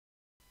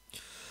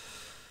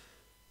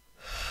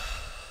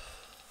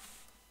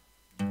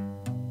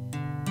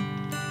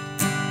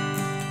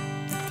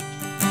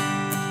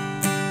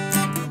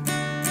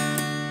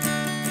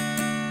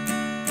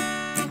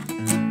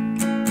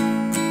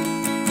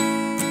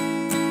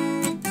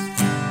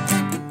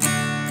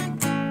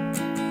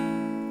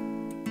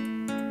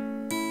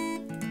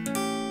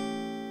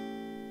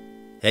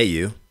Hey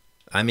you,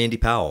 I'm Andy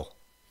Powell.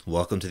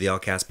 Welcome to the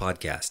Allcast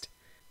Podcast.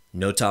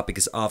 No topic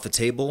is off the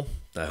table.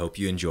 I hope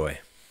you enjoy.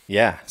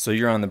 Yeah, so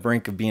you're on the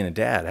brink of being a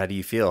dad. How do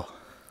you feel?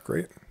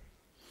 Great.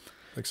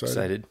 Excited.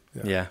 Excited?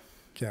 Yeah.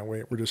 Can't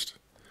wait. We just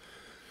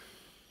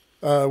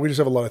have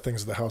a lot of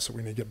things at the house that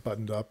we need to get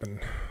buttoned up, and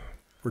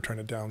we're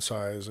trying to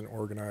downsize and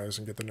organize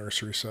and get the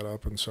nursery set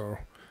up. And so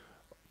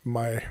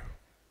my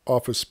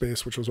office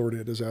space, which was already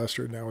a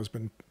disaster, now has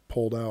been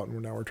pulled out,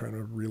 and now we're trying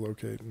to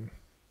relocate and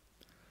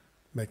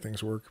make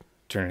things work.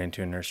 Turn it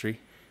into a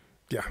nursery?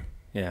 Yeah.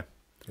 Yeah.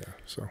 Yeah.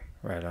 So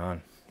right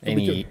on. It'll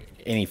be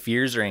Any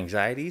fears or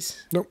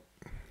anxieties? Nope.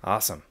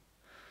 Awesome.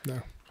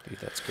 No. Dude,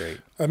 that's great.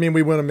 I mean,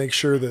 we want to make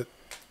sure that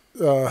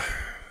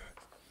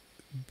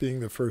being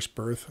the first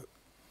birth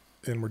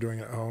and we're doing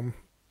it at home,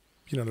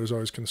 you know, there's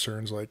always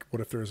concerns like,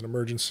 what if there's an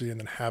emergency,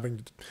 and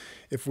then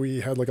if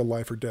we had like a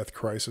life or death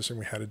crisis and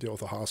we had to deal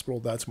with a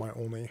hospital, that's my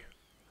only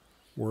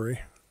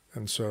worry.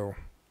 And so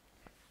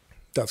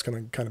that's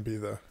going to kind of be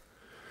the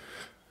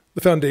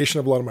foundation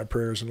of a lot of my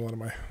prayers, and a lot of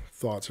my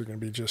thoughts are going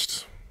to be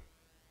just,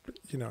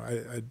 you know,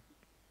 I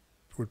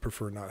would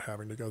prefer not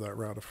having to go that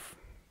route.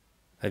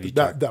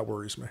 That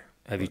worries me.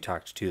 Have you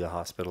talked to the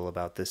hospital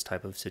about this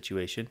type of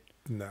situation?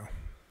 No.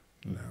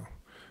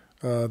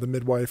 The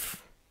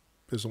midwife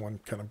is the one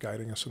kind of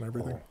guiding us and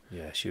everything. Oh,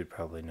 yeah, she would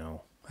probably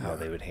know how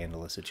they would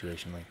handle a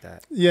situation like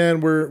that. Yeah,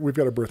 and we've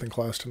got a birthing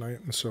class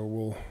tonight, and so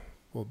we'll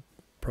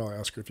probably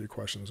ask her a few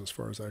questions as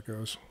far as that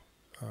goes,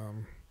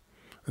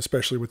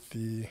 especially with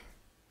the,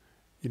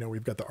 you know,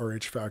 we've got the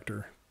RH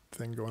factor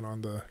thing going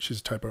on.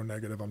 She's type O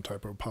negative, I'm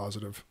type O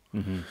positive.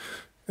 Mm-hmm.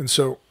 And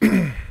so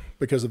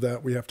because of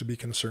that, we have to be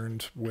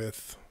concerned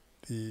with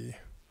the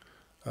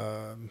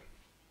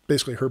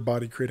basically her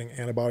body creating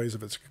antibodies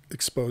if it's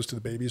exposed to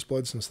the baby's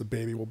blood, since the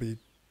baby will be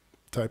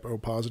type O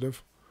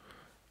positive.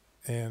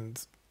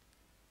 And,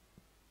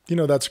 you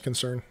know, that's a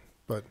concern.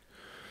 But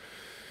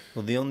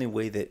well, the only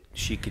way that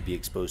she could be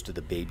exposed to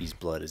the baby's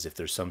blood is if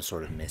there's some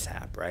sort of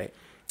mishap, right?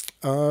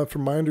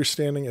 From my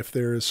understanding, if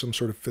there is some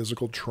sort of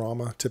physical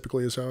trauma,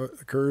 typically is how it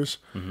occurs.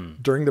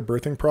 Mm-hmm. During the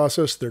birthing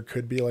process, there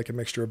could be like a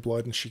mixture of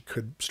blood, and she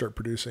could start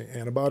producing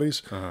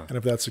antibodies. Uh-huh. And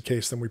if that's the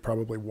case, then we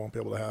probably won't be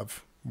able to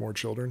have more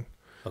children.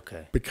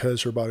 Okay.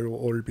 Because her body will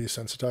already be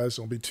sensitized.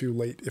 It'll be too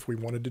late if we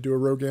wanted to do a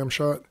RhoGAM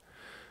shot.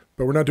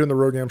 But we're not doing the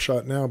RhoGAM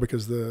shot now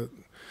because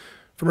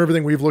from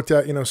everything we've looked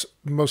at, you know,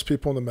 most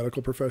people in the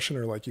medical profession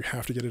are like, you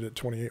have to get it at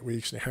 28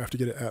 weeks and you have to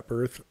get it at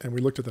birth. And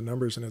we looked at the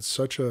numbers, and it's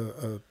such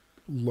a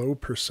low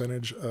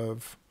percentage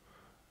of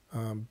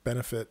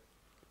benefit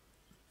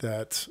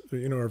that,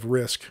 you know, of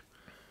risk,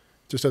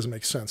 just doesn't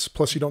make sense.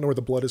 Plus, you don't know where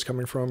the blood is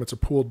coming from. It's a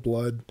pooled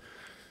blood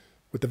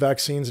with the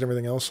vaccines and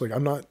everything else. Like,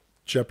 I'm not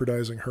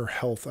jeopardizing her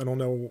health. I don't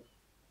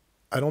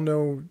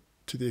know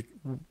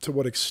to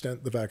what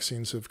extent the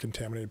vaccines have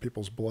contaminated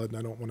people's blood, and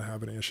I don't want to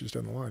have any issues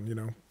down the line, you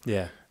know?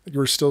 Yeah.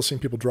 You're still seeing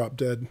people drop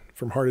dead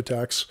from heart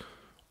attacks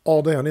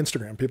all day on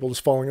Instagram. People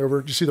just falling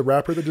over. Did you see the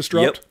rapper that just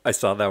dropped? Yep, I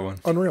saw that one.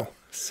 Unreal.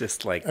 It's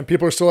just like... And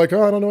people are still like,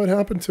 oh, I don't know what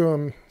happened to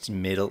him. He's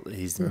in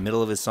the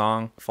middle of his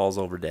song, falls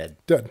over dead.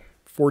 Dead.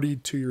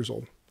 42 years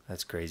old.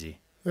 That's crazy.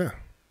 Yeah.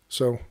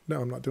 So,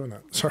 no, I'm not doing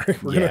that. Sorry.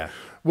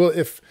 Well,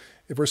 if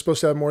we're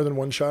supposed to have more than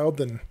one child,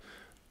 then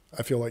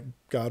I feel like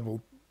God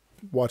will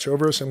watch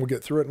over us and we'll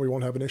get through it and we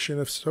won't have an issue.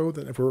 And if so,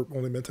 then if we're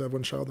only meant to have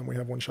one child, then we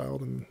have one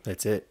child, and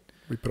that's it.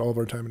 We put all of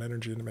our time and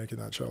energy into making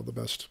that child the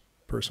best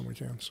person we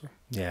can. So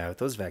yeah, with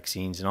those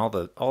vaccines and all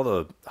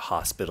the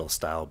hospital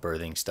style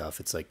birthing stuff,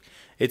 it's like,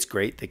 it's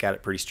great. They got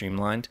it pretty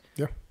streamlined.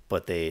 Yeah.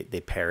 But they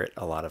parrot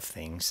a lot of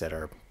things that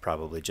are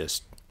probably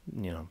just,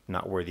 you know,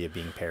 not worthy of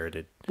being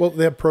parroted. Well,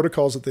 they have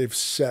protocols that they've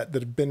set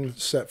that have been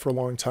set for a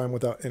long time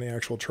without any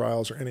actual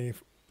trials or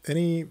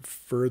any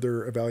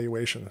further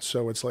evaluation.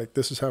 So it's like,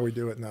 this is how we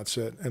do it and that's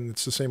it. And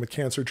it's the same with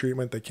cancer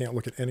treatment. They can't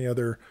look at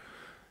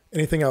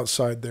anything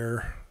outside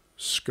their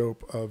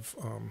scope of,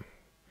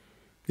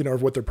 you know,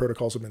 of what their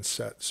protocols have been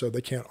set. So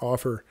they can't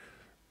offer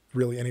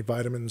really any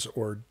vitamins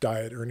or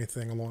diet or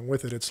anything along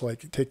with it. It's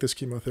like, take this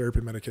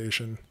chemotherapy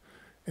medication,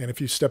 and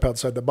if you step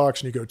outside the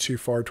box and you go too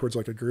far towards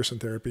like a Gerson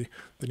therapy,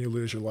 then you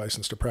lose your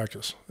license to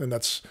practice. And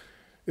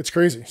it's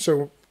crazy.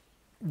 So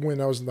when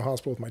I was in the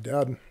hospital with my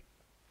dad,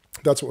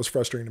 that's what was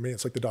frustrating to me.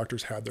 It's like the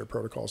doctors had their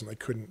protocols and they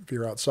couldn't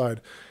veer outside.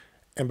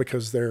 And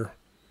because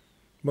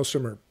most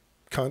of them are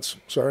cunts,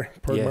 sorry,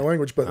 pardon my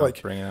language,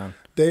 but bring it on.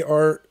 They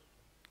are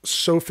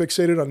so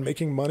fixated on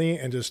making money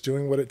and just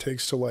doing what it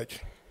takes to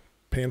like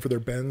paying for their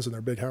Benz and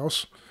their big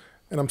house.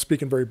 And I'm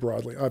speaking very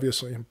broadly.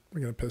 Obviously, I'm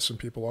going to piss some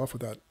people off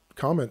with that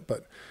comment,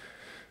 but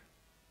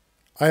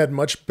I had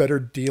much better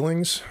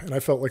dealings, and I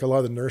felt like a lot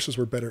of the nurses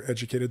were better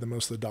educated than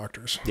most of the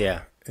doctors.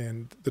 Yeah.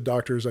 And the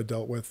doctors I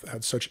dealt with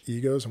had such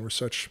egos and were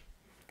such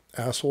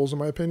assholes, in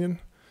my opinion.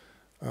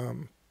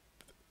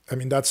 I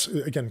mean, that's,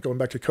 again, going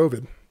back to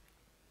COVID,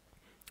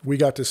 we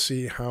got to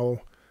see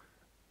how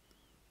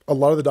a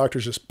lot of the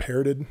doctors just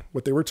parroted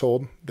what they were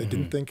told. They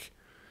couldn't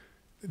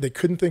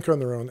think on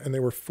their own, and they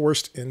were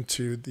forced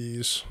into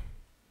these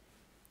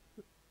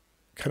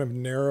kind of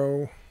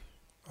narrow,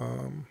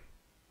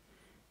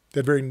 they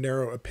had very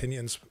narrow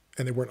opinions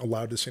and they weren't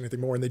allowed to say anything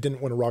more, and they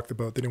didn't want to rock the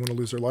boat. They didn't want to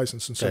lose their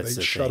license. And so That's they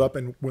the shut thing. up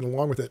and went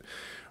along with it,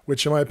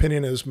 which in my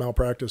opinion is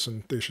malpractice,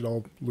 and they should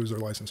all lose their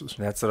licenses.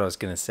 That's what I was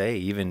going to say.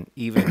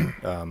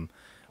 Even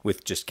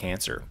with just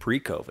cancer,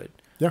 pre-COVID,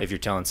 Yeah. if you're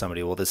telling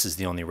somebody, well, this is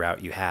the only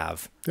route you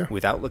have, Yeah.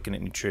 without looking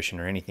at nutrition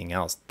or anything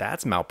else,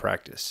 that's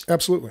malpractice.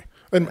 Absolutely.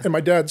 And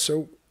my dad,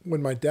 so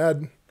when my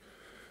dad,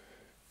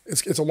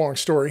 it's a long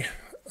story.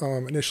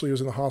 Initially he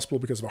was in the hospital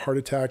because of a heart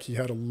attack. He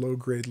had a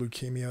low-grade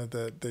leukemia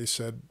that they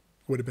said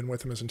would have been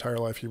with him his entire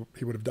life.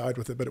 He would have died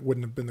with it, but it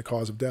wouldn't have been the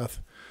cause of death.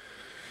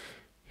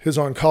 His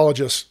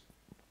oncologist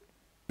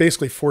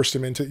basically forced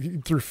him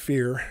into, through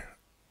fear,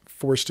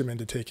 forced him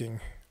into taking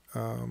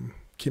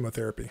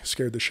chemotherapy,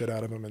 scared the shit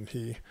out of him. And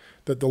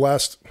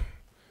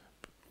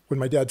when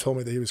my dad told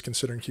me that he was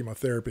considering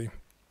chemotherapy,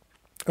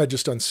 I'd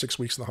just done 6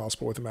 weeks in the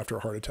hospital with him after a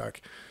heart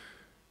attack.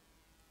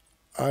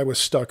 I was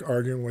stuck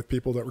arguing with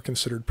people that were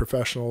considered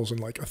professionals and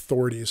like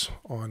authorities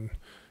on,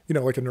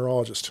 like a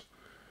neurologist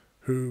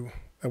who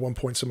at one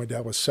point said my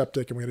dad was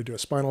septic and we had to do a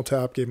spinal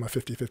tap, gave him a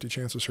 50-50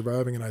 chance of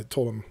surviving. And I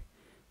told him,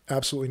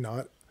 absolutely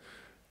not.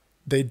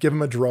 They'd give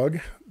him a drug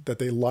that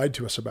they lied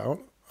to us about.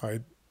 I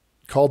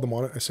called them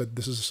on it. I said,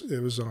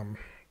 it was an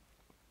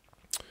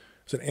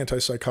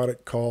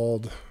antipsychotic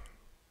called,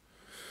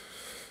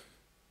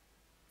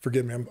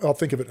 forgive me, I'll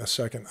think of it in a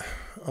second.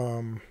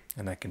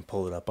 And I can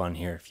pull it up on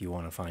here if you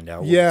want to find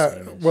out.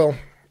 Well,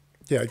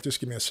 just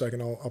give me a second.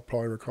 I'll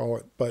probably recall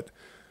it. But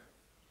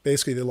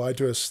basically they lied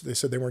to us. They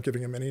said they weren't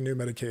giving him any new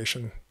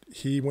medication.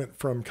 He went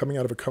from coming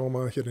out of a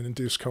coma. He had an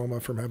induced coma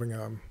from having,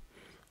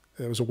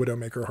 it was a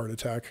widowmaker heart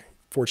attack.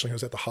 Fortunately, he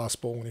was at the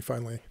hospital when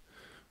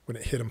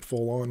it hit him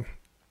full on.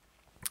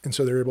 And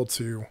so they were able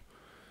to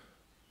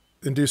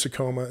induce a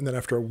coma. And then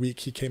after a week,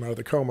 he came out of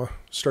the coma,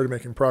 started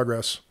making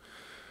progress.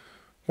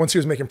 Once he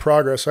was making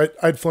progress,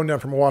 I'd flown down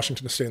from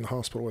Washington to stay in the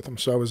hospital with him.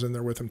 So I was in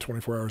there with him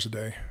 24 hours a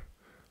day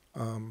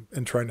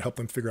and trying to help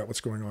them figure out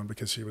what's going on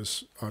because he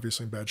was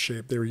obviously in bad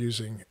shape. They were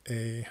using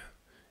a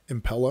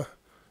Impella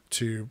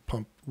to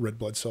pump red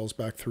blood cells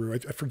back through. I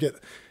forget,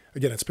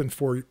 again, it's been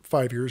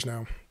 5 years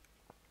now.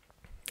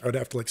 I would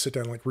have to sit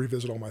down and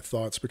revisit all my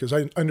thoughts because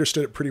I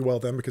understood it pretty well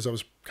then because I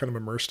was kind of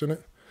immersed in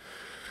it.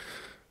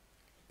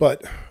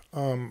 But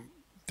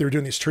they were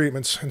doing these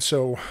treatments. And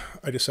so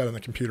I just sat on the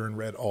computer and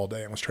read all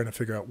day and was trying to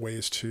figure out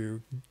ways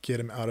to get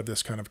him out of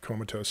this kind of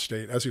comatose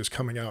state. As he was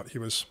coming out, he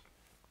was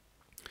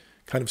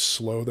kind of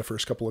slow the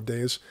first couple of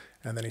days,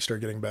 and then he started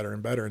getting better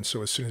and better. And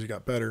so as soon as he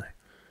got better,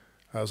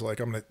 I was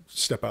like, I'm going to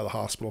step out of the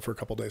hospital for a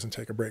couple of days and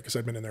take a break because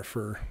I'd been in there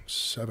for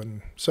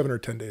 7 or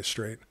 10 days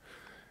straight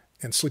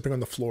and sleeping on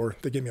the floor.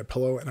 They gave me a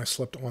pillow, and I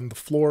slept on the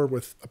floor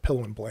with a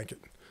pillow and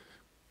blanket.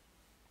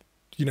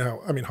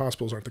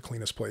 Hospitals aren't the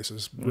cleanest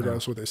places,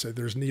 regardless of what they say.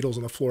 There's needles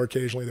on the floor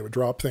occasionally. They would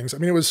drop things.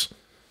 It was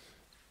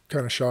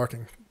kind of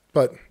shocking.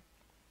 But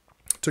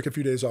took a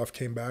few days off,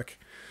 came back,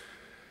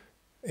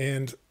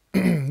 and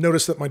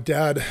noticed that my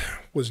dad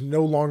was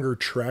no longer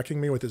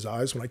tracking me with his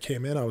eyes. When I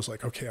came in, I was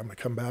like, okay, I'm going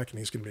to come back, and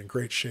he's going to be in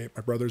great shape.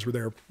 My brothers were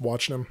there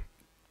watching him.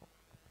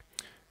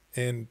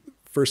 And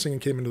first thing he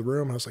came into the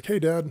room, I was like, hey,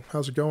 Dad,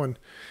 how's it going?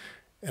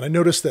 And I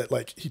noticed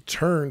that he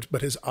turned,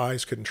 but his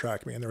eyes couldn't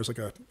track me. And there was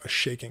a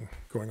shaking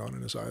going on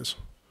in his eyes.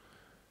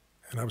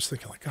 And I was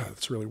thinking God,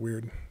 that's really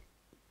weird.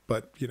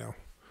 But,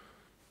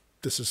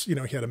 this is, he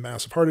had a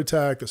massive heart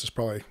attack. This is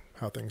probably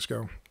how things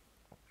go.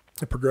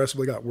 It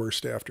progressively got worse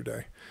day after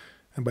day.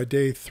 And by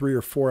day 3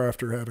 or 4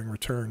 after having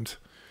returned,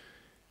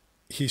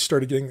 he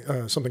started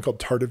getting something called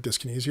tardive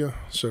dyskinesia.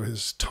 So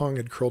his tongue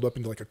had curled up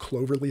into a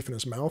clover leaf in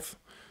his mouth.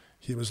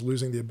 He was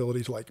losing the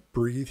ability to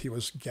breathe. He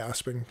was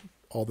gasping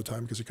all the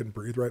time because he couldn't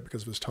breathe right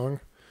because of his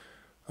tongue.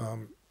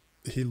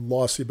 He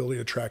lost the ability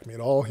to track me at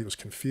all. He was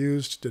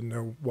confused, didn't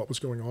know what was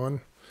going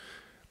on.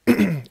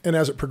 And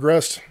as it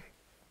progressed,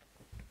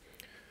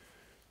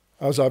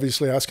 I was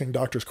obviously asking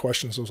doctors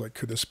questions. I was like,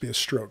 could this be a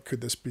stroke?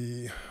 Could this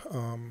be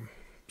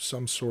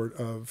some sort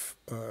of,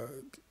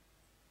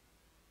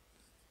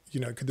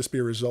 could this be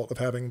a result of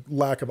having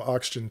lack of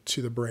oxygen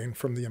to the brain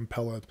from the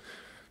Impella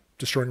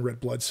destroying red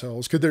blood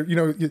cells? Could there,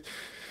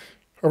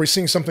 are we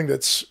seeing something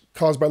that's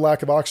caused by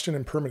lack of oxygen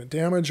and permanent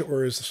damage,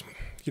 or is,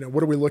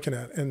 what are we looking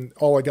at? And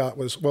all I got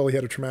was, well, he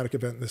had a traumatic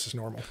event and this is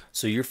normal.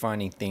 So you're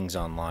finding things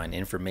online,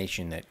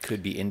 information that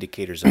could be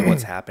indicators of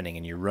what's happening,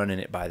 and you're running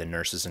it by the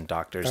nurses and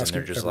doctors, and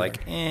they're just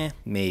everything.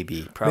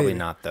 Maybe, probably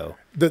not though.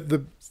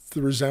 The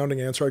resounding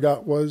answer I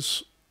got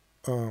was,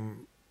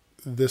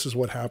 this is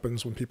what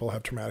happens when people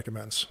have traumatic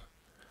events.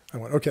 I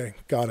went, okay,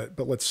 got it.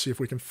 But let's see if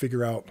we can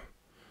figure out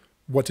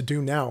what to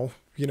do now,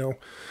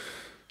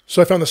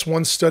 So I found this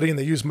one study, and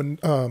they use,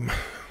 it's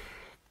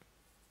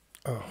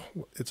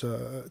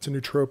a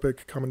nootropic,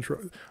 I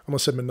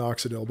almost said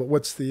minoxidil, but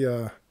what's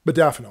the,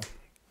 modafinil.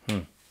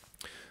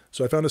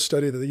 So I found a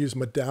study that they used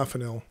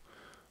modafinil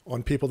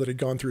on people that had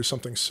gone through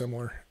something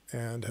similar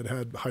and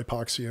had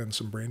hypoxia and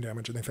some brain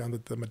damage. And they found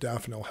that the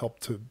modafinil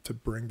helped to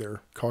bring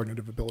their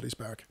cognitive abilities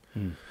back.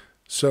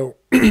 So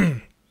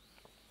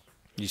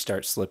you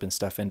start slipping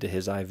stuff into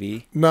his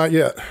IV? Not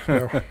yet.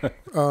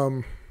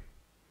 No.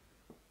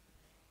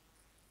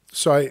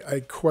 So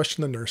I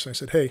questioned the nurse and I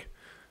said, hey,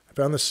 I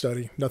found this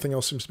study. Nothing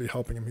else seems to be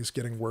helping him. He's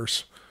getting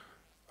worse.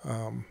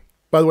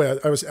 By the way,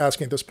 I was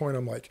asking at this point,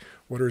 I'm like,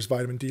 what are his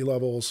vitamin D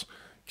levels?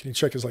 Can you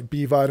check his like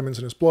B vitamins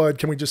in his blood?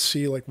 Can we just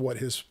see like what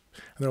his,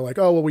 and they're like,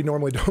 oh, well, we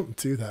normally don't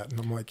do that. And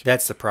I'm like,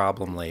 that's the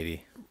problem,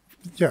 lady.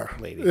 Yeah.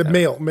 Lady.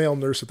 Male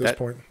nurse at this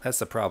point. That's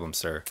the problem,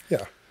 sir.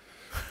 Yeah.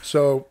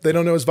 So they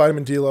don't know his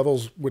vitamin D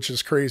levels, which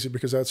is crazy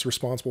because that's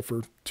responsible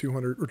for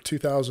 200 or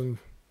 2000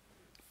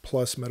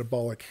 plus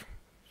metabolic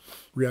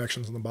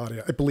reactions in the body.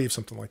 I believe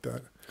something like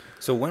that.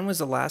 So when was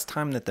the last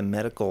time that the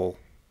medical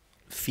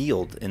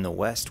field in the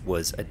West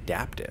was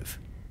adaptive?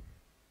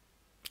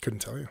 Couldn't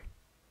tell you.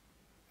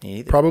 Me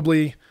either.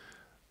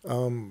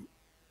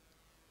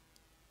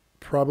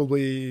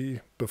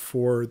 Probably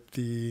before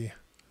the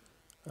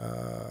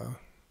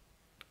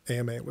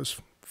AMA was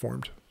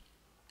formed,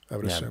 I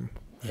would assume.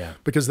 Yeah.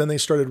 Because then they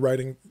started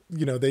writing,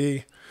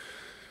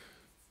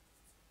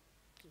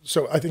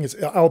 so I think it's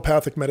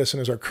allopathic medicine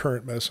is our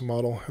current medicine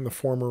model. And the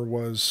former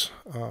was,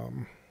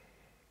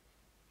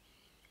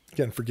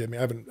 again, forgive me.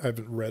 I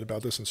haven't read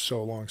about this in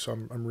so long. So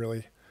I'm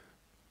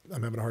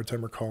having a hard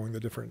time recalling the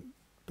different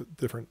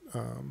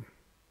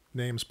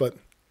names, but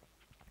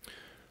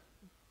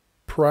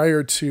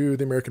prior to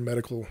the American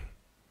Medical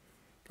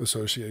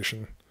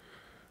Association,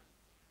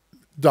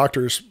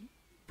 doctors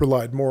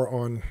relied more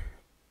on,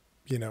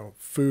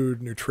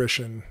 food,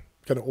 nutrition,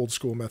 kind of old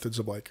school methods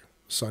of like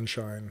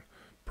sunshine,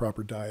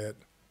 proper diet,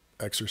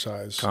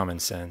 exercise, common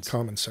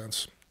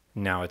sense.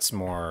 Now it's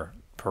more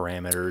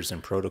parameters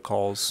and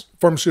protocols.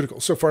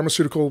 Pharmaceutical. So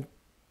pharmaceutical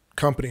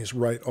companies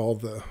write all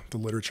the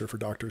literature for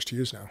doctors to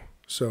use now.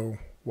 So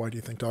why do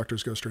you think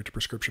doctors go straight to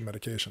prescription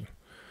medication?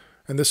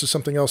 And this is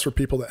something else for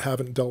people that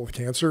haven't dealt with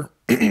cancer,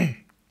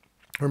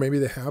 or maybe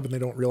they have and they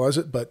don't realize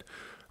it, but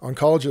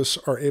oncologists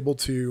are able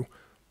to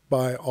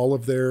buy all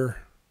of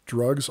their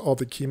drugs, all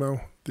the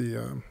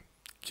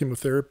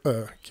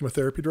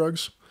chemotherapy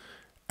drugs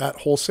at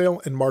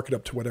wholesale and mark it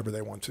up to whatever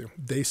they want to.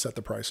 They set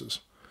the prices.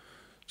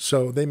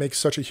 So they make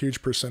such a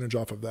huge percentage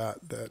off of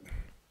that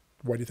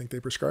why do you think they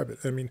prescribe it?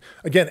 I mean,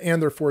 again,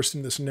 and they're forced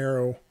in this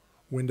narrow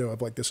window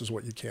of like, this is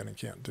what you can and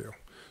can't do.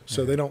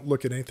 So they don't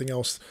look at anything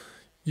else.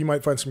 You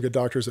might find some good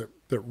doctors that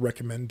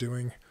recommend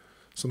doing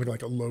something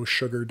like a low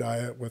sugar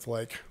diet with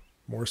like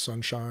more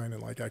sunshine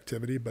and like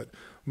activity. But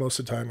most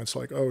of the time it's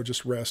like, oh,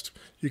 just rest.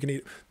 You can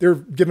eat. They're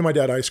giving my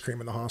dad ice cream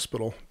in the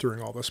hospital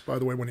during all this. By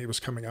the way, when he was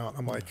coming out,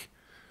 I'm like,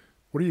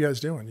 what are you guys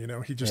doing?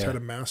 He just had a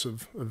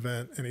massive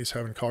event and he's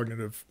having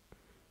cognitive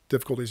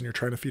difficulties and you're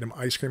trying to feed him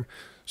ice cream.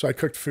 So I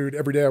cooked food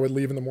every day. I would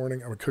leave in the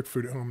morning. I would cook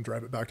food at home,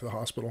 drive it back to the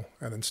hospital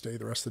and then stay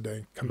the rest of the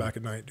day, come back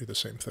at night, do the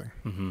same thing.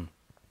 Mm-hmm.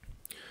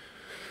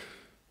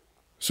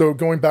 So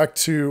going back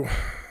to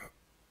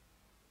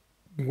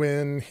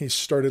when he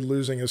started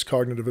losing his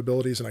cognitive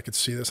abilities and I could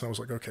see this and I was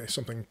like, okay,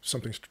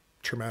 something's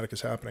traumatic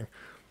is happening.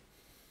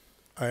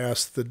 I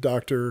asked the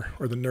doctor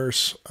or the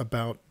nurse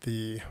about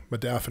the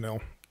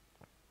modafinil.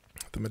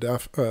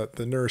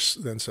 The nurse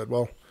then said,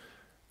 well,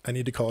 I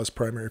need to call his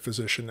primary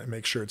physician and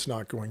make sure it's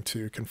not going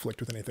to conflict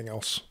with anything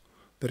else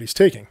that he's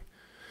taking.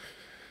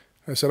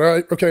 I said, all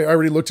right, okay, I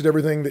already looked at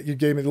everything that you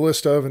gave me the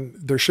list of, and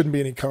there shouldn't be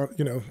any,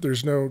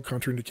 there's no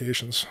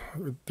contraindications.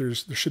 There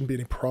shouldn't be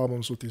any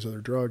problems with these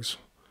other drugs.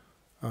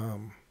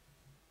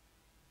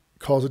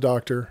 Calls a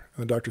doctor,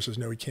 and the doctor says,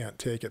 no, he can't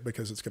take it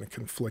because it's going to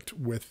conflict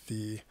with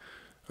the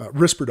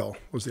Risperdal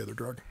was the other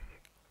drug.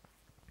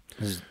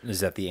 Is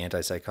that the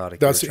antipsychotic?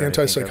 That's the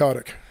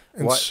antipsychotic.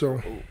 And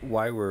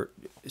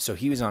so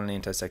he was on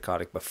an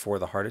antipsychotic before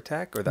the heart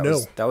attack, or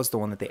that was the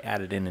one that they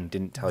added in and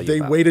didn't tell you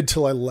about? They waited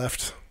till I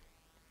left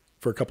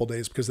for a couple of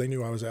days because they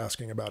knew I was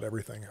asking about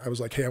everything. I was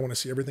like, hey, I want to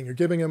see everything you're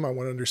giving him. I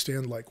want to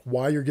understand like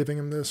why you're giving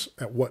him this,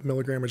 at what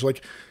milligrammage,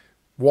 like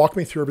walk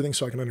me through everything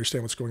so I can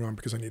understand what's going on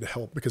because I need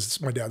help because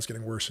my dad's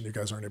getting worse and you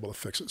guys aren't able to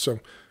fix it. So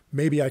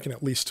maybe I can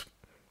at least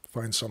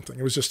find something.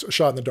 It was just a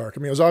shot in the dark.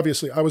 I mean,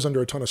 I was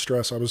under a ton of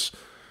stress. I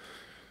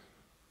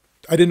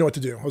didn't know what to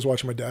do. I was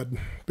watching my dad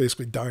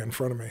basically die in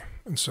front of me.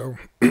 And so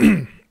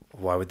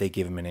why would they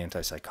give him an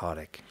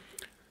antipsychotic?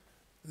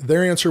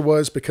 Their answer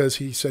was because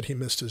he said he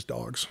missed his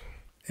dogs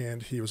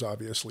and he was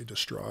obviously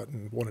distraught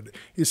and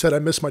he said, I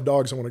miss my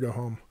dogs. I want to go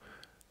home.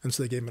 And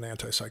so they gave him an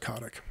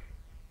antipsychotic.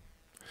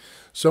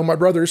 So my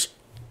brothers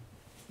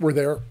were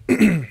there.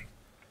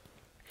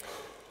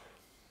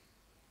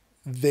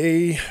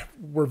 They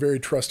were very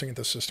trusting of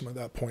the system at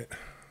that point.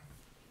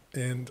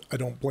 And I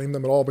don't blame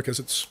them at all because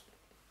it's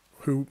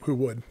who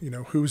would,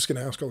 who's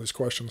going to ask all these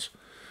questions?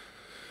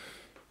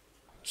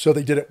 So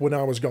they did it when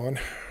I was gone.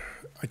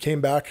 I came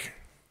back.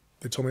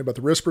 They told me about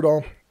the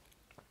Risperdal.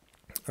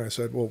 And I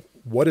said, well,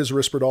 what is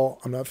Risperdal?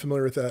 I'm not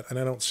familiar with that. And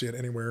I don't see it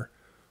anywhere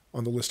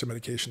on the list of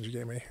medications you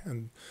gave me.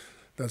 And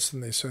that's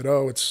when they said,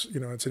 oh, it's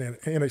an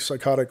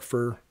antipsychotic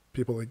for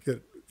people that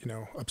get,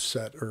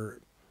 upset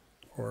or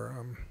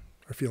are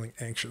feeling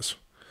anxious.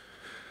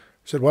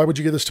 I said, why would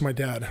you give this to my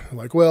dad? I'm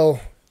like,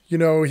 well,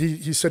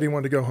 he said he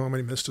wanted to go home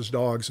and he missed his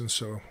dogs. And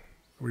so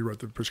we wrote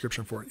the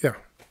prescription for it.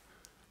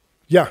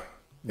 Yeah.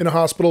 In a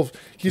hospital.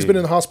 He's been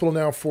in the hospital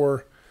now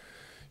for,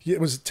 It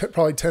was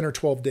probably 10 or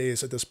 12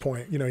 days at this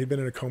point. You know, he'd been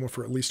in a coma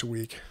for at least a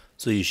week.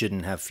 So you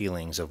shouldn't have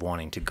feelings of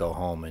wanting to go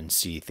home and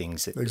see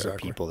things that are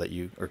people that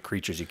you, or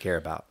creatures you care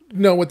about.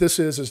 No, what this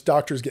is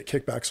doctors get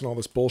kickbacks and all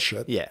this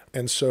bullshit. Yeah.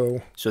 And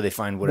so they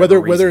find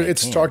whether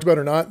it's talked about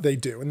or not, they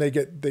do. And they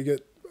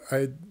get,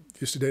 I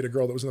used to date a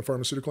girl that was in the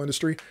pharmaceutical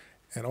industry,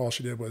 and all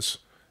she did was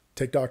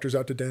take doctors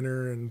out to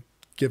dinner and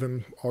give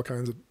them all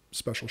kinds of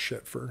special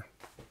shit for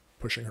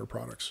pushing her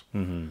products.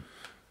 Mm-hmm.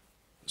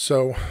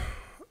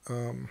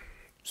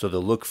 So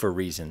they'll look for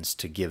reasons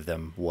to give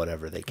them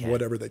whatever they can.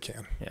 Whatever they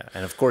can. Yeah.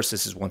 And of course,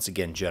 this is once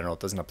again general. It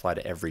doesn't apply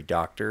to every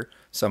doctor.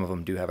 Some of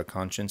them do have a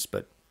conscience,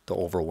 but the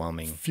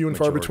overwhelming few and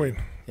majority, far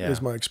between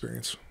is my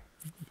experience.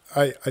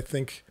 I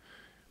think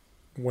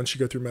once you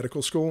go through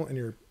medical school and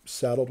you're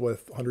saddled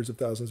with hundreds of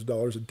thousands of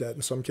dollars of debt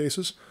in some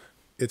cases,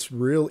 it's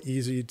real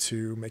easy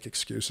to make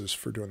excuses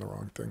for doing the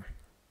wrong thing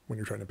when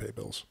you're trying to pay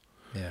bills.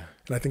 Yeah.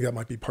 And I think that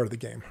might be part of the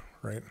game,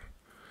 right?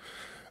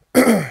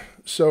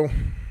 So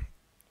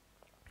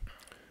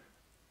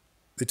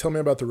they tell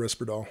me about the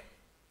Risperdal.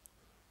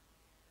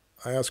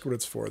 I ask what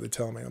it's for. They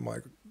tell me. I'm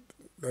like,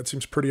 that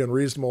seems pretty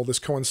unreasonable. This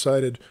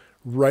coincided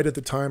right at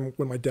the time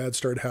when my dad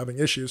started having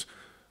issues.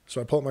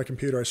 So I pull up my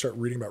computer. I start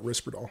reading about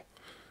Risperdal.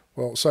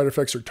 Well, side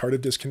effects are tardive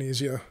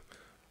dyskinesia,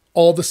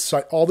 all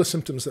the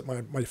symptoms that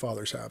my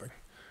father's having.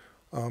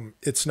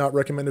 It's not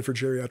recommended for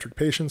geriatric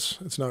patients.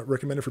 It's not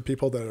recommended for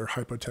people that are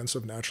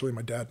hypotensive naturally.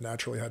 My dad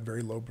naturally had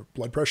very low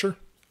blood pressure.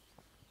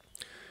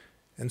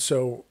 And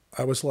so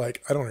I was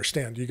like, I don't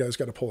understand. You guys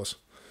got to pull us.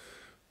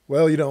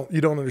 Well, you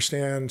don't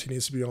understand. He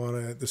needs to be on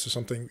it. This is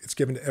something, it's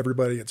given to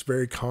everybody. It's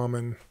very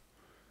common.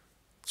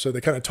 So they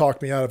kind of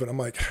talked me out of it. I'm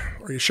like,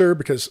 are you sure?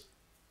 Because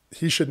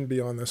he shouldn't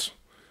be on this.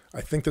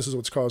 I think this is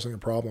what's causing the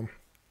problem.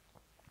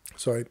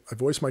 So I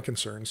voiced my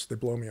concerns. They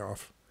blow me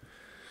off.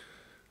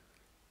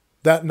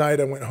 That night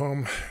I went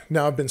home.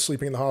 Now I've been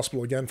sleeping in the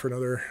hospital again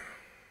for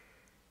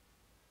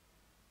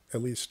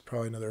at least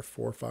probably another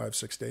 4, 5,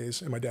 6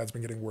 days. And my dad's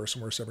been getting worse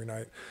and worse every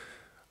night.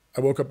 I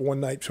woke up one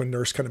night to a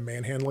nurse kind of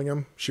manhandling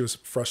him. She was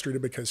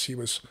frustrated because he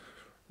was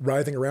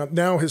writhing around.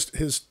 Now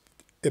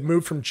it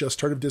moved from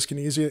just tardive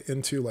dyskinesia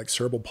into like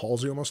cerebral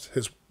palsy almost.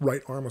 His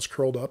right arm was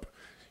curled up,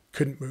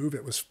 couldn't move.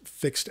 It was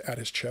fixed at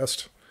his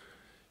chest.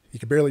 He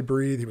could barely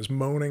breathe. He was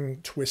moaning,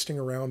 twisting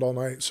around all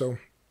night. So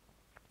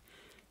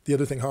the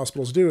other thing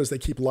hospitals do is they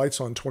keep lights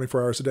on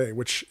 24 hours a day,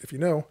 which if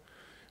you're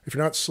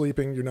not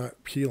sleeping, you're not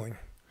healing.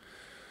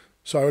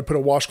 So I would put a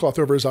washcloth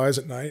over his eyes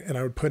at night, and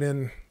I would put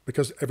in,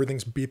 because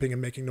everything's beeping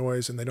and making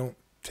noise and they don't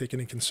take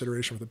any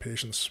consideration for the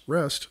patient's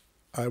rest,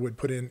 I would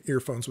put in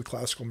earphones with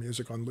classical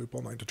music on loop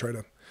all night to try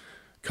to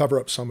cover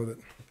up some of it.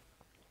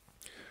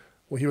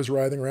 Well, he was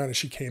writhing around and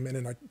she came in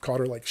and I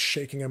caught her like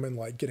shaking him and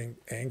like getting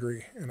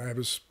angry. And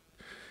it's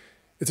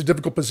a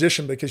difficult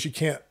position because you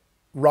can't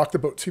rock the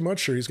boat too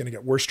much or he's going to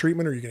get worse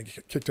treatment or you're going to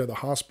get kicked out of the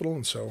hospital.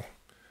 And so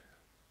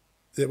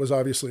it was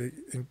obviously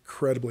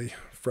incredibly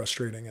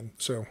frustrating. And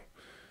so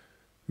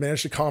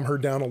managed to calm her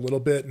down a little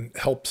bit and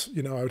helped,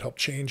 I would help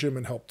change him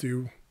and help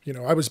do,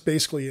 I was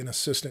basically an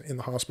assistant in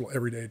the hospital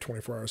every day,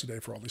 24 hours a day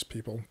for all these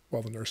people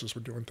while the nurses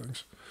were doing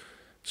things.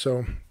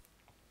 So I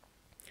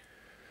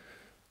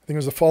think it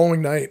was the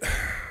following night.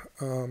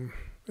 It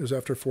was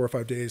after 4 or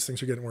 5 days.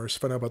 Things are getting worse.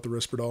 Find out about the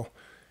Risperdal.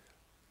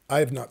 I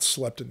have not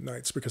slept at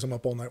nights because I'm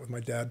up all night with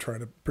my dad trying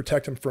to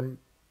protect him from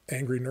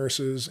angry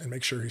nurses and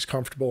make sure he's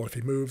comfortable. If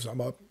he moves,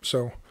 I'm up.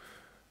 So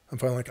I'm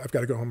finally like, I've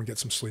got to go home and get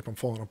some sleep. I'm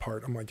falling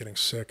apart. I'm like getting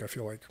sick. I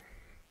feel like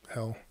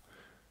hell.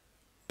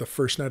 The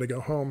first night I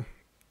go home,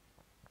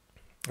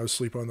 I was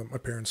sleeping on my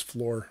parents'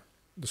 floor,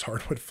 this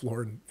hardwood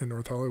floor in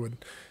North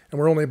Hollywood. And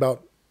we're only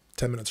about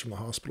 10 minutes from the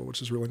hospital,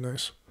 which is really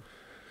nice.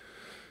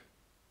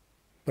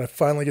 But I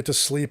finally get to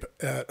sleep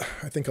at,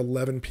 I think,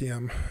 11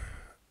 p.m.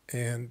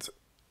 And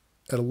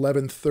at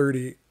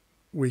 11:30,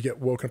 we get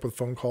woken up with a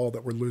phone call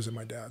that we're losing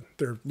my dad.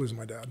 They're losing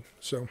my dad.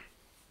 So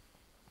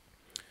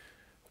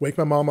wake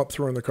my mom up,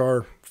 throw her in the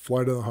car,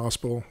 fly to the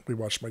hospital. We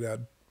watched my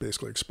dad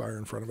basically expire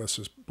in front of us.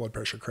 His blood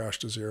pressure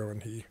crashed to zero.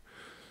 And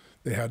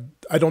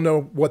I don't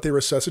know what they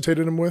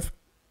resuscitated him with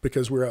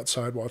because we were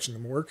outside watching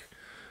them work,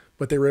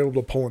 but they were able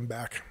to pull him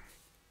back.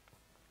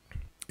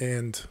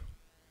 And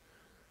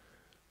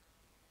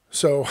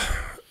so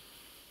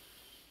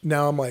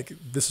now I'm like,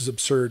 this is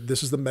absurd.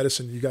 This is the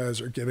medicine you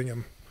guys are giving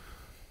him,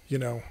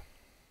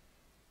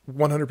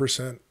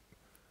 100%.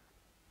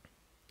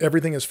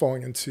 Everything is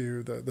falling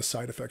into the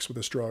side effects with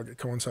this drug. It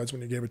coincides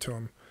when you gave it to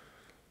him.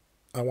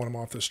 I want him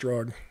off this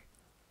drug.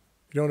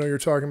 You don't know what you're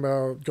talking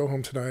about. Go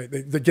home tonight.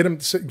 They get him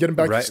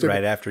back to stable.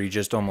 Right after he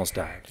just almost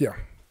died. Yeah.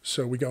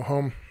 So we go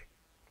home,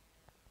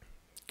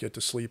 get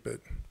to sleep at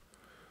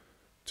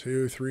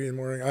 2, 3 in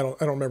the morning. I don't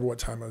remember what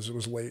time it was. It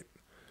was late.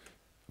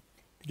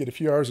 Get a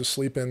few hours of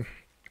sleep in.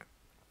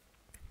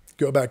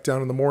 Go back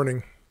down in the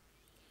morning.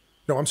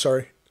 No, I'm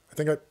sorry. I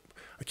can't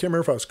remember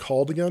if I was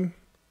called again.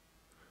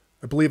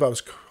 I believe I was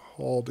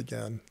called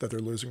again that they're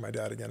losing my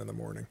dad again in the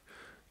morning.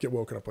 Get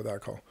woken up with that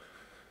call.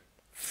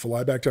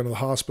 Fly back down to the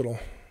hospital.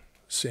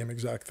 Same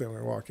exact thing.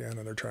 I walk in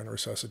and they're trying to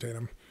resuscitate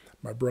him.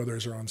 My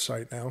brothers are on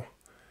site now.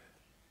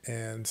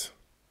 And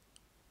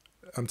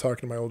I'm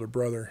talking to my older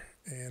brother,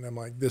 and I'm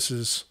like, this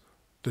is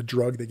the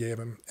drug they gave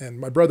him. And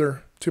my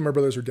brother, two of my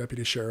brothers are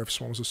deputy sheriffs.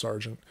 One was a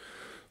sergeant.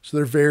 So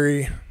they're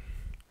very,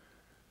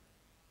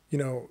 you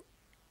know,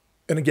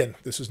 and again,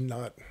 this is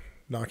not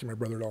knocking my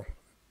brother at all.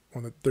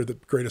 They're the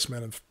greatest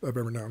men I've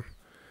ever known.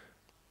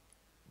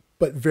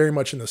 But very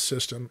much in the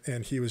system.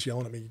 And he was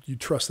yelling at me, you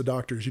trust the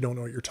doctors, you don't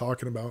know what you're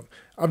talking about.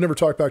 I've never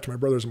talked back to my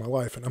brothers in my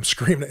life, and I'm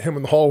screaming at him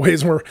in the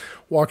hallways. And we're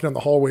walking down the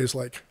hallways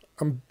like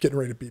I'm getting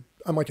ready to be,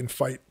 I'm like in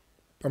fight.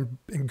 I'm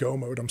in go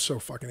mode. I'm so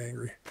fucking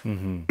angry.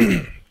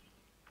 Mm-hmm.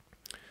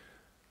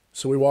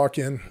 So we walk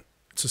in.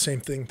 It's the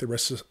same thing. They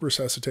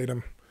resuscitate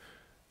him.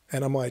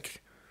 And I'm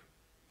like,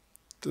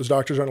 those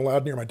doctors aren't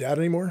allowed near my dad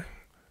anymore.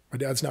 My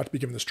dad's not to be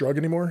given this drug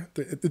anymore.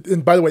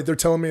 And by the way, they're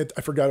telling me,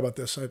 I forgot about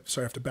this,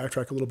 so I have to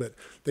backtrack a little bit.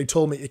 They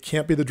told me it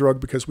can't be the drug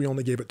because we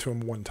only gave it to him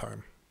one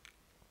time.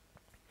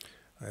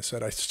 I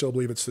said, I still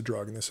believe it's the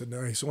drug. And they said,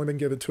 no, he's only been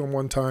given to him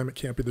one time. It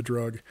can't be the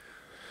drug.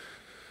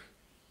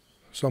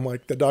 So I'm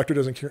like, the doctor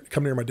doesn't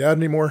come near my dad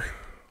anymore.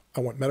 I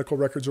want medical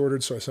records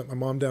ordered. So I sent my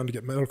mom down to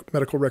get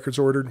medical records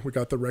ordered. We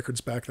got the records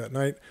back that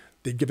night.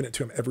 They'd given it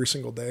to him every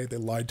single day. They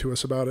lied to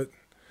us about it.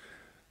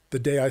 The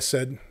day I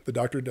said the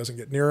doctor doesn't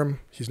get near him,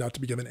 he's not to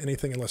be given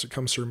anything unless it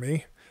comes through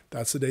me,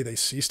 that's the day they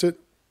ceased it.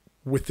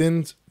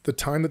 Within the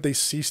time that they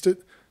ceased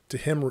it, to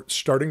him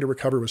starting to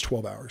recover was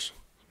 12 hours.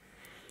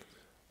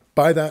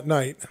 By that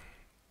night,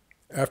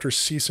 after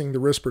ceasing the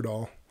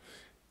Risperdal,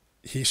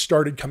 he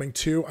started coming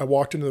to. I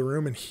walked into the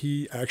room and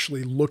he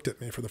actually looked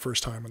at me for the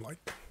first time in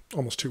like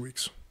almost 2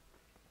 weeks.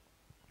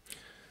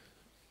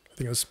 I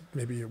think it was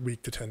maybe a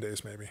week to 10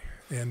 days maybe.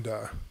 And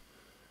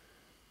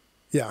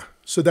yeah,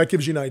 so that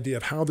gives you an idea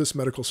of how this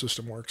medical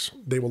system works.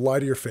 They will lie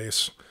to your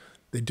face.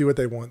 They do what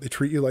they want. They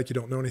treat you like you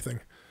don't know anything.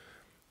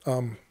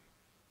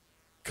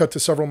 Cut to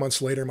several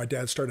months later, my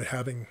dad started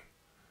having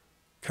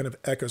kind of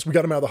echoes. We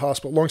got him out of the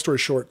hospital. Long story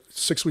short,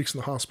 6 weeks in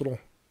the hospital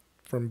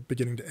from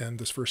beginning to end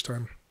this first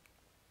time.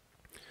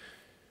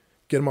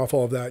 Get him off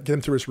all of that, get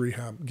him through his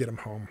rehab, get him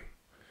home.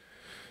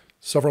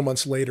 Several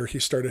months later, he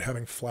started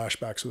having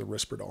flashbacks of the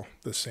Risperdal,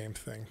 the same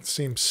thing.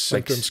 Same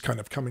symptoms kind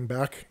of coming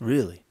back.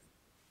 Really?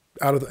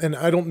 And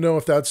I don't know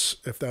if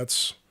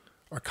that's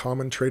a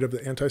common trait of the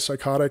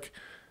antipsychotic.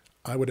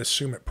 I would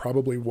assume it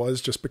probably was,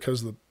 just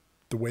because of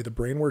the way the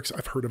brain works.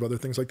 I've heard of other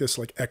things like this,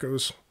 like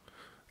echoes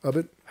of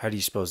it. How do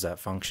you suppose that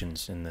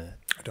functions in the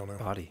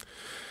body?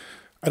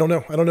 I don't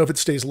know. I don't know if it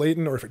stays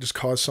latent or if it just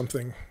causes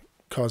something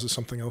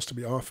else to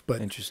be off.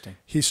 But interesting.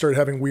 He started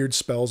having weird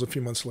spells a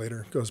few months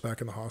later, goes back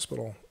in the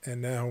hospital,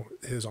 and now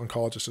his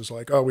oncologist is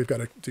like, oh, we've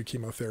got to do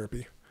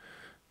chemotherapy.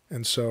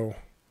 And so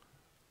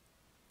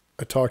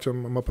I talked to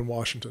him. I'm up in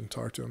Washington,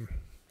 talked to him,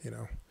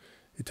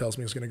 he tells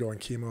me he's going to go on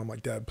chemo. I'm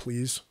like, Dad,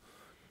 please.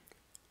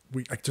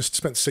 I just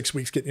spent 6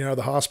 weeks getting out of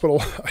the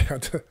hospital. I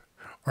had to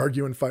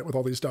argue and fight with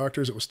all these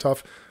doctors. It was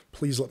tough.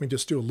 Please let me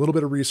just do a little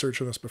bit of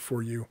research on this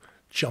before you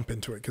jump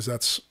into it. Cause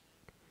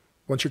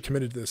once you're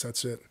committed to this,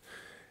 that's it.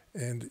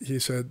 And he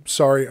said,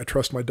 sorry, I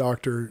trust my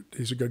doctor.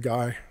 He's a good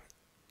guy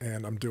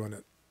and I'm doing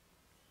it.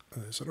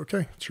 And I said,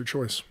 okay, it's your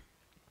choice.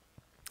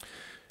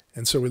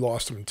 And so we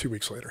lost him 2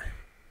 weeks later.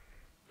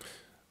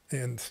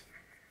 And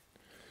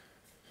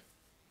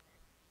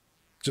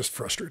just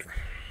frustrating.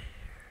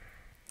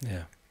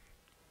 Yeah.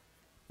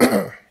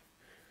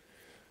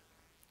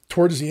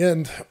 Towards the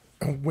end,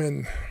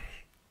 when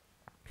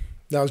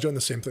I was doing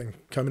the same thing,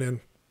 coming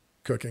in,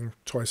 cooking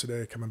twice a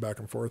day, coming back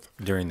and forth.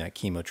 During that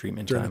chemo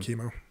treatment time? During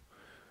the chemo.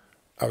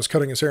 I was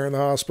cutting his hair in the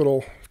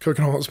hospital,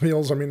 cooking all his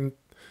meals. I mean,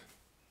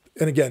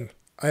 and again,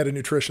 I had a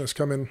nutritionist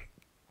come in,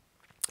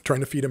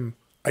 trying to feed him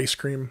ice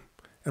cream,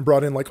 and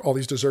brought in like all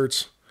these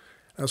desserts.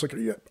 I was like,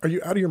 are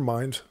you out of your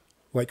mind?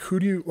 Like,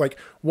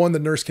 the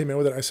nurse came in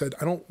with it. I said,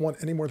 I don't want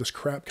any more of this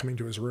crap coming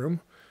to his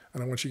room. I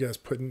don't want you guys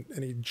putting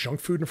any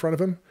junk food in front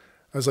of him.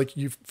 I was like,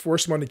 you've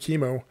forced him onto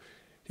chemo.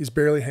 He's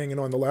barely hanging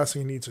on. The last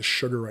thing he needs is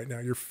sugar right now.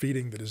 You're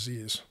feeding the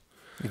disease.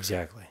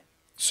 Exactly.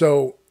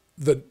 So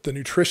the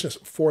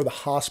nutritionist for the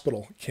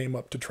hospital came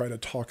up to try to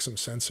talk some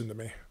sense into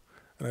me.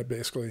 And I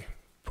basically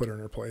put her in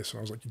her place. And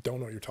I was like, you don't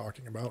know what you're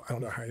talking about. I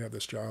don't know how you have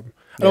this job.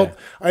 Yeah.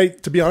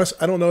 To be honest,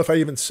 I don't know if I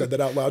even said that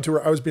out loud to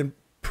her. I was being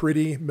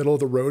pretty middle of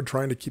the road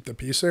trying to keep the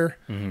peace there.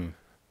 Mm-hmm.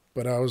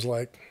 But I was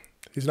like,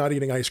 he's not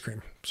eating ice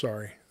cream.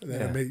 Sorry.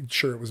 And I made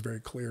sure it was very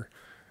clear.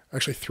 I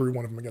actually threw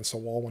one of them against the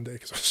wall one day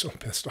because I was so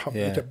pissed off.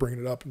 I kept bringing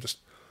it up and just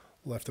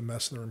left a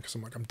mess in the room because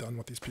I'm like, I'm done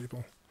with these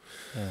people.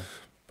 Yeah.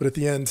 But at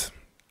the end,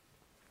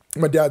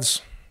 my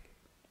dad's,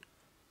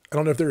 I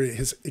don't know if they're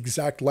his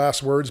exact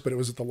last words, but it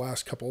was at the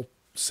last couple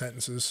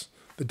sentences,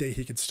 the day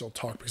he could still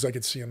talk, because I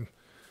could see him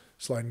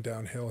sliding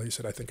downhill. He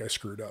said, I think I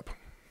screwed up.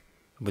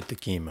 With the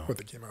chemo.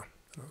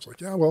 And I was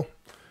like, yeah, well,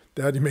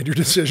 Dad, you made your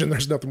decision.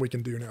 There's nothing we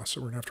can do now, so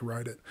we're going to have to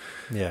ride it.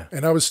 Yeah.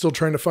 And I was still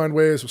trying to find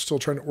ways. I was still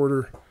trying to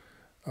order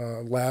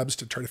labs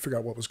to try to figure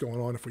out what was going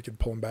on, if we could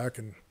pull him back.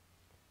 And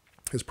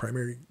his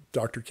primary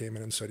doctor came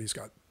in and said he's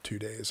got 2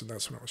 days. And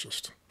that's when I was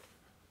just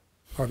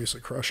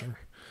obviously crushing.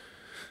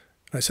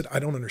 And I said, I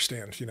don't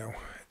understand,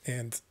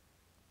 And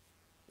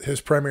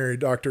his primary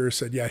doctor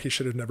said, yeah, he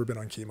should have never been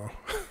on chemo.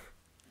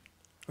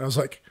 I was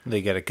like,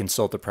 they got to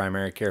consult a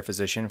primary care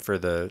physician for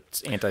the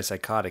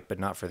antipsychotic, but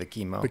not for the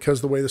chemo.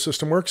 Because the way the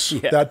system works,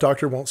 that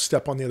doctor won't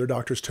step on the other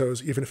doctor's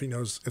toes, even if he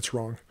knows it's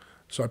wrong.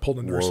 So I pulled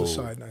a nurse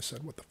aside and I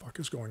said, what the fuck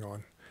is going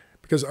on?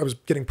 Because I was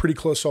getting pretty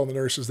close to all the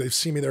nurses. They've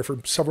seen me there for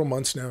several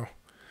months now.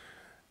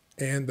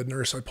 And the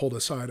nurse I pulled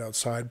aside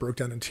outside broke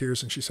down in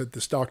tears. And she said,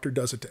 this doctor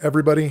does it to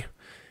everybody.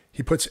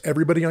 He puts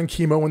everybody on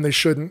chemo when they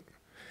shouldn't.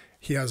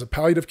 He has a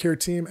palliative care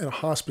team and a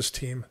hospice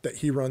team that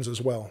he runs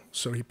as well.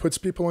 So he puts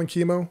people on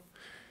chemo.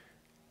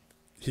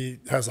 He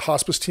has the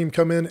hospice team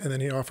come in, and then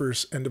he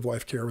offers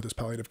end-of-life care with his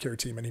palliative care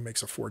team, and he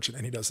makes a fortune,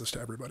 and he does this to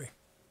everybody.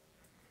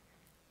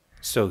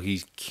 So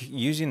he's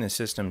using the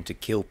system to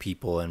kill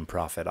people and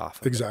profit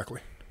off of Exactly.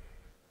 it.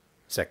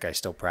 Is that guy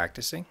still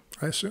practicing?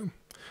 I assume.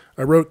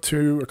 I wrote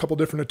to a couple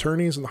different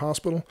attorneys in the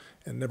hospital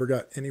and never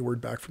got any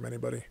word back from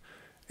anybody.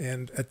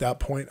 And at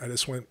that point, I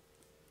just went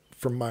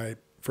for my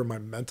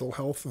mental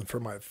health and for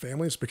my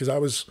families, because I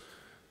was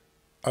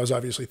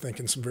obviously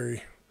thinking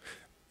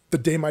the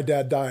day my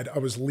dad died, I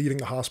was leaving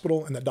the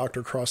hospital and that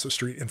doctor crossed the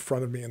street in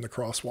front of me in the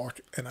crosswalk,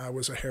 and I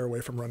was a hair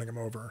away from running him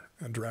over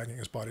and dragging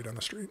his body down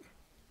the street.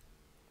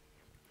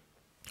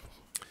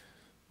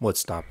 What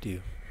stopped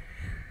you?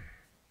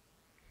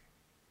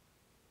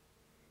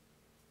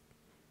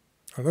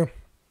 I don't know.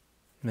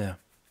 Yeah.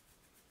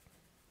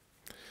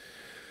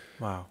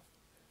 Wow.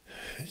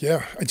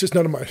 Yeah, it's just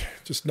none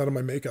of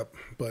my makeup,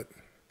 but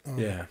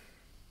yeah.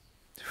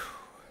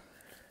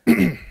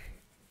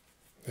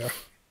 Yeah.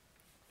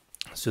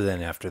 So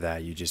then after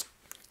that, you just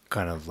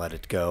kind of let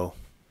it go?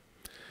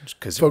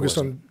 Because focused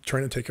on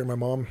trying to take care of my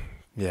mom.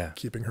 Yeah.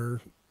 Keeping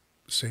her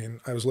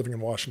sane. I was living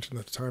in Washington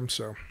at the time,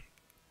 so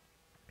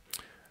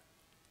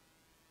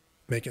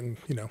making,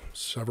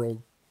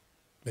 several,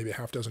 maybe a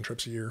half dozen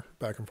trips a year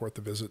back and forth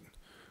to visit.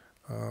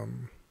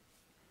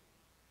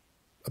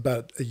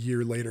 About a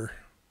year later,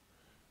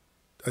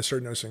 I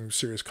started noticing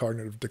serious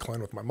cognitive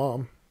decline with my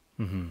mom,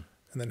 and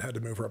then had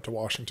to move her up to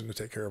Washington to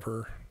take care of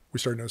her. We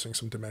started noticing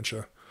some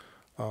dementia.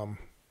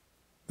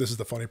 This is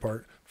the funny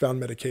part.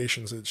 Found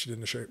medications that she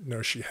didn't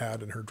know she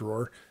had in her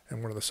drawer,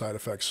 and one of the side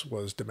effects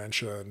was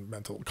dementia and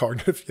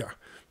cognitive,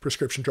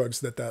 prescription drugs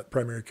that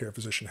primary care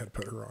physician had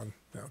put her on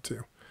now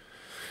too.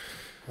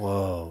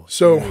 Whoa.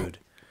 So, dude.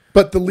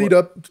 But the lead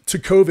up to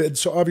COVID,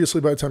 so obviously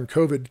by the time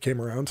COVID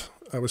came around,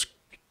 I was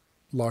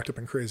locked up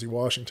in crazy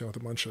Washington with a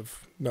bunch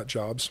of nut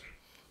jobs.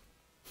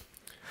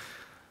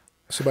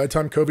 So by the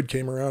time COVID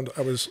came around,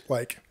 I was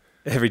like,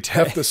 every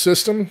time F the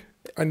system.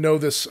 I know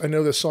this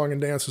song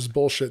and dance is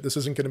bullshit. This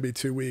isn't going to be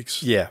 2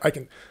 weeks. Yeah. I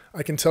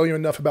can tell you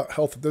enough about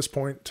health at this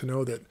point to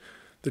know that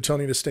they're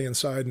telling you to stay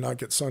inside and not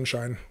get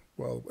sunshine.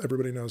 Well,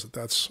 everybody knows that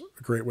that's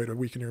a great way to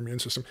weaken your immune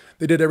system.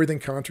 They did everything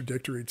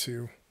contradictory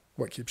to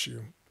what keeps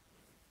you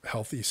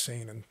healthy,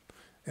 sane,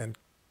 and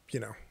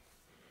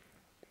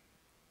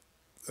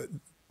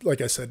like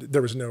I said,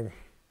 there was no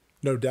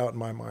doubt in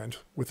my mind.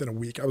 Within a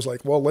week, I was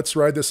like, well, let's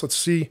ride this. Let's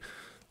see.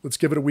 Let's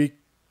give it a week,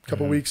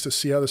 couple weeks to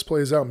see how this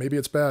plays out. Maybe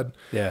it's bad.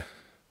 Yeah.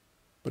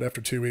 But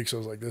after 2 weeks, I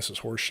was like, this is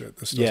horseshit.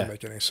 This doesn't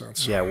make any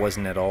sense. Yeah, it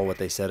wasn't at all what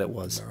they said it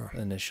was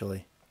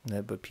initially.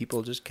 But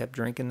people just kept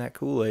drinking that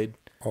Kool-Aid.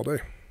 All day.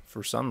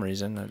 For some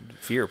reason.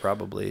 Fear,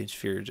 probably.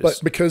 Fear just... But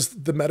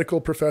because the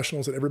medical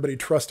professionals that everybody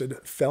trusted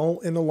fell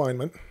in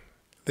alignment,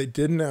 they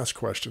didn't ask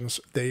questions.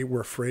 They were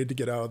afraid to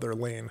get out of their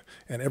lane.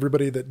 And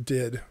everybody that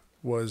did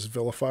was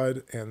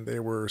vilified, and they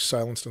were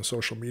silenced on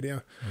social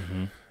media.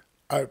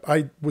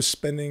 I was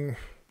spending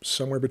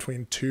somewhere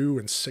between 2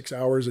 and 6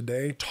 hours a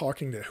day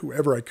talking to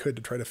whoever I could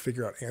to try to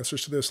figure out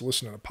answers to this,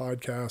 listening to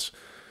podcasts.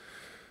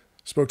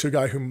 Spoke to a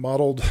guy who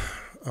modeled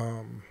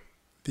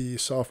the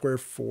software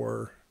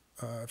for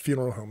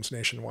funeral homes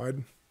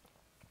nationwide.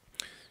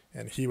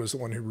 And he was the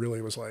one who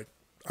really was like,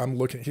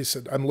 he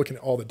said, I'm looking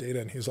at all the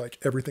data, and he's like,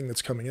 everything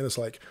that's coming in is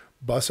like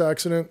bus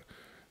accident.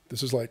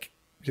 This is like,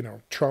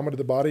 trauma to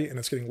the body, and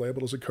it's getting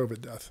labeled as a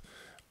COVID death.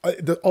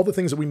 All the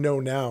things that we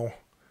know now,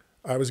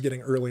 I was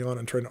getting early on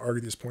and trying to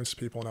argue these points to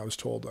people, and I was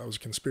told I was a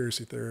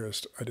conspiracy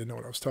theorist. I didn't know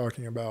what I was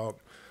talking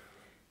about,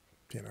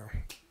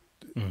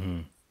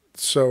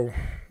 So,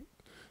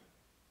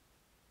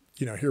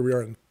 here we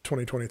are in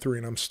 2023,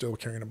 and I'm still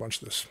carrying a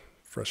bunch of this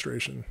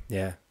frustration.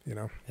 Yeah.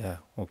 Yeah.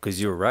 Well, because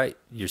you were right.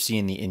 You're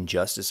seeing the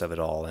injustice of it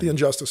all. And the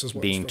injustice is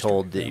what being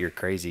told that you're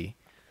crazy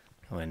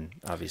when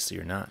obviously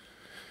you're not.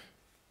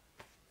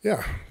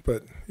 Yeah.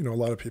 But, a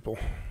lot of people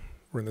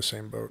were in the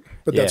same boat.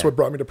 But that's what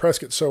brought me to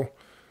Prescott. So,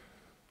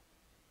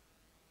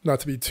 not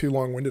to be too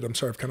long-winded, I'm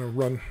sorry, I've kind of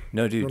run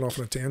off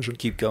on a tangent.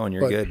 Keep going.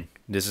 You're good.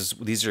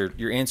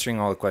 You're answering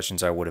all the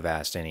questions I would have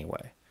asked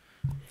anyway.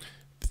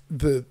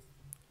 The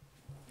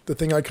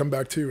thing I come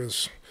back to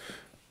is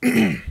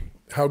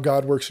how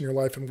God works in your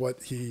life and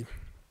what he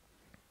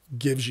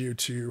gives you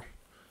to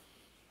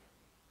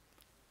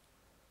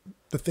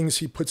the things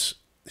he puts,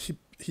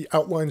 he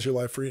outlines your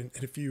life for you.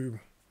 And if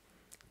you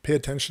pay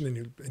attention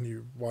and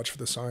you watch for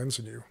the signs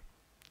and you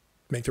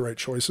make the right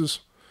choices,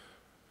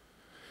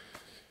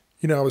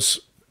 I was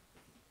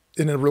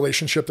in a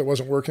relationship that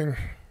wasn't working.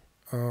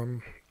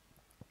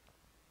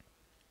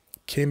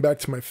 came back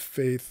to my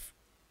faith.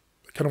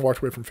 I kind of walked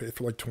away from faith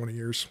for like 20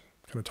 years,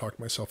 kind of talked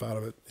myself out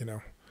of it, you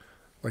know,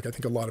 like I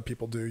think a lot of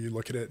people do. You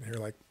look at it and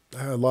you're like,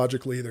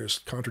 logically there's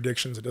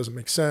contradictions. It doesn't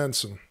make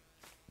sense. And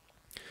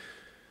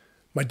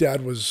my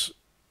dad was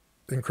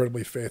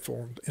incredibly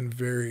faithful and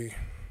very,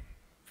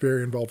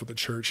 very involved with the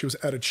church. He was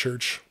at a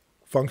church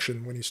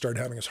function when he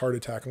started having his heart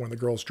attack, and when the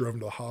girls drove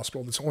him to the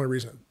hospital. That's the only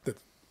reason that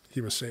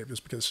he was saved, is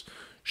because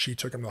she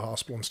took him to the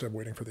hospital instead of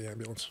waiting for the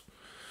ambulance.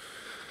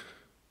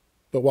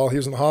 But while he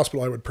was in the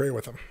hospital, I would pray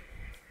with him.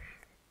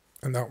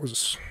 And that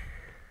was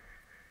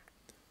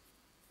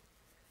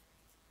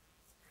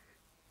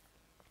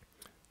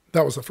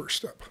the first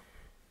step.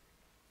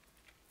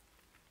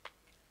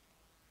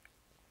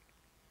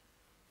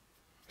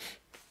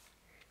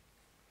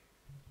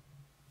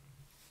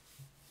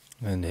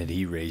 And had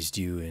he raised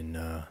you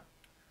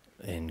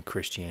in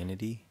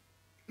Christianity?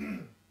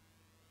 When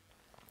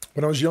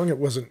I was young, it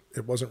wasn't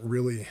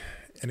really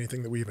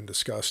anything that we even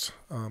discussed.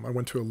 I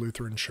went to a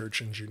Lutheran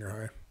church in junior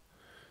high,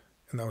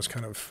 and that was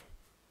kind of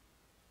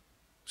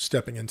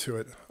stepping into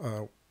it.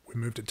 We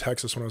moved to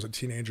Texas when I was a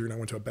teenager, and I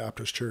went to a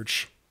Baptist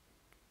church.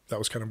 That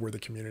was kind of where the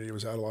community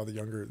was at. A lot of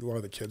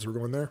the kids were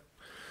going there.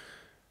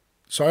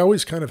 So I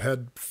always kind of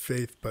had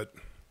faith, but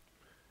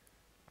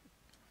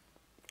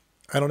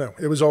I don't know.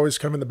 It was always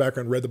kind of in the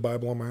background, read the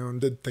Bible on my own,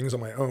 did things on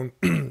my own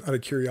out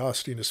of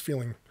curiosity and just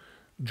feeling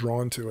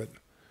drawn to it.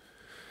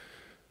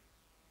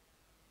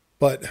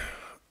 But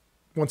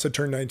once I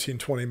turned 19,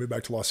 20, moved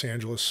back to Los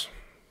Angeles.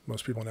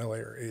 Most people in LA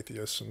are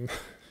atheists. And,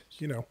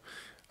 you know,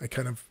 I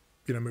kind of,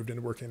 you know, moved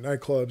into working in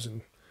nightclubs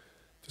and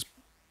just,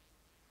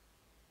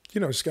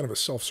 you know, just kind of a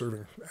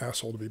self-serving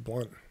asshole, to be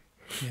blunt.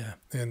 Yeah.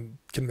 And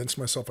convinced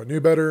myself I knew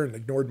better and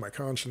ignored my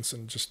conscience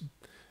and just, you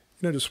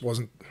know, just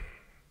wasn't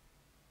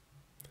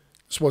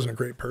a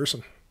great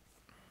person.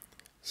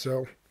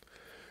 So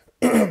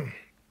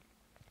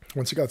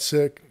once he got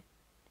sick,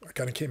 I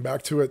kind of came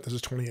back to it. This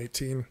is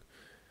 2018.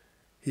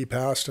 He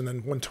passed. And then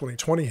when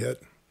 2020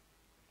 hit,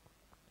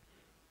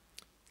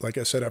 like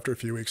I said, after a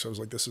few weeks, I was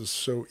like, this is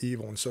so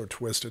evil and so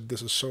twisted.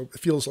 It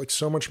feels like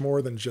so much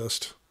more than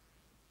just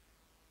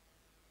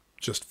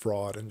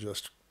fraud and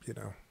just, you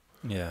know.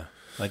 Yeah.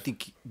 I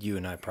think you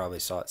and I probably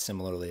saw it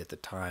similarly at the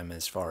time,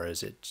 as far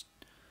as it's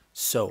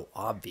so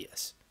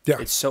obvious. Yeah.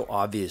 It's so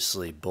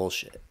obviously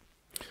bullshit.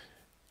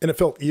 And it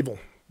felt evil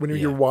when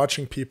you're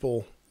watching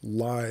people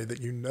lie that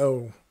you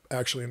know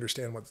actually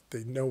understand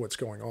they know what's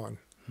going on.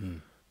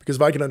 Because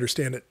if I can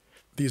understand it,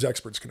 these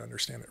experts can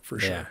understand it for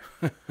sure.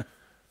 Yeah.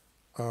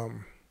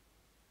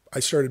 I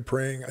started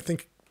praying, I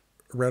think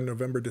around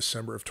November,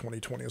 December of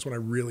 2020 is when I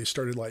really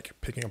started like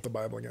picking up the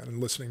Bible again and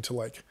listening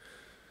to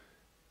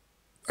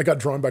I got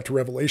drawn back to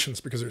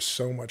Revelations because there's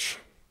so much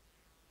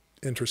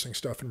interesting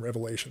stuff in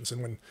Revelations.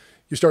 And when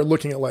you start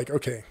looking at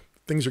okay,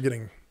 things are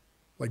getting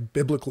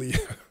biblically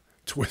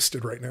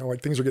twisted right now,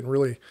 things are getting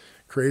really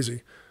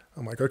crazy.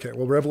 I'm like, okay,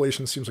 well,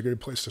 Revelation seems like a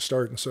good place to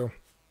start. And so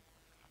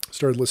I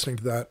started listening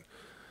to that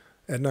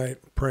at night,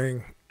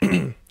 praying.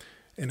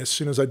 And as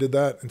soon as I did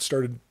that and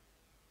started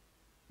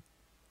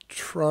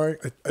trying,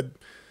 I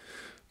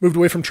moved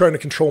away from trying to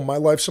control my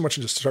life so much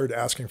and just started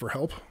asking for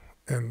help.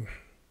 And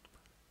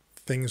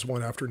things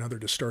one after another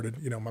just started.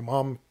 You know, my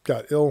mom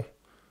got ill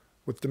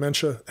with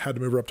dementia, had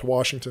to move her up to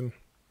Washington,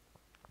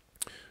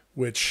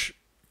 which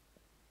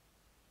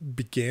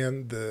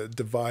began the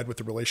divide with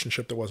the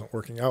relationship that wasn't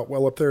working out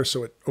well up there.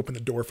 So it opened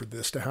the door for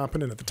this to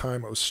happen. And at the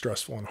time it was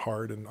stressful and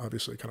hard and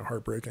obviously kind of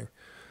heartbreaking.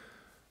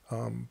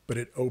 But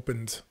it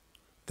opened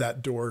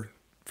that door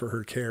for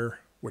her care,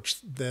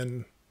 which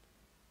then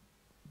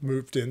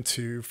moved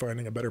into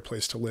finding a better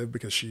place to live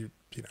because she,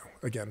 you know,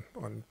 again,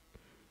 on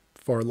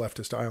far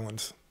leftist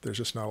island, there's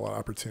just not a lot of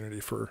opportunity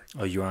for...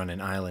 Oh, you're on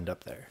an island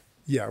up there?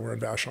 Yeah, we're in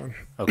Vashon.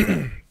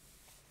 Okay.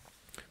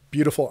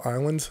 Beautiful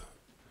island,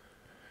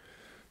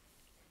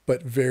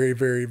 but very,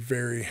 very,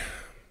 very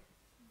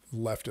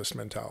leftist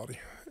mentality.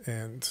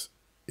 And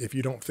if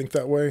you don't think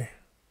that way,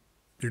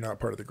 you're not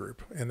part of the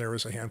group. And there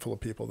was a handful of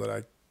people that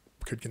I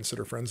could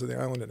consider friends of the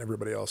island, and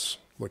everybody else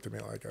looked at me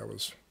like I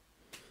was,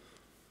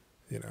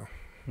 you know,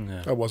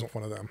 I wasn't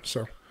one of them.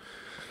 So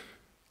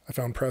I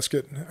found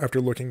Prescott after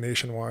looking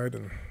nationwide,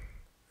 and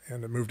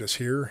it moved us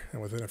here.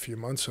 And within a few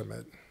months, I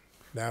met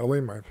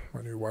Natalie, my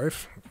new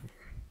wife.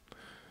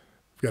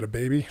 We've got a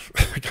baby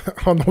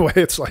on the way.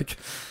 It's like,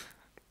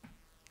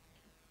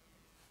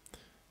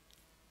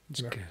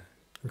 you know,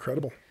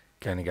 incredible.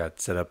 Kind of got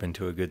set up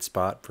into a good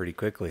spot pretty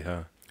quickly,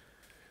 huh?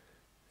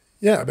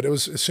 Yeah, but it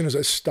was as soon as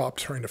I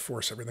stopped trying to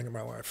force everything in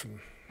my life,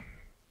 and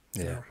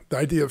you know, the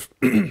idea of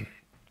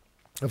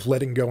of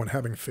letting go and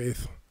having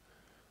faith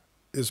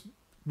is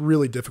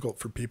really difficult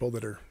for people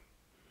that are,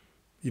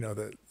 you know,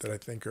 that I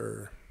think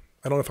are,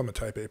 I don't know if I'm a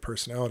type A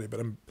personality, but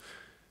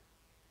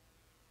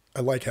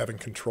I like having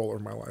control over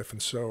my life.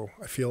 And so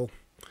I feel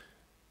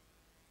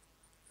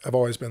I've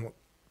always been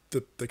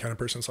the kind of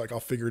person that's like,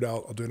 I'll figure it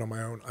out. I'll do it on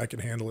my own. I can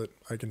handle it.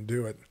 I can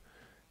do it.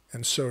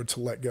 And so to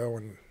let go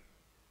and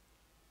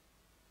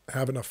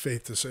have enough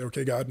faith to say,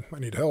 okay, God, I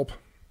need help.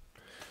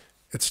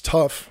 It's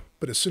tough.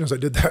 But as soon as I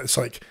did that, it's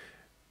like,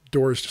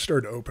 doors just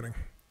started opening,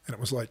 and it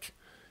was like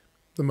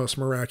the most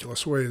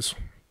miraculous ways.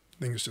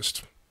 Things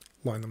just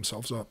line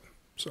themselves up.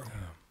 So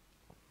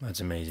that's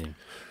amazing.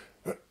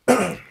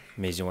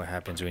 Amazing what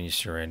happens when you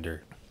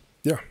surrender.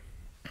 Yeah.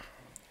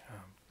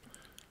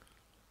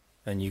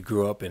 And you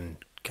grew up in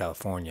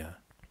California.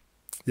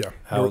 Yeah.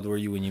 How old were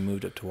you when you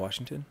moved up to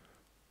Washington?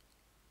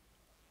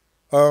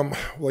 Well,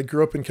 I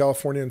grew up in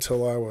California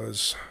until I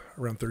was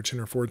around 13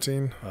 or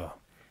 14. Oh.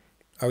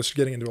 I was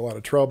getting into a lot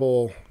of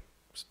trouble,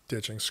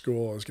 ditching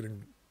school. I was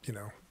getting,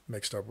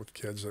 mixed up with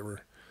kids I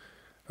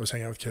was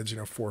hanging out with kids,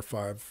 4 or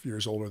 5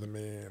 years older than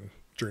me, and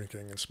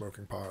drinking and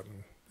smoking pot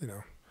and,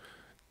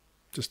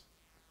 just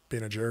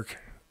being a jerk.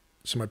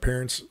 So my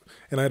parents,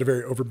 and I had a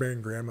very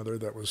overbearing grandmother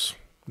that was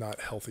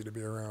not healthy to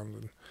be around.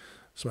 And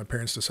so my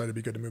parents decided it'd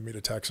be good to move me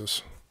to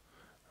Texas.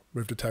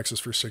 Moved to Texas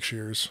for 6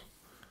 years.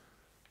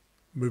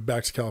 Moved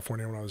back to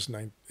California when I was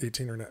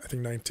 18 or I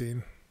think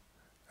 19.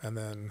 And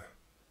then,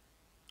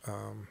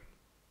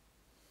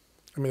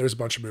 there's a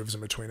bunch of moves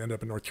in between. Ended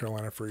up in North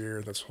Carolina for a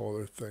year. That's a whole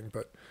other thing.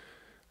 But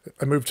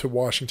I moved to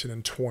Washington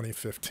in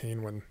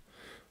 2015 when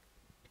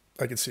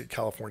I could see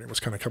California was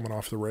kind of coming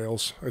off the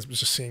rails. I was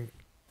just seeing,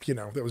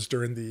 that was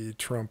during the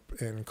Trump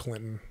and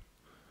Clinton,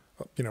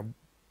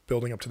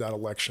 building up to that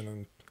election,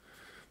 and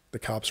the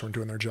cops weren't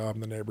doing their job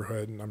in the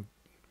neighborhood, and I'm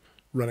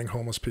running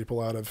homeless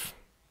people out of,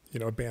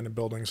 abandoned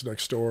buildings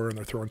next door, and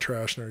they're throwing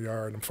trash in their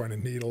yard, and I'm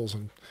finding needles,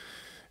 and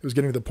it was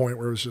getting to the point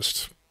where it was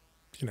just,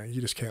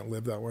 you just can't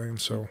live that way. And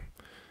so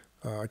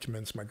I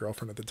convinced my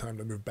girlfriend at the time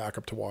to move back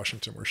up to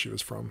Washington, where she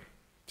was from,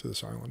 to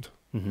this island.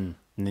 Mm-hmm.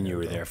 And then you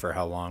were there for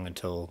how long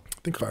until?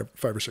 I think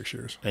five or 6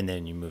 years. And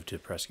then you moved to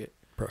Prescott?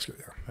 Prescott,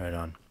 yeah. Right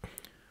on.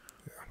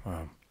 Yeah.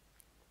 Wow.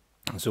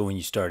 So when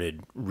you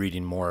started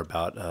reading more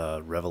about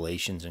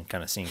Revelations and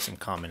kind of seeing some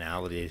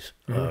commonalities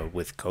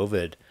with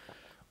COVID,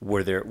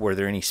 were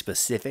there any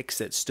specifics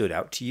that stood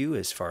out to you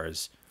as far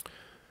as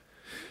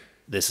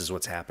this is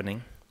what's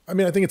happening? I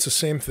think it's the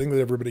same thing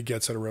that everybody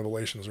gets out of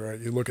Revelations, right?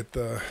 You look at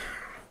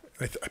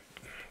I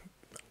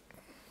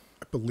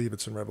believe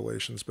it's in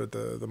Revelations, but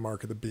the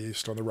mark of the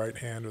beast on the right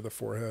hand or the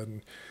forehead.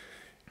 And,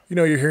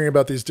 you're hearing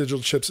about these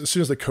digital chips. As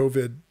soon as the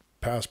COVID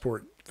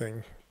passport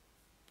thing,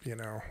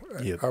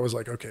 Yep. I was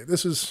like, okay,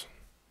 this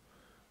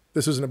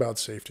isn't about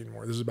safety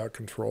anymore. This is about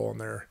control.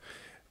 And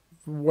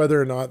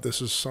whether or not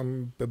this is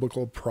some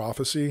biblical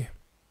prophecy,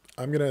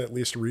 I'm going to at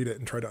least read it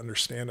and try to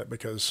understand it,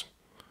 because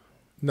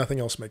nothing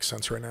else makes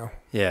sense right now.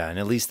 Yeah, and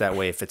at least that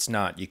way, if it's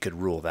not, you could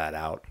rule that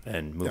out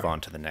and move on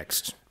to the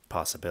next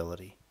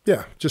possibility.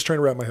 Yeah, just trying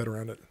to wrap my head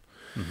around it.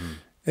 Mm-hmm.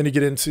 And to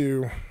get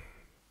into,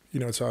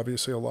 it's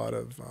obviously a lot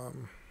of,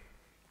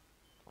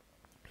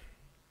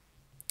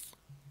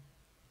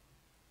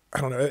 I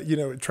don't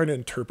know, trying to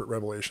interpret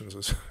Revelations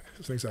isn't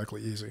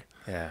exactly easy.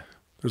 Yeah.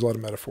 There's a lot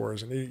of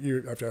metaphors, and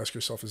you have to ask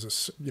yourself, is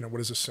this,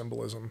 what is this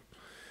symbolism?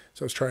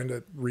 So I was trying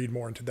to read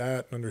more into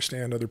that and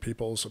understand other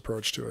people's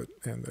approach to it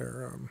and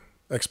their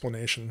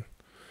explanation.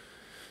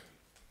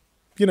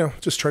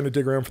 Just trying to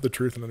dig around for the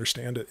truth and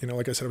understand it.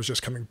 Like I said, I was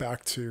just coming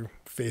back to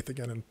faith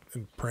again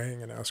and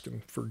praying and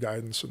asking for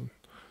guidance. And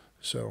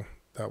so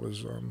that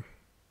was,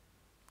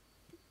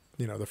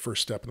 the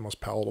first step and the most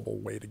palatable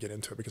way to get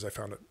into it, because I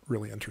found it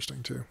really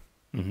interesting too.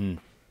 Mm-hmm.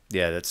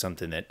 Yeah, that's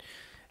something that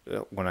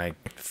when I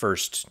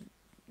first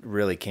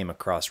really came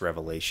across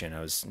Revelation,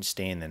 I was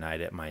staying the night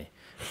at my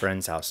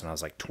friend's house, and I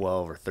was like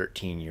 12 or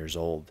 13 years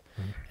old,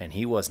 and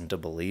he wasn't a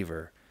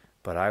believer,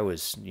 but I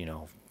was,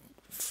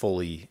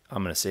 fully,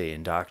 I'm going to say,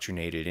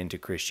 indoctrinated into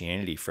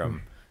Christianity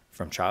from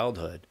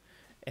childhood.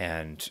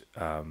 And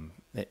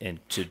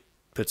to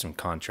put some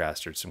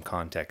contrast or some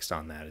context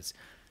on that is,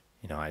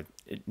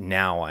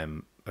 now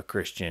I'm a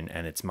Christian,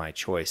 and it's my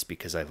choice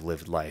because I've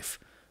lived life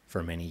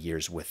for many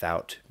years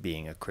without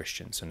being a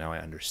Christian. So now I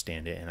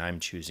understand it, and I'm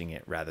choosing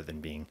it rather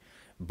than being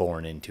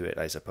born into it,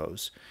 I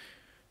suppose.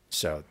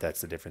 So that's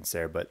the difference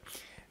there. But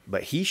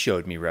he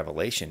showed me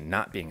Revelation,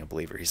 not being a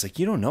believer. He's like,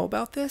 you don't know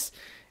about this?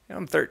 And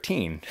I'm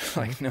 13.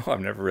 Like, no,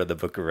 I've never read the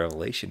book of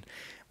Revelation.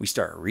 We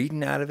start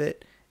reading out of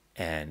it,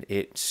 and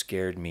it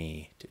scared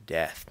me to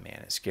death,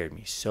 man. It scared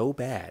me so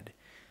bad,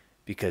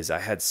 because I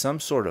had some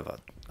sort of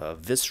a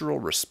visceral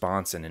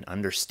response and an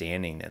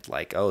understanding that,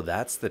 like, oh,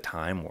 that's the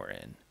time we're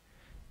in.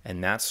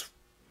 And that's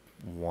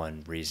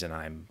one reason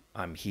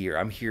I'm here.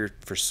 I'm here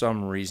for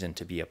some reason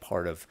to be a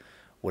part of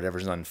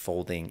whatever's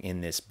unfolding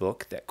in this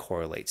book that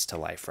correlates to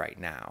life right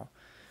now.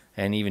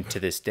 And even to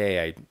this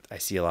day, I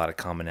see a lot of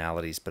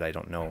commonalities, but I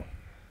don't know,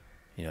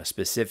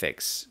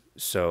 specifics.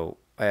 So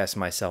I asked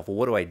myself, well,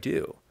 what do I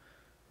do?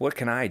 What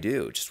can I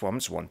do? I'm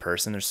just one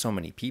person. There's so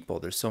many people.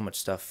 There's so much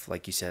stuff,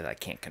 like you said, I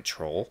can't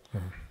control.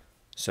 Mm-hmm.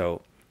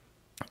 So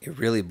it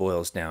really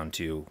boils down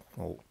to,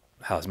 well,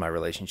 how's my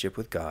relationship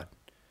with God?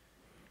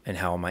 And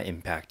how am I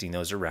impacting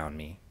those around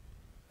me?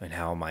 And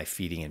how am I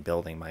feeding and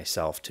building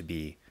myself to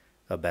be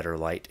a better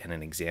light and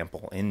an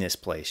example in this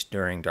place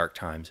during dark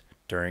times,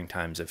 during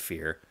times of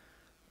fear?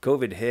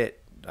 COVID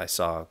hit, I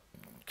saw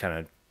kind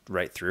of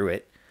right through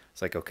it.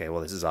 It's like, okay,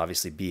 well, this is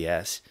obviously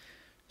BS.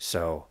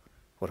 So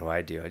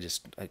what do?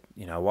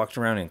 I walked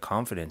around in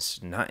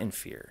confidence, not in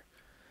fear.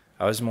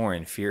 I was more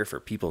in fear for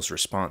people's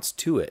response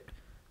to it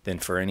than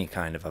for any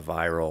kind of a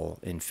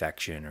viral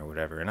infection or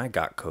whatever. And I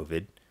got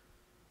COVID,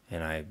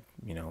 and I,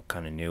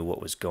 kind of knew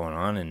what was going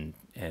on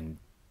and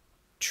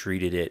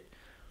treated it.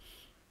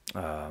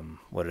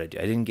 What did I do?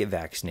 I didn't get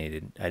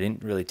vaccinated. I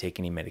didn't really take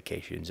any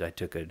medications. I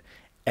took an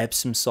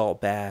Epsom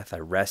salt bath. I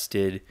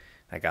rested.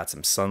 I got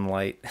some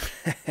sunlight,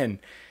 and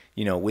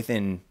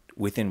within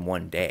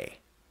 1 day,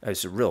 it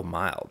was real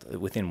mild.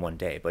 Within 1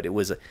 day, but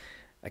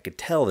I could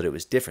tell that it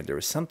was different. There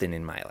was something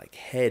in my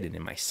head and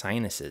in my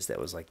sinuses that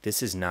was like,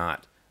 this is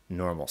not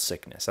normal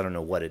sickness. I don't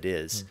know what it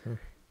is,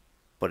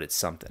 but it's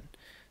something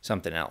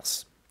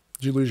else.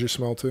 Did you lose your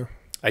smell too?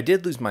 I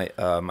did lose my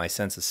my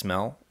sense of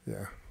smell.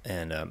 Yeah.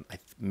 And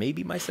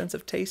maybe my sense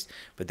of taste,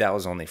 but that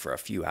was only for a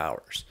few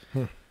hours.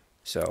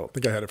 So I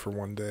think I had it for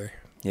 1 day.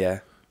 Yeah.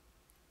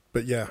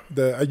 But yeah,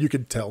 you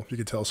could tell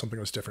something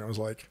was different. It was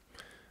like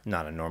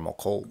not a normal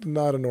cold.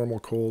 Not a normal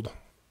cold,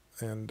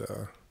 and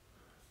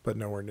but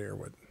nowhere near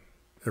what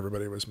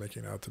everybody was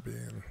making out to be.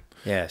 And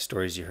yeah,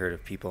 stories you heard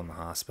of people in the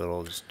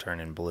hospital just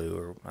turning blue,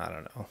 or I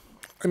don't know.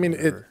 I mean,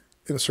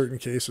 in certain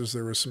cases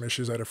there was some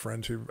issues. I had a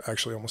friend who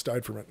actually almost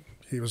died from it.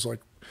 He was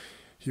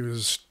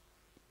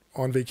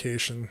on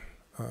vacation.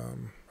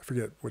 I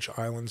forget which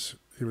islands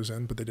he was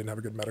in, but they didn't have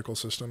a good medical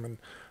system, and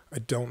I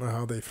don't know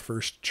how they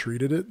first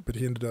treated it, but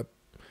he ended up,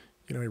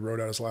 he wrote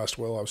out his last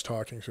will. I was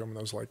talking to him in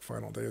those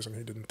final days, and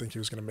he didn't think he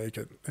was going to make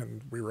it.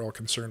 And we were all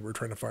concerned. We were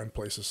trying to find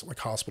places like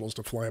hospitals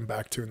to fly him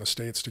back to in the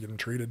States to get him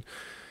treated.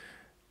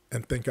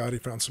 And thank God he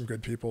found some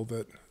good people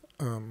that,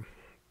 I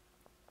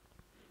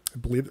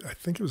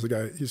think it was the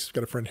guy, he's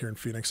got a friend here in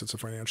Phoenix that's a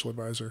financial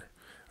advisor.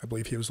 I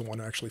believe he was the one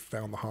who actually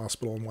found the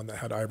hospital and one that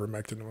had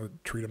ivermectin and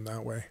would treat him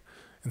that way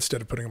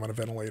instead of putting him on a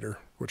ventilator,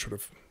 which would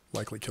have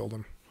likely killed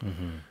him.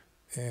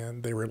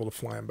 And they were able to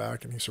fly him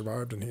back, and he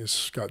survived, and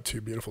he's got 2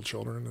 beautiful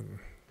children and,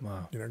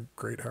 wow,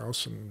 great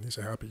house, and he's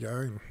a happy guy.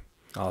 And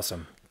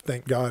awesome.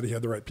 Thank God he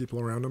had the right people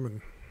around him.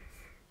 And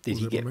did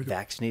he get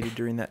vaccinated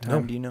during that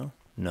time? No. Do you know?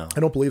 No. I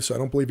don't believe so. I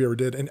don't believe he ever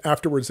did. And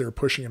afterwards they were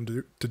pushing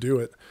him to do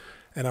it.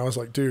 And I was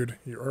like, dude,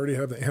 you already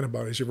have the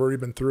antibodies. You've already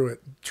been through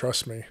it.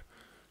 Trust me.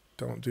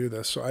 Don't do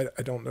this. So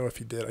I don't know if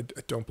he did.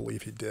 I don't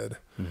believe he did.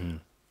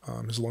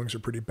 His lungs are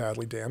pretty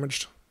badly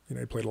damaged.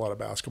 He played a lot of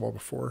basketball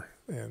before,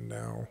 and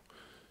now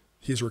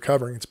he's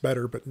recovering. It's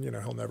better, but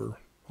he'll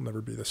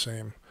never be the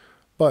same.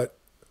 But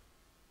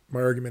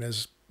my argument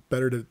is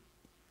better to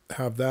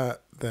have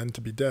that than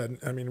to be dead.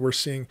 I mean, we're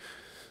seeing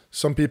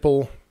some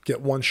people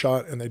get 1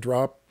 shot and they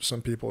drop.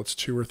 Some people it's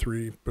 2 or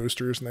 3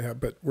 boosters and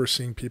but we're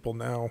seeing people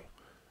now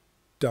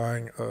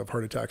dying of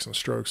heart attacks and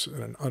strokes at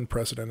an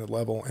unprecedented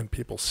level, and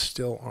people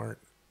still aren't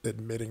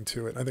admitting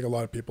to it. And I think a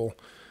lot of people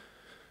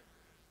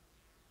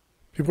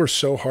are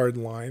so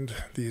hard-lined,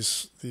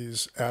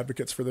 these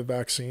advocates for the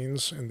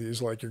vaccines and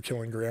these you're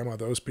killing grandma,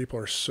 those people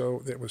are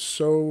it was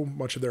so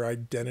much of their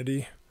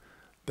identity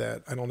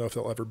that I don't know if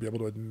they'll ever be able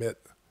to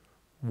admit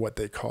what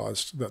they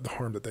caused, the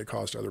harm that they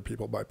caused to other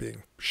people by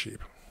being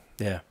sheep.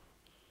 Yeah.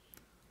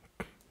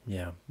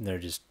 Yeah.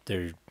 They're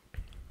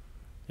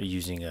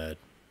using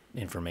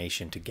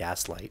information to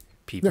gaslight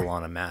people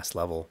on a mass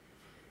level.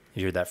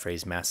 You heard that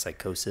phrase, mass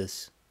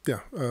psychosis? Yeah.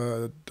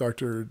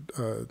 Dr.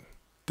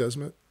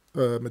 Desmet.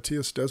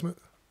 Matthias Desmet?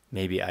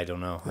 Maybe, I don't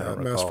know. I don't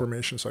recall. Mass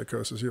formation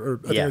psychosis. I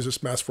think it's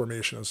just mass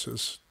formation is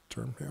his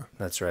term. Yeah,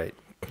 that's right.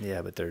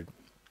 Yeah, but they're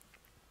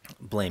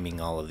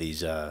blaming all of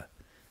these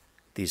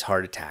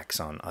heart attacks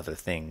on other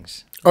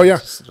things. Oh yeah,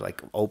 just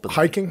openly.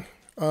 Hiking.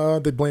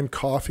 They blamed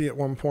coffee at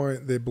one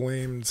point. They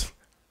blamed.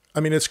 I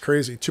mean, it's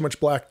crazy. Too much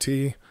black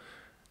tea.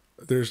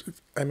 It's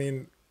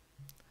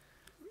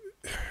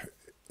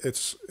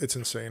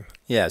insane.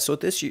 Yeah. So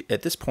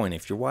at this point,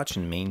 if you're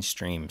watching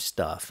mainstream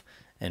stuff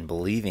and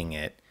believing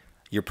it,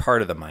 you're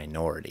part of the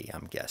minority,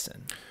 I'm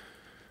guessing.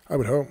 I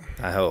would hope.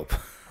 I hope.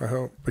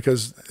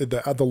 Because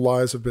the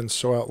lies have been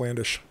so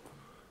outlandish.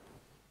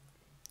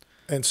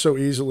 And so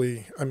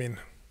easily, I mean,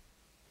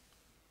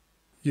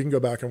 you can go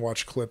back and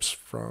watch clips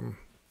from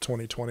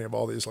 2020 of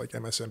all these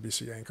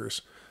MSNBC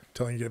anchors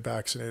telling you to get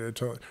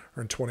vaccinated, or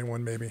in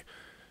 21 maybe.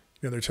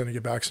 They're telling you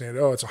to get vaccinated.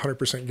 Oh, it's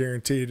 100%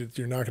 guaranteed.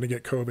 You're not going to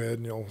get COVID,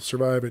 and you'll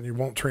survive it, and you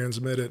won't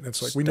transmit it. And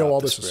it's we know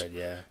all this spread,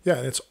 is,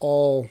 and it's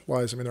all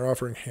lies. I mean, they're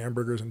offering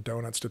hamburgers and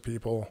donuts to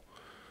people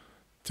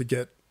to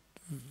get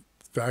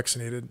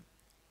vaccinated.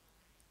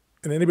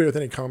 And anybody with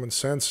any common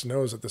sense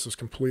knows that it was a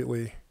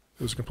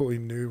completely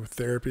new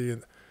therapy.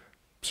 And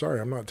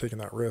sorry, I'm not taking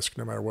that risk,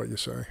 no matter what you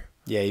say.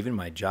 Yeah, even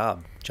my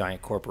job,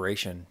 giant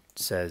corporation,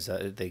 says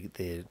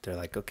they're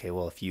like, okay,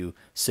 well, if you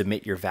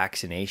submit your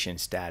vaccination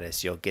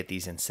status, you'll get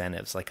these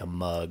incentives like a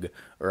mug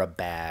or a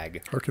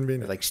bag. How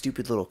convenient. Or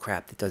stupid little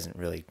crap that doesn't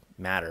really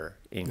matter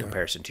in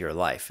comparison to your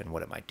life and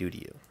what it might do to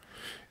you.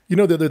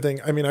 The other thing,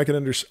 I mean, I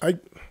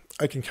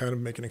can kind of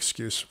make an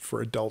excuse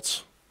for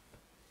adults.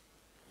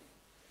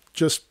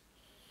 Just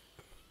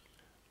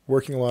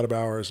working a lot of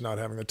hours, not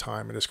having the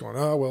time, and just going,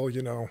 oh, well,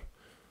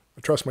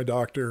 I trust my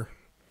doctor.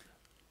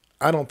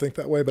 I don't think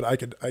that way, but I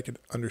could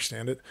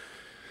understand it.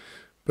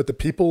 But the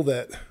people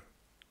that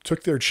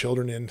took their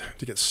children in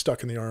to get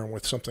stuck in the arm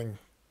with something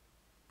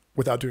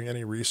without doing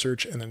any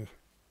research, and then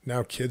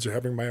now kids are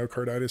having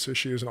myocarditis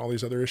issues and all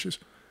these other issues,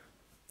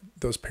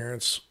 those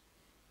parents,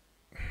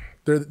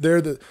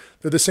 they're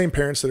the same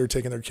parents that are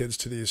taking their kids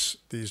to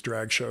these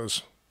drag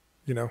shows,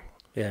 you know,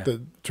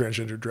 the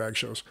transgender drag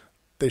shows.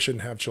 They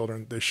shouldn't have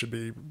children. They should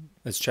be.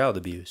 It's child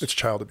abuse. It's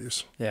child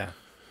abuse. Yeah.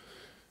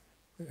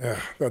 Yeah.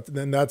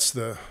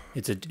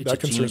 That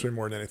concerns me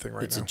more than anything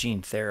right now. It's a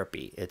gene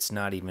therapy. It's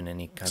not even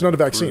any kind of. It's not a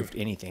vaccine.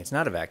 Anything. It's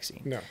not a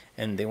vaccine. No.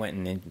 And they went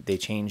and they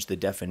changed the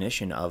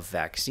definition of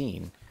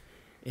vaccine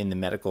in the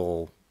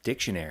medical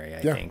dictionary,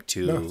 I think,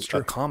 to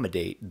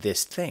accommodate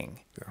this thing.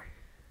 Yeah.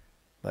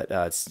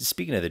 But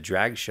speaking of the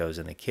drag shows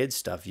and the kids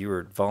stuff, you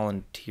were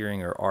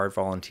volunteering or are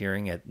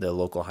volunteering at the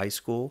local high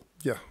school.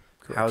 Yeah.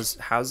 Correct.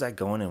 How's that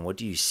going, and what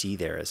do you see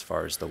there as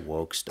far as the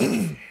woke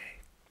stuff?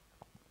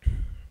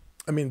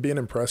 I mean, being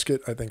in Prescott,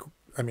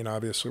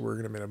 obviously we're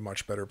going to be in a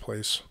much better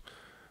place.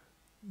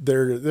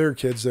 There are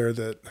kids there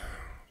that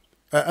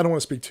I don't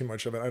want to speak too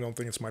much of it. I don't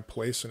think it's my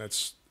place, and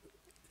it's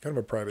kind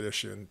of a private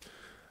issue.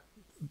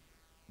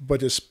 But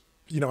just,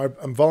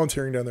 I'm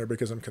volunteering down there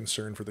because I'm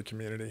concerned for the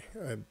community.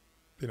 I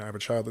have a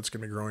child that's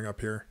going to be growing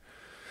up here.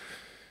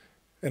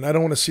 And I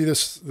don't want to see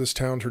this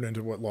town turn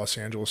into what Los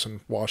Angeles and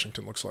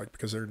Washington looks like,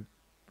 because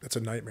it's a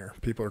nightmare.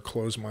 People are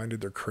closed-minded.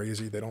 They're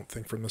crazy. They don't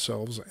think for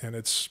themselves, and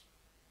it's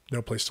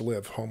no place to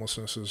live.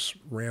 Homelessness is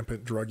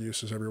rampant. Drug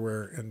use is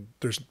everywhere, and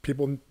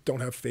people don't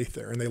have faith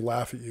there, and they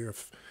laugh at you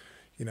if,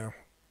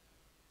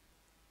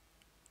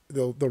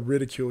 they'll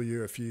ridicule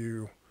you if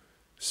you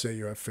say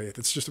you have faith.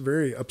 It's just a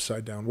very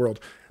upside-down world.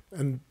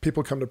 And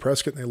people come to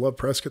Prescott and they love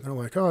Prescott, and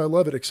they're like, oh, I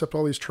love it, except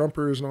all these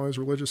Trumpers and all these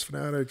religious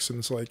fanatics. And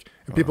it's like,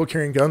 and people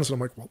carrying guns. And I'm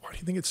like, well, why do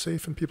you think it's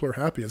safe and people are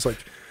happy? It's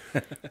like,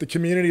 the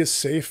community is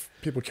safe.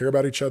 People care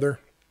about each other.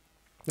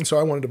 And so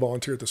I wanted to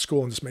volunteer at the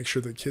school and just make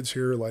sure that kids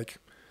here are like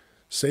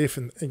safe.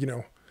 And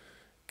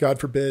God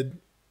forbid,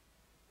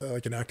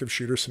 like an active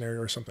shooter scenario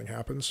or something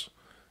happens.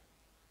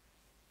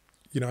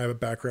 I have a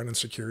background in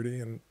security,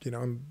 and,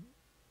 I'm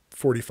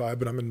 45,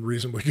 but I'm in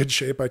reasonably good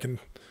shape. I can,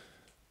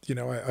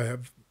 I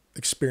have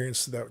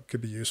experience that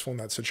could be useful in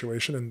that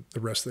situation, and the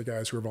rest of the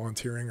guys who are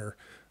volunteering are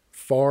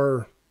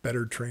far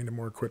better trained and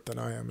more equipped than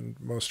I am, and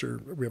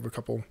we have a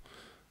couple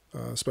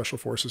special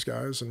forces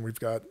guys, and we've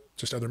got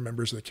just other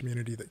members of the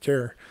community that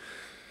care.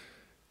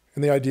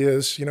 And the idea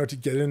is, to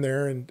get in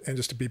there and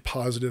just to be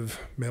positive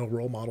male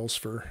role models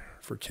for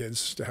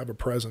kids, to have a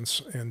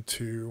presence, and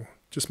to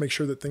just make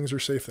sure that things are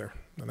safe there,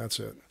 and that's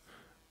it.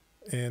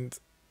 And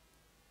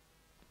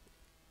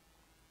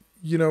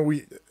you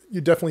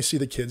definitely see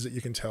the kids that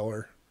you can tell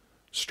are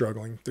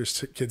struggling.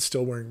 There's kids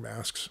still wearing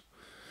masks,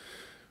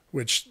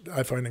 which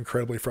I find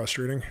incredibly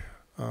frustrating.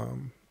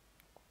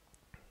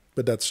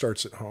 But that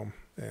starts at home,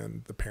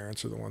 and the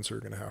parents are the ones who are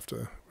going to have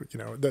to,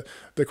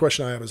 the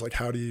question I have is like,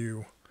 how do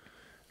you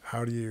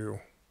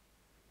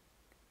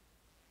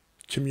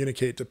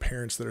communicate to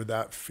parents that are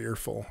that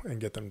fearful and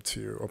get them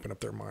to open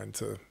up their mind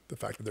to the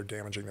fact that they're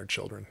damaging their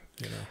children?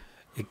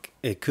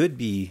 It could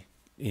be,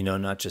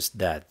 not just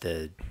that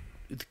the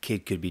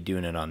kid could be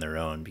doing it on their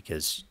own,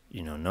 because,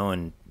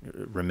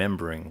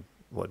 remembering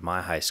what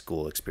my high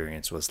school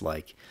experience was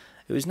like,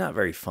 it was not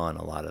very fun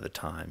a lot of the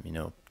time.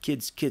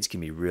 Kids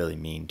can be really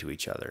mean to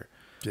each other.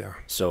 Yeah.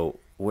 So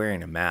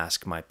wearing a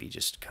mask might be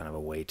just kind of a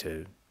way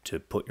to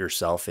put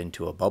yourself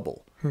into a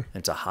bubble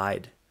and to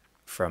hide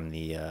from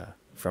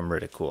from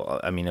ridicule.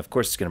 I mean, of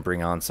course it's going to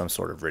bring on some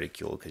sort of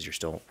ridicule because you're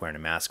still wearing a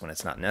mask when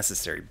it's not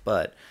necessary,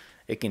 but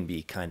it can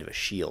be kind of a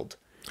shield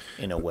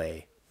in a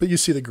way. But you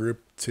see the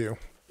group too.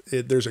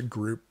 There's a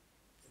group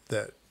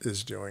that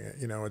is doing it.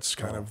 It's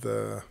kind of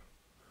the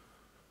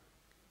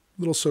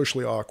little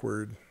socially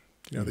awkward,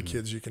 the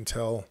kids, you can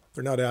tell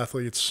they're not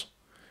athletes.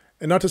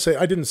 And not to say,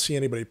 I didn't see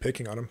anybody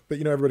picking on them, but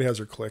everybody has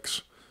their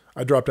cliques.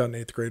 I dropped out in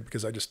 8th grade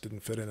because I just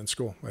didn't fit in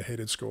school. I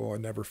hated school. I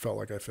never felt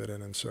like I fit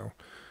in. And so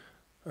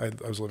I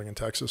was living in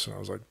Texas, and I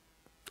was like,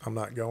 I'm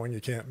not going.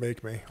 You can't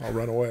make me. I'll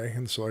run away.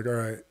 And so all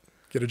right,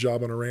 get a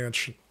job on a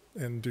ranch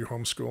and do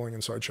homeschooling.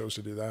 And so I chose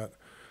to do that.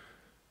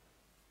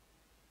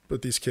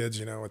 But these kids,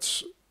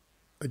 it's,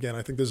 again,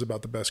 I think this is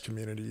about the best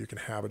community you can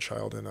have a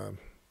child in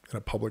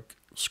a public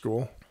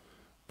school,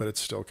 but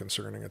it's still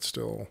concerning. It's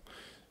still,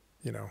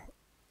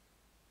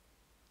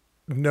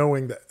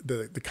 knowing that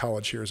the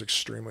college here is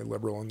extremely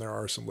liberal, and there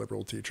are some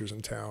liberal teachers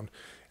in town,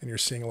 and you're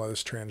seeing a lot of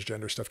this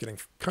transgender stuff getting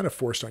kind of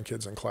forced on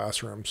kids in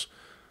classrooms,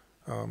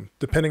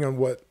 depending on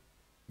what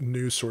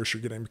news source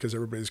you're getting, because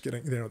everybody's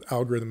getting, the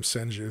algorithm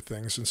sends you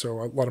things. And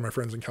so a lot of my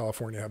friends in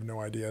California have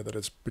no idea that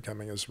it's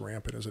becoming as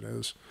rampant as it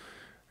is.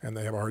 And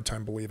they have a hard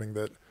time believing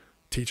that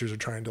teachers are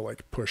trying to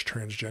push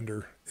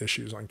transgender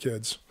issues on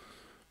kids,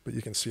 but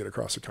you can see it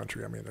across the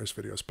country. I mean, there's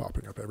videos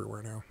popping up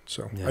everywhere now.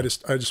 So yeah. I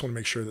just want to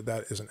make sure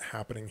that isn't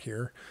happening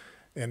here.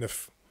 And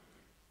if,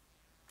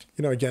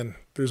 again,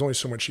 there's only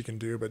so much you can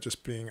do, but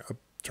just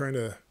trying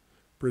to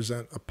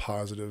present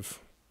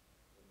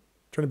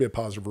trying to be a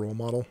positive role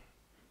model,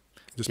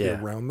 just be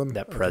around them.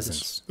 That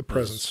presence. The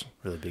presence.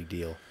 Really big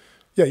deal.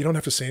 Yeah, you don't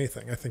have to say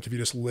anything. I think if you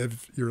just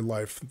live your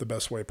life the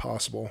best way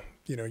possible,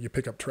 you know, you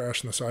pick up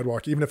trash on the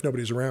sidewalk, even if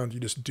nobody's around, you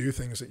just do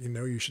things that you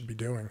know you should be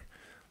doing.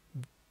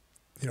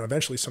 You know,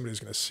 eventually somebody's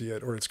going to see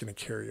it, or it's going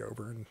to carry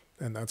over.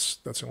 And that's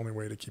the only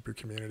way to keep your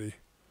community,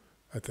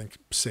 I think,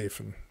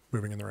 safe and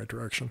moving in the right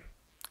direction.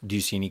 Do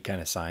you see any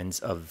kind of signs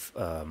of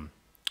the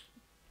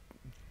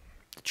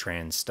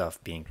trans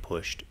stuff being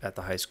pushed at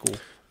the high school?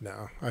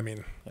 No, I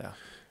mean, Yeah.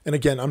 and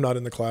again, I'm not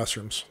in the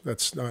classrooms.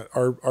 That's not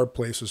our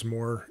place is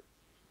more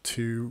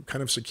to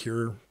kind of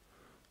secure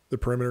the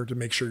perimeter to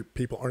make sure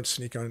people aren't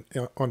sneaking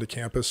onto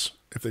campus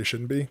if they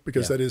shouldn't be,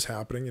 because that is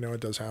happening. You know, it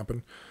does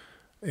happen.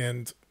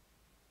 And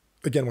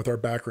again, with our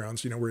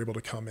backgrounds, you know, we're able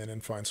to come in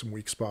and find some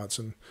weak spots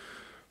and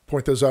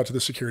point those out to the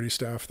security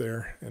staff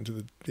there and to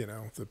the, you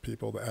know, the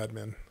people, the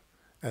admin,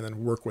 and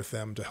then work with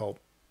them to help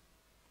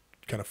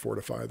kind of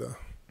fortify the,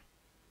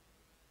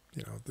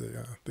 you know,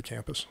 the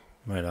campus.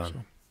 Right on.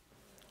 So.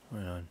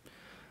 Right on.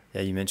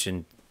 Yeah, you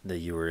mentioned that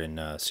you were in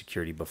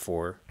security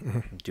before,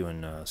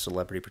 doing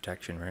celebrity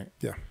protection, right?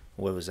 Yeah.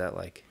 What was that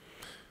like?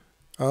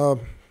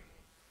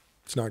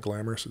 It's not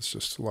glamorous. It's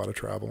just a lot of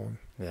travel, and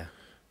Yeah.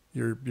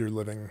 you're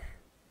living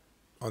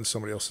on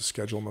somebody else's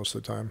schedule most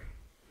of the time.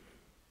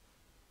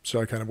 So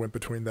I kind of went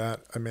between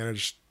that. I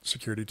managed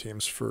security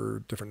teams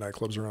for different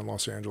nightclubs around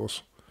Los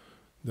Angeles,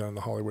 down in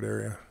the Hollywood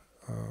area.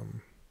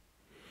 And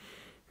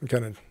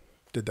kind of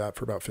did that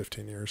for about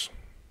 15 years,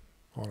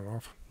 on and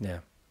off. Yeah.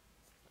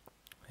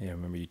 Yeah, I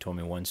remember you told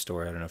me one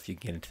story. I don't know if you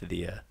can get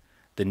into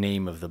the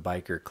name of the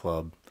biker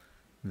club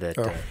that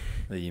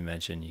that you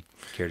mentioned. You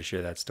care to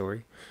share that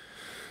story?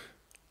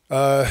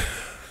 I'm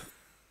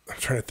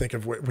trying to think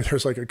of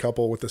there's like a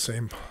couple with the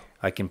same.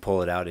 I can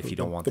pull it out if you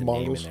don't want the name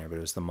in Mongols. there, but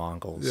it was the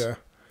Mongols. Yeah.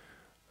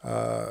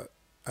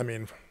 I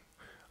mean,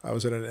 I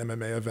was at an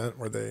MMA event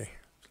where they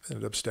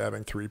ended up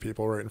stabbing 3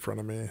 people right in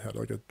front of me. Had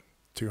like a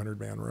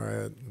 200-man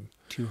riot.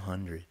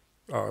 200.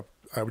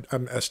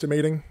 I'm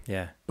estimating,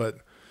 Yeah. but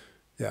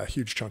yeah, a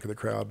huge chunk of the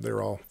crowd. They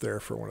were all there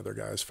for one of their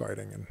guys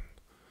fighting,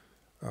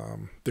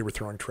 and they were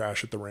throwing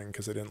trash at the ring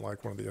because they didn't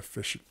like one of the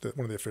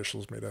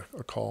officials made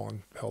a call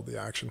and held the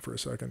action for a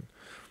second.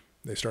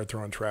 They started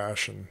throwing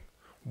trash, and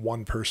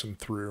one person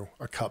threw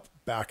a cup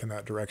back in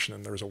that direction,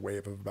 and there was a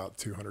wave of about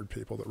 200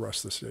 people that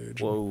rushed the stage.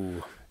 Whoa.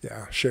 And,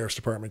 yeah, sheriff's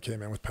department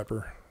came in with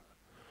pepper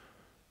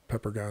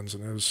guns,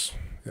 and it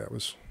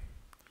was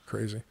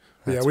crazy.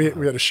 But yeah,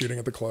 we had a shooting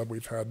at the club.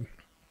 We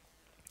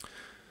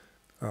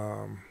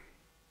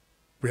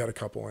had a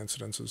couple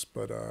incidences,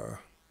 but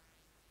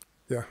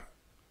yeah,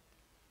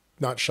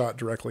 not shot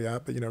directly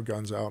at, but you know,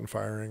 guns out and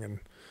firing, and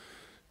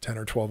 10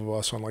 or 12 of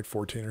us on like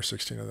 14 or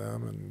 16 of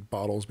them, and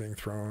bottles being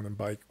thrown, and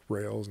bike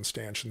rails and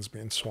stanchions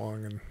being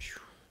swung, and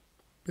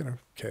you know,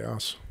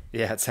 chaos.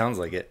 Yeah, it sounds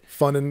like it.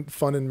 Fun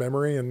in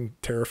memory, and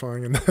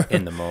terrifying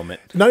In the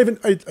moment. Not even,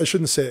 I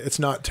shouldn't say it. It's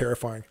not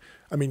terrifying.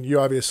 I mean, you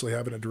obviously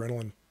have an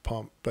adrenaline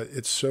pump, but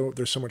there's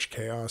so much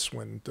chaos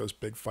when those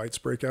big fights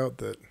break out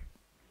that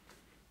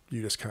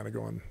you just kind of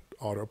go on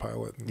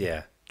autopilot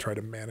and try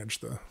to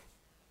manage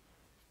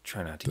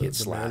Try not to get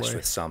slashed melee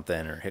with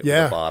something or hit with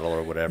a bottle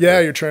or whatever. Yeah,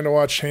 you're trying to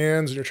watch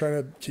hands and you're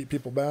trying to keep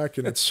people back,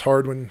 and it's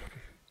hard when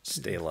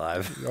stay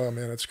alive. Oh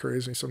man, it's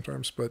crazy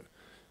sometimes. But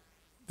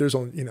there's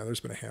been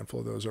a handful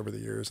of those over the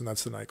years, and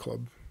that's the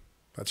nightclub.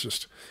 That's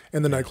just,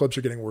 and the nightclubs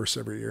are getting worse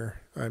every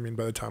year. I mean,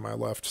 by the time I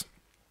left,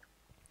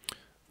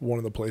 one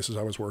of the places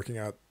I was working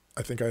at,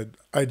 I think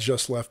I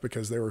just left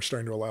because they were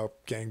starting to allow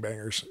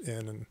gangbangers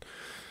in, and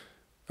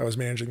I was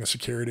managing the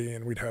security,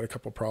 and we'd had a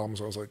couple of problems.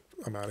 I was like,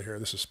 I'm out of here.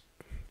 This is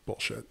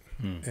bullshit.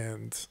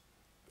 And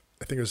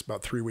I think it was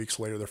about 3 weeks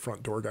later, the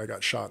front door guy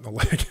got shot in the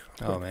leg.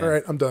 Oh man. All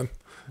right, I'm done.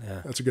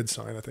 Yeah. That's a good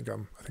sign. I think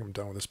I'm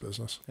done with this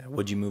business. Yeah.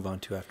 What'd you move on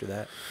to after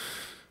that?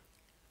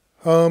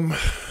 I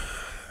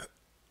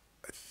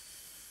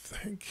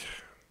think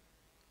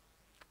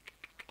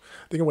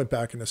I went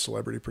back into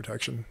celebrity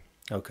protection.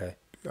 Okay.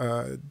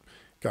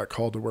 Got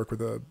called to work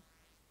with a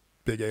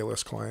big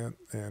A-list client,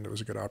 and it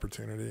was a good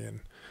opportunity, and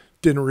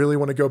didn't really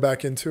want to go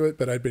back into it,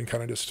 but I'd been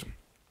kind of just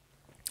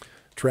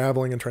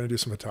traveling and trying to do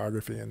some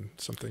photography and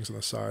some things on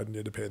the side, and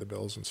needed to pay the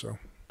bills. And so.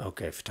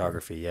 Okay.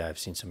 Photography. Yeah. I've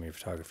seen some of your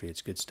photography.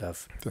 It's good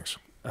stuff. Thanks.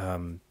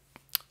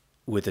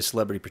 With the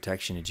celebrity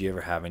protection, did you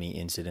ever have any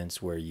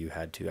incidents where you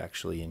had to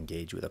actually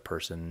engage with a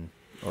person,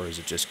 or is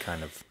it just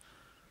kind of?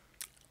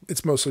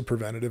 It's mostly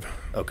preventative.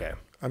 Okay.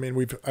 I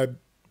mean, I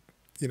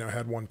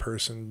had one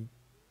person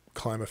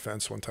climb a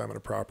fence one time on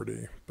a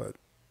property, but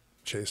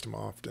chased him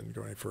off, didn't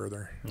go any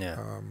further.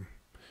 Yeah.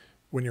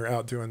 When you're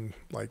out doing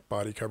like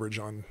body coverage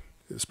on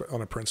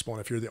a principal,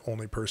 and if you're the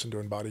only person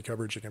doing body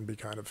coverage, it can be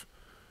kind of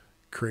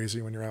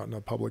crazy when you're out in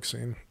a public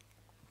scene.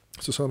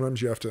 So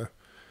sometimes you have to,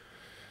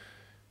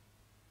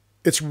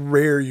 it's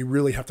rare you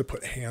really have to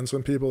put hands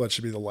on people. That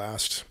should be the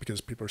last,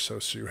 because people are so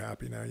sue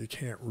happy now. You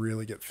can't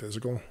really get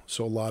physical.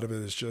 So a lot of it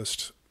is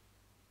just,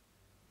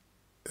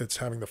 it's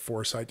having the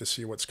foresight to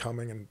see what's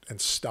coming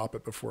and stop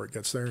it before it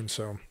gets there. And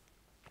so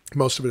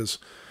most of it is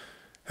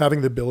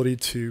having the ability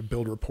to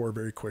build rapport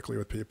very quickly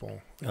with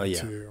people. Oh,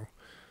 yeah. To,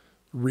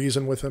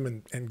 reason with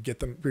them and get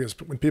them, because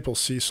when people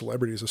see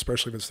celebrities,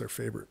 especially if it's their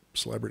favorite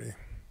celebrity,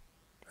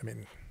 I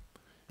mean,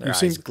 Their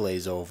eyes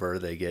glaze over.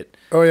 They get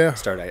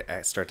start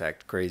to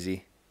act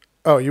crazy.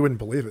 Oh, you wouldn't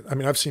believe it. I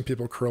mean, I've seen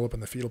people curl up in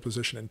the fetal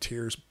position in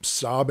tears,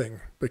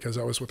 sobbing because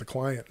I was with a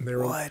client, and they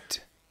were what?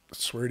 I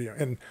swear to you.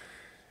 And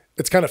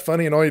it's kind of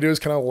funny, and all you do is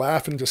kind of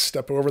laugh and just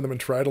step over them and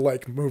try to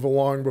like move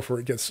along before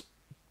it gets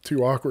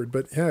too awkward.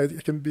 But yeah,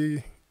 it can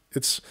be.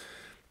 It's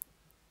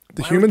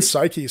the human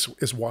psyche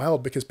is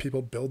wild because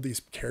people build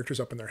these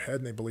characters up in their head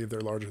and they believe they're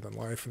larger than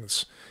life. And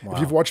it's if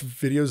you've watched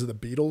videos of the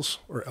Beatles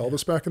or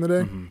Elvis back in the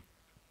day. Mm-hmm.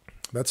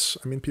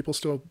 People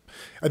still,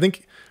 I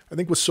think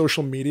with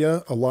social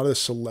media, a lot of the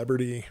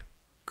celebrity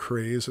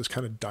craze is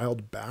kind of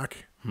dialed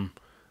back. You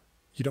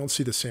don't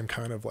see the same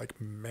kind of like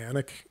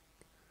manic.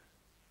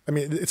 I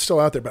mean, it's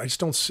still out there, but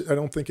I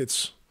don't think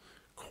it's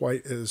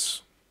quite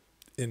as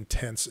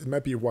intense. It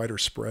might be wider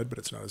spread, but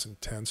it's not as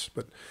intense.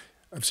 But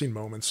I've seen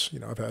moments,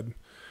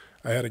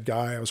 I had a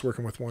guy, I was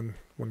working with one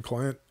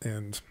client,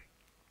 and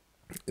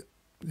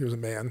he was a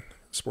man,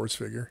 sports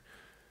figure.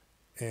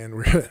 And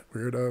we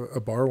were at a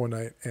bar one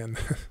night, and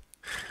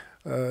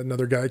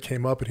another guy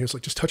came up and he was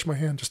like, just touch my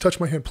hand,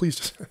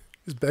 please.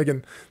 He's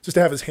begging just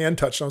to have his hand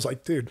touched. And I was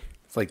like, dude.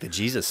 It's like the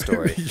Jesus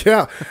story.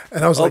 Yeah.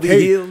 And I was like,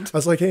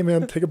 hey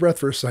man, take a breath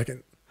for a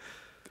second.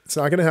 It's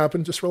not going to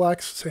happen. Just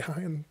relax, say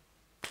hi, and,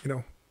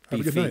 have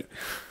a good night.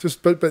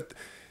 But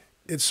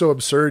it's so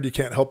absurd. You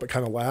can't help but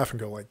kind of laugh and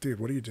go like, dude,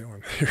 what are you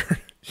doing?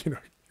 You're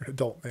an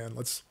adult man.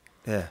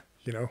 Yeah.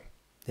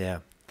 Yeah.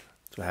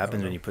 That's what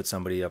happens when you put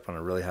somebody up on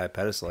a really high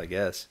pedestal, I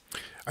guess.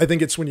 I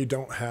think it's when you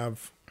don't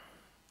have,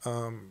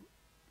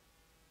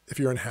 if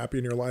you're unhappy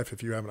in your life,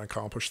 if you haven't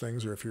accomplished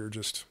things, or if you're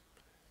just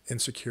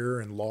insecure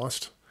and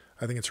lost,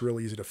 I think it's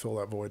really easy to fill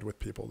that void with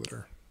people that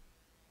are,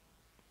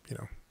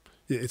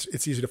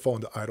 it's easy to fall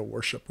into idol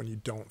worship when you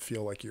don't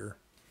feel like you're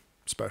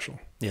special.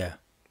 Yeah.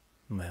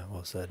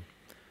 Well said.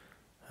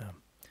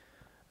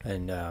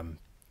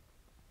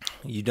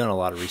 You've done a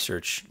lot of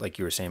research, like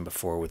you were saying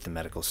before, with the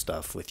medical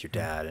stuff with your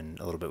dad and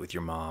a little bit with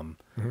your mom.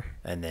 Mm-hmm.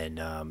 And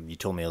then you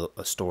told me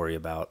a story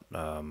about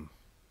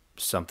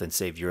something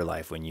saved your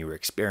life when you were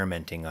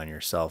experimenting on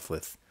yourself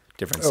with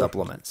different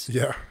supplements.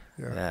 Yeah.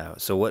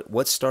 So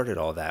what started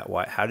all that?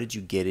 How did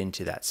you get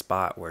into that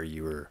spot where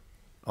you were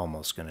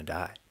almost going to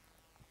die?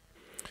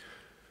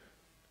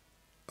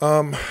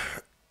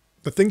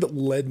 The thing that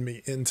led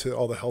me into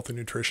all the health and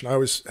nutrition, I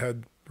always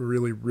had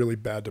really, really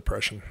bad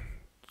depression.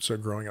 So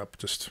growing up,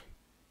 just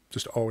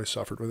always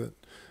suffered with it.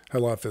 Had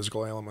a lot of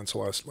physical ailments, a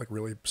lot of like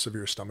really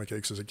severe stomach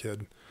aches as a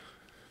kid.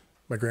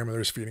 My grandmother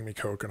was feeding me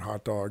Coke and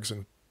hot dogs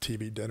and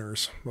TV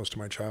dinners most of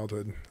my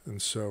childhood.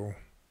 And so,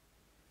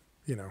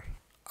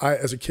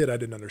 as a kid, I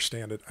didn't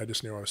understand it. I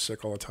just knew I was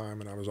sick all the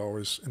time and I was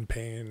always in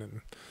pain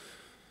and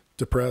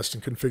depressed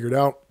and couldn't figure it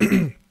out.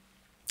 It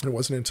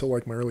wasn't until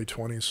like my early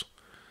 20s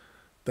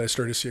that I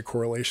started to see a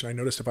correlation. I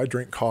noticed if I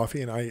drank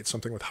coffee and I ate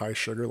something with high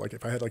sugar, like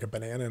if I had like a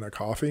banana and a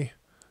coffee,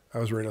 I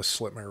was ready to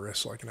slit my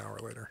wrist like an hour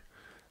later.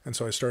 And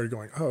so I started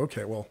going, oh,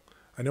 okay, well,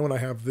 I know when I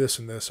have this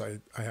and this, I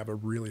have a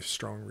really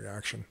strong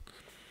reaction.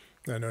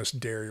 And I noticed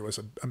dairy was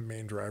a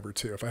main driver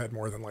too. If I had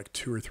more than like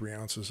 2 or 3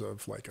 ounces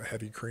of like a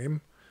heavy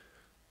cream,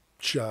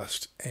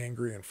 just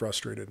angry and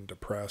frustrated and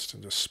depressed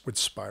and just would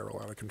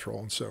spiral out of control.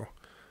 And so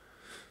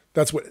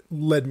that's what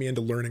led me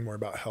into learning more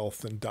about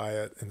health and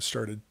diet and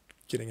started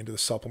getting into the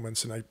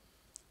supplements. And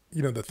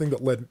the thing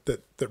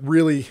that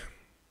really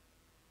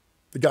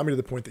got me to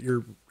the point that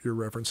you're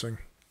referencing,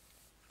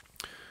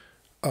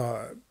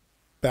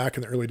 back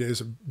in the early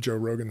days of Joe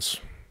Rogan's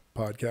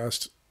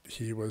podcast,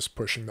 he was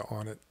pushing the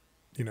Onnit,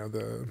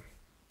 the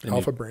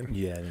alpha brain.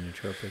 Yeah, the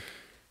nootropic.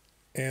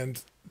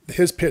 And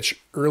his pitch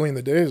early in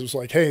the days was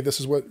like, hey, this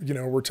is what,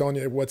 we're telling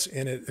you what's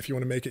in it. If you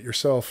want to make it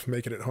yourself,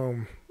 make it at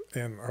home.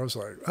 And I was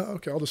like, oh,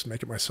 okay, I'll just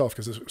make it myself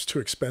because it was too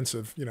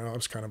expensive. I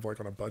was kind of like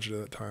on a budget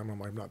at that time. I'm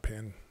like, I'm not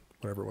paying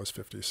whatever it was,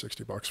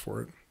 $50-$60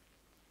 for it,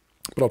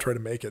 but I'll try to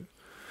make it.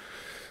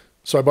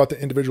 So I bought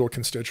the individual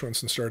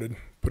constituents and started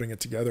putting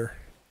it together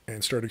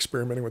and started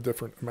experimenting with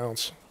different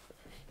amounts.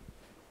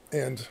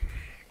 And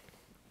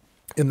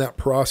in that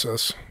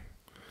process,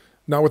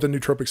 not with the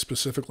nootropic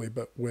specifically,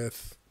 but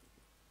with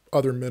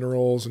other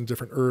minerals and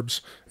different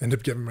herbs, ended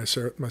up giving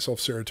myself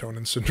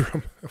serotonin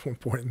syndrome at one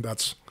point. And I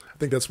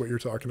think that's what you're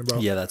talking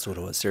about. Yeah, that's what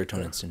it was.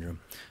 Serotonin syndrome.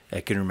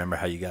 I couldn't remember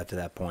how you got to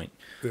that point.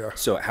 Yeah.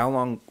 So how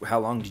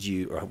long did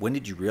you, or when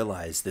did you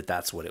realize that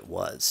that's what it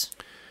was?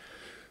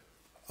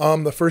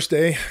 The first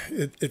day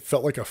it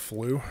felt like a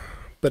flu,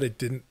 but it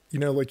didn't,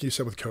 like you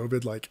said with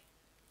COVID, like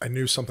I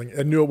knew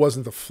it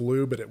wasn't the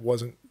flu, but it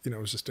wasn't, it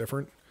was just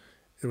different.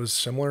 It was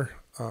similar.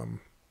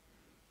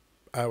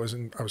 I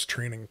was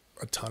training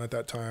a ton at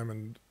that time,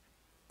 and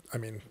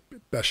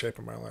best shape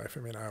of my life.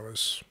 I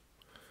was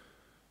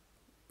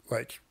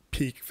like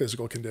peak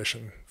physical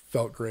condition,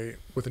 felt great.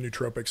 With the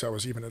nootropics, I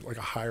was even at like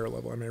a higher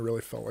level. I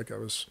really felt like I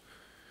was,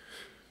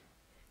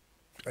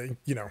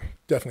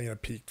 definitely in a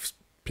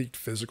peaked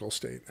physical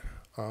state.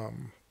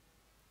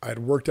 I had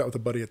worked out with a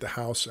buddy at the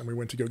house, and we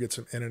went to go get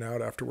some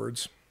In-N-Out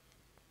afterwards.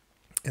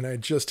 And I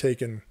had just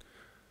taken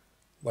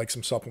like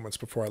some supplements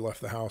before I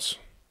left the house.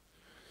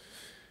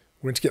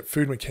 Went to get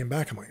food. When we came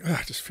back, I'm like,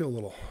 I just feel a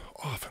little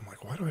off. I'm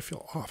like, why do I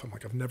feel off? I'm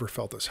like, I've never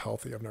felt this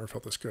healthy. I've never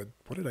felt this good.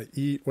 What did I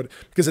eat?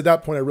 Because at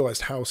that point I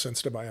realized how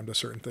sensitive I am to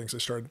certain things. I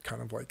started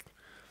kind of like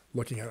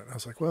looking at it, and I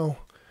was like, well,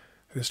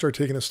 I just started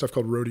taking this stuff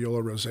called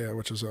rhodiola rosea,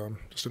 which is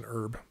just an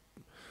herb.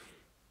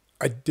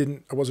 I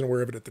wasn't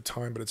aware of it at the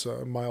time, but it's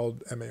a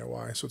mild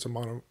MAOI. So it's a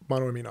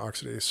monoamine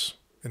oxidase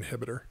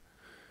inhibitor.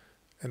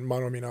 And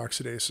monoamine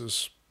oxidase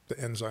is the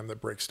enzyme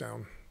that breaks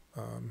down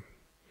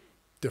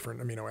different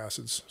amino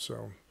acids.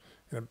 So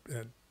and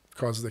it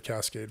causes the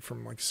cascade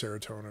from like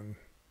serotonin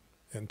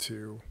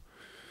into,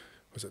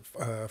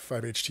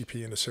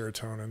 5-HTP into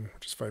serotonin,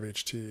 which is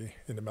 5-HT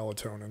into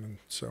melatonin. And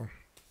so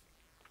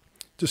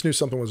just knew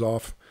something was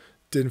off.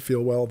 Didn't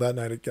feel well. That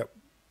night it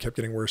kept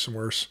getting worse and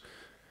worse.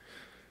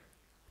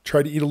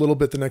 Tried to eat a little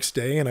bit the next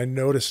day, and I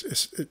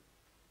noticed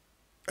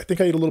I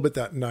think I ate a little bit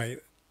that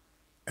night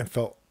and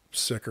felt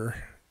sicker,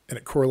 and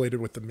it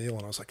correlated with the meal.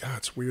 And I was like,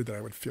 it's weird that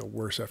I would feel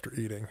worse after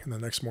eating. And the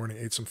next morning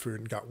ate some food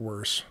and got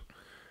worse.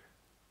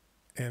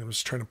 And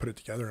was trying to put it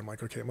together. I'm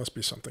like, okay, it must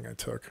be something I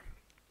took.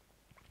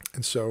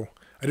 And so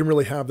I didn't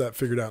really have that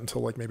figured out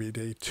until like maybe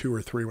day 2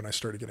 or 3 when I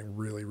started getting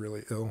really,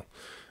 really ill.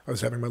 I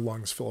was having my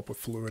lungs fill up with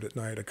fluid at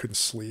night. I couldn't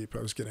sleep.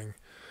 I was getting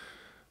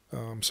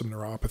some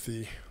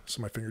neuropathy.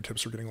 So my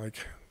fingertips were getting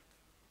like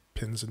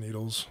pins and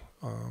needles.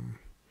 And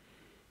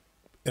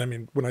I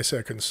mean, when I say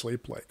I couldn't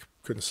sleep, like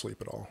couldn't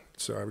sleep at all.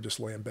 So I would just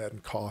lay in bed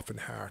and cough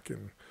and hack.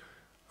 And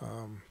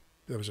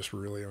it was just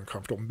really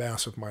uncomfortable.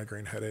 Massive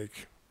migraine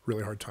headache.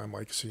 Really hard time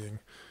like seeing,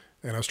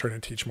 and I was trying to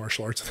teach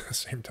martial arts at the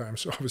same time,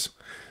 so I was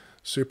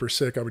super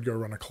sick. I would go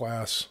run a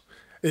class.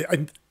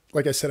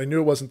 Like I said, I knew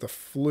it wasn't the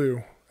flu.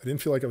 I didn't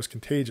feel like I was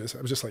contagious.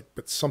 I was just like,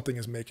 but something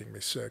is making me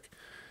sick.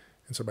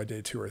 And so by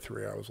day 2 or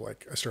 3, I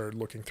started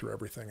looking through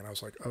everything, and I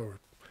was like, oh,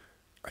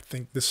 I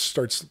think this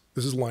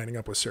is lining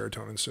up with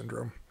serotonin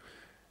syndrome.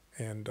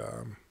 And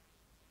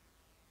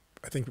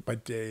I think by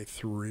day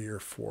 3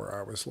 or 4,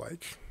 I was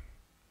like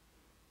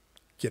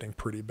getting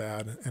pretty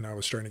bad, and I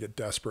was starting to get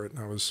desperate,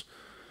 and I was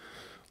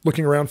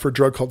looking around for a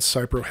drug called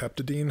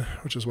cyproheptadine,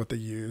 which is what they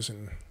use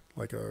in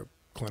like a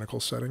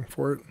clinical setting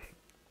for it.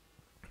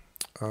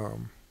 I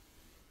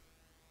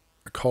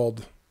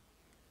called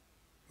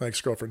my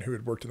ex-girlfriend who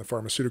had worked in the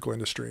pharmaceutical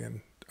industry,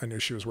 and I knew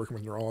she was working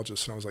with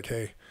neurologists, and I was like,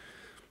 hey,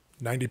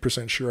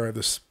 90% sure I have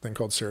this thing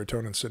called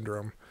serotonin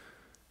syndrome,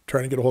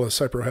 trying to get a hold of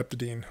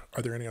cyproheptadine.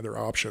 Are there any other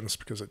options?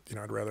 Because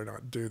I'd rather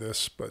not do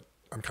this, but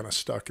I'm kind of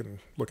stuck and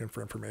looking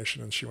for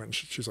information. And she went,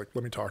 she's like,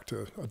 let me talk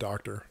to a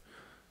doctor.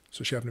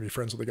 So she happened to be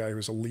friends with a guy who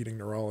was a leading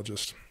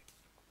neurologist.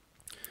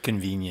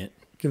 Convenient.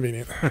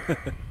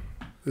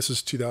 This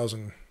is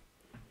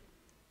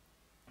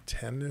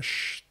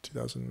 2010-ish,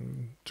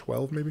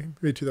 2012, maybe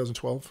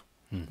 2012,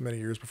 many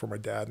years before my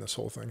dad and this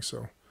whole thing.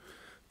 So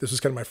this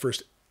was kind of my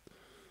first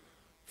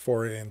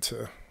foray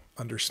into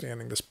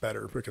understanding this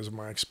better because of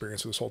my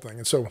experience with this whole thing.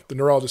 And so the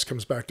neurologist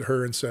comes back to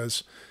her and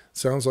says,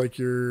 sounds like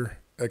your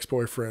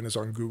ex-boyfriend is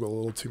on Google a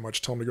little too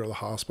much. Tell him to go to the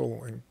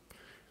hospital and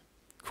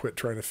quit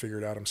trying to figure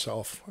it out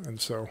himself. And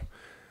so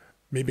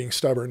me being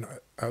stubborn,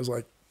 I was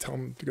like, tell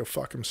him to go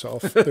fuck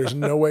himself. There's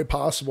no way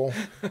possible.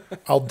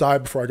 I'll die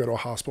before I go to a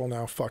hospital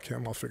now. Fuck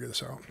him. I'll figure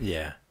this out.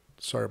 Yeah.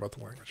 Sorry about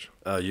the language.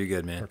 Oh, you're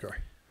good, man. Okay.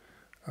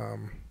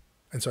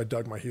 And so I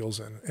dug my heels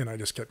in, and I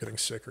just kept getting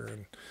sicker.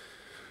 And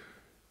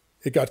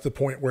it got to the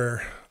point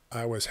where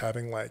I was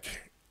having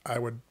I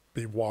would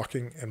be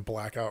walking and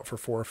black out for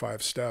 4 or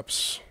 5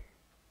 steps,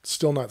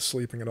 still not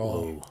sleeping at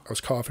all. Whoa. I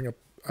was coughing up.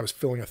 I was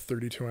filling a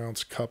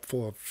 32-ounce cup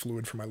full of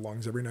fluid from my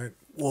lungs every night.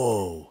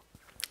 Whoa.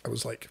 I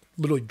was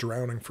literally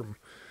drowning from,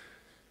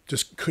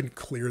 just couldn't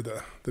clear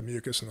the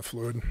mucus and the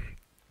fluid.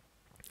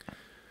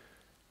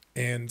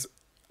 And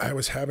I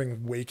was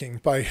having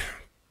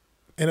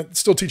and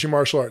still teaching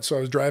martial arts. So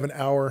I was driving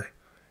an hour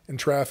in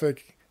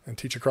traffic and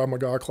teach a Krav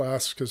Maga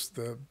class because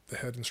the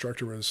head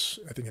instructor was,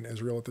 I think, in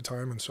Israel at the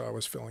time. And so I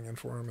was filling in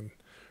for him and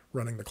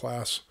running the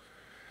class.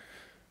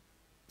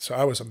 So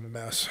I was a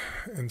mess.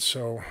 And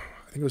so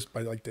I think it was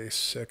by day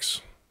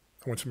 6,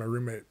 I went to my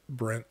roommate,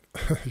 Brent,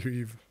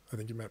 who I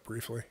think you met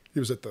briefly. He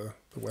was at the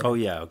wedding. Oh,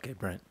 yeah. Okay,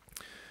 Brent.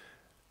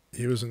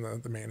 He was in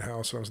the main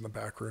house. I was in the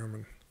back room.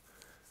 And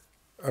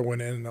I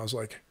went in and I was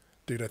like,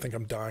 dude, I think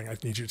I'm dying. I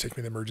need you to take me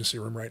to the emergency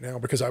room right now.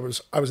 Because I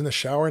was in the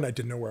shower and I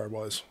didn't know where I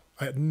was.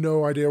 I had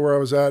no idea where I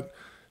was at.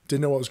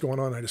 Didn't know what was going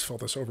on. I just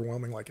felt this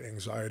overwhelming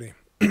anxiety.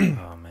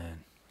 Oh,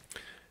 man.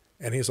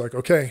 And he's like,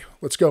 okay,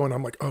 let's go. And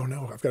I'm like, oh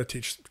no, I've got to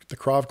teach the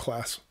Krav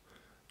class.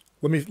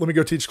 Let me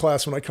go teach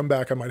class. When I come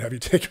back, I might have you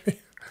take me.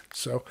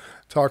 So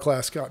taught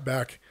class, got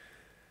back,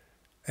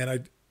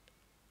 and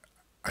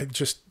I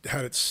just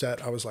had it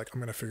set. I was like,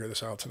 I'm going to figure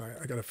this out tonight.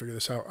 I got to figure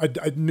this out.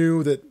 I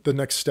knew that the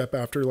next step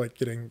after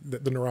getting the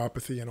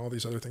neuropathy and all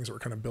these other things that were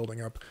kind of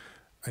building up,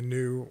 I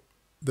knew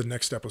the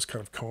next step was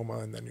kind of coma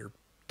and then you're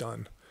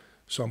done.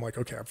 So I'm like,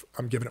 okay,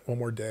 I'm giving it one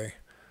more day.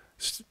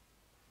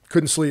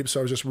 Couldn't sleep. So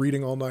I was just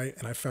reading all night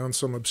and I found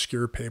some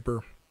obscure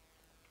paper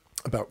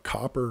about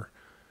copper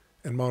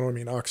and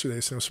monoamine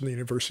oxidase, and it was from the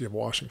University of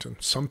Washington,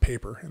 some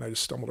paper, and I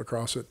just stumbled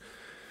across it.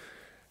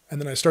 And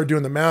then I started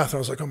doing the math, and I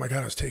was like, oh my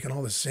God, I was taking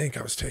all this zinc.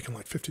 I was taking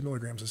like 50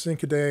 milligrams of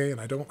zinc a day, and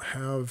I don't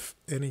have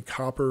any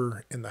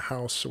copper in the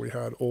house. So we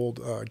had old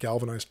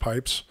galvanized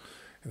pipes,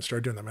 and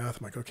started doing the math.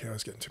 I'm like, okay, I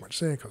was getting too much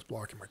zinc. I was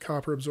blocking my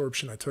copper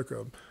absorption. I took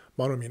a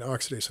monoamine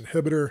oxidase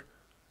inhibitor.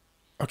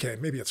 Okay,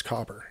 maybe it's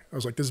copper. I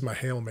was like, this is my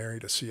Hail Mary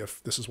to see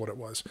if this is what it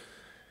was.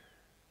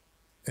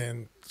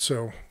 And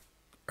so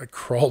I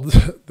crawled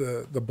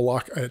the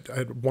block. I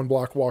had 1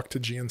 block walk to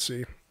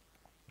GNC.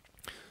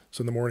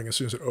 So in the morning, as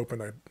soon as it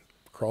opened, I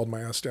crawled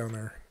my ass down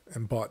there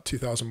and bought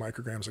 2,000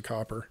 micrograms of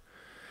copper.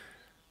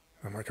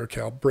 I'm like,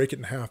 okay, I'll break it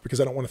in half because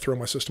I don't want to throw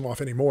my system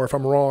off anymore. If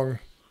I'm wrong,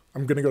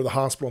 I'm going to go to the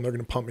hospital and they're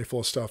going to pump me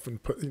full of stuff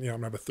and put, I'm going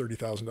to have a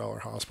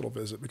 $30,000 hospital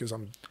visit because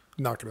I'm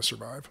not going to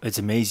survive. It's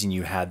amazing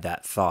you had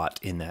that thought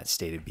in that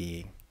state of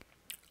being.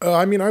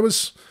 I mean, I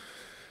was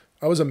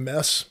a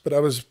mess, but I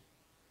was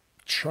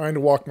trying to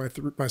walk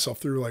myself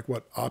through like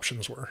what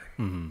options were.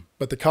 Mm-hmm.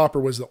 But the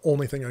copper was the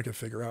only thing I could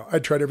figure out. I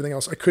tried everything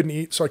else. I couldn't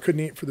eat. So I couldn't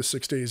eat for the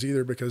 6 days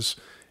either because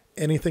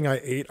anything I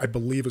ate, I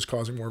believe, was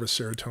causing more of a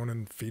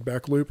serotonin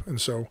feedback loop.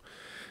 And so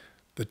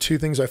the 2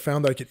 things I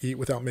found that I could eat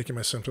without making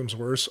my symptoms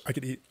worse, I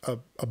could eat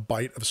a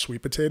bite of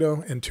sweet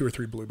potato and 2 or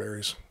 3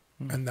 blueberries.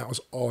 Mm-hmm. And that was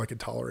all I could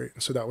tolerate.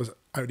 And so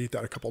I would eat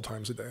that a couple of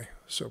times a day.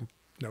 So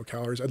no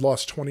calories. I'd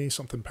lost 20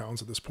 something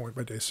pounds at this point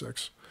by day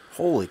 6.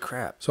 Holy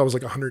crap. So I was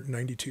like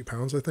 192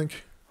 pounds, I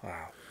think.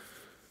 Wow.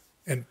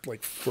 And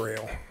like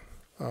frail.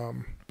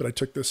 But I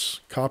took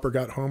this copper,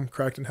 got home,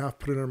 cracked in half,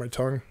 put it under my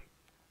tongue.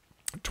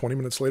 20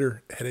 minutes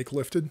later, headache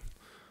lifted.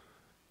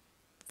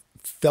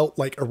 Felt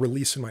like a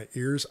release in my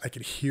ears. I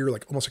could hear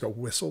like almost like a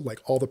whistle,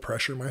 like all the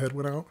pressure in my head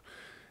went out.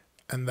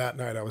 And that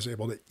night I was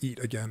able to eat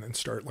again and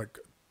start like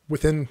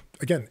within,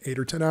 again, 8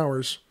 or 10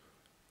 hours,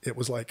 it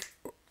was like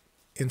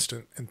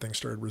instant and things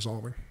started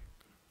resolving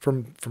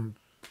from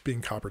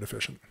being copper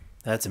deficient.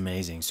 That's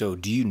amazing. So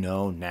do you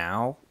know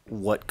now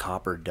what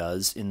copper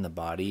does in the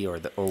body or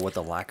what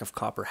the lack of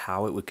copper,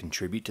 how it would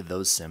contribute to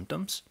those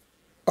symptoms?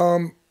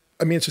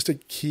 I mean, it's just a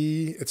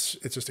key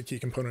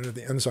component of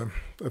the enzyme,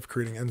 of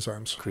creating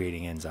enzymes.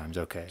 Creating enzymes,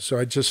 okay. So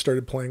I just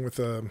started playing with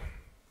a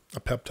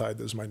peptide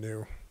that is my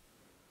new,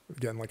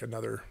 again, like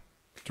another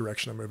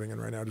direction I'm moving in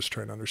right now, just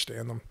trying to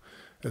understand them.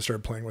 I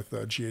started playing with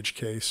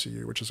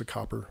GHK-Cu, which is a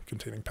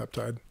copper-containing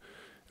peptide,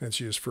 and it's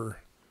used for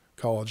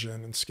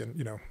collagen and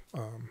skin,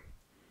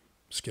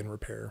 skin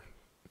repair.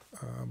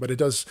 But it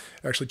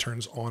actually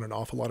turns on and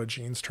off a lot of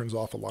genes, turns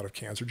off a lot of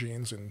cancer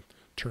genes, and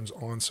turns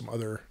on some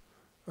other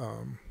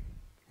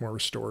more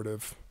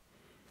restorative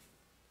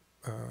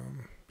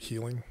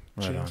healing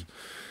right genes.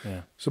 On.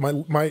 Yeah. So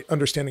my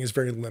understanding is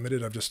very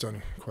limited. I've just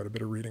done quite a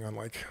bit of reading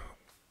on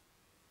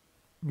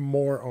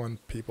more on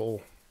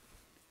people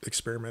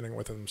experimenting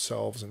with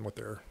themselves and what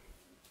they're,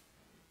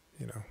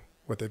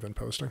 what they've been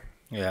posting.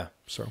 Yeah.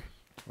 So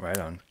right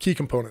on. Key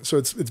component. So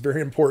it's very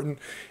important.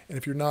 And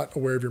if you're not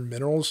aware of your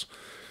minerals,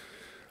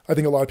 I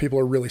think a lot of people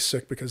are really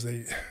sick because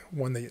they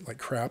eat like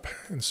crap.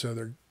 And so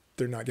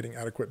they're not getting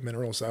adequate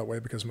minerals that way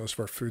because most of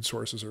our food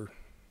sources are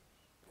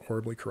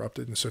horribly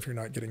corrupted. And so if you're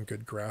not getting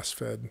good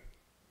grass-fed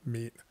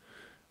meat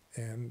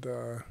and,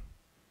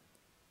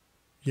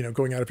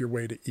 going out of your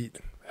way to eat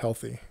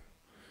healthy,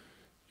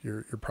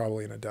 you're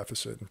probably in a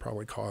deficit and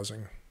probably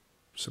causing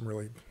some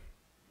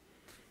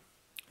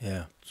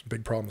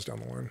big problems down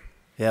the line.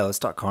 Yeah, let's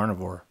talk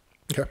carnivore.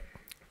 Okay.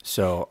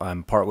 So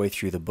I'm partway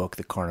through the book,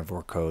 The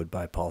Carnivore Code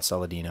by Paul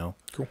Saladino.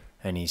 Cool.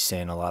 And he's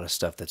saying a lot of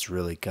stuff that's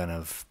really kind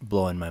of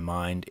blowing my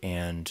mind.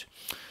 And,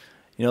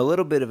 a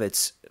little bit of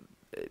it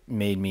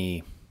made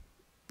me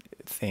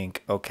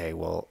think, okay,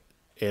 well,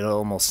 it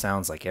almost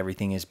sounds like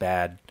everything is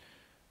bad.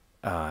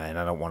 And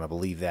I don't want to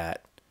believe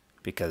that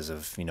because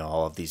of,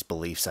 all of these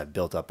beliefs I've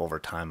built up over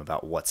time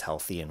about what's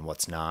healthy and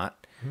what's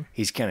not. Mm-hmm.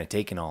 He's kind of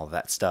taken all of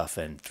that stuff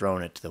and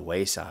thrown it to the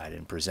wayside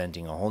and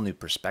presenting a whole new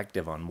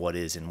perspective on what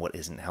is and what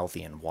isn't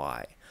healthy and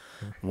why.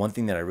 Mm-hmm. One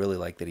thing that I really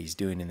like that he's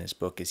doing in this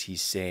book is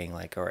he's saying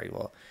like, all right,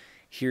 well,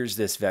 here's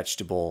this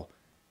vegetable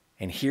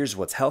and here's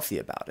what's healthy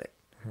about it.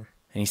 Mm-hmm.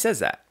 And he says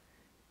that.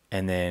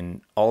 And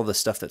then all the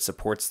stuff that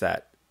supports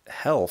that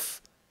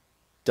health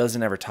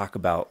doesn't ever talk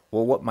about,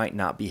 well, what might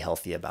not be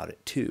healthy about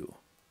it too.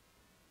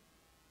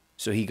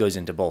 So he goes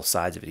into both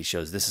sides of it. He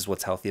shows this is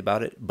what's healthy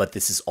about it, but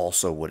this is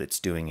also what it's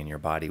doing in your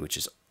body, which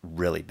is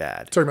really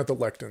bad. Talking about the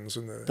lectins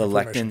and the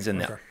lectins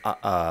and the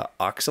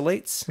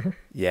oxalates. Mm-hmm.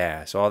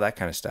 Yeah, so all that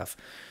kind of stuff.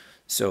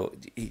 So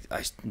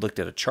I looked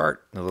at a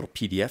chart, a little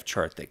PDF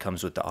chart that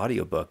comes with the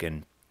audiobook,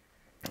 and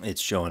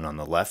it's showing on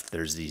the left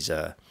there's these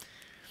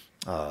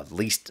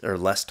least or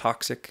less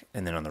toxic,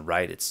 and then on the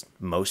right it's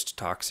most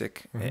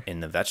toxic in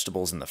the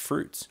vegetables and the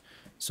fruits.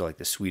 So like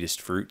the sweetest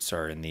fruits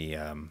are in the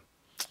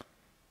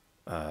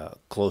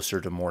closer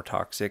to more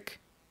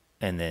toxic,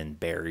 and then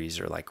berries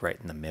are like right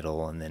in the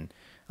middle, and then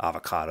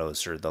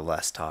avocados are the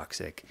less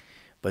toxic.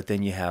 But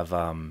then you have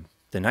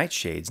the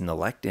nightshades and the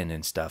lectin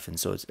and stuff, and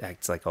so it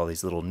acts like all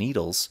these little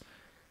needles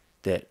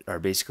that are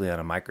basically on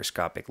a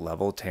microscopic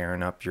level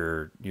tearing up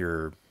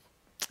your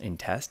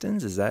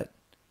intestines. Is that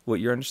what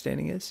your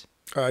understanding is?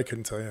 I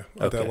couldn't tell you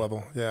at that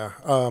level. Yeah.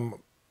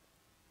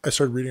 I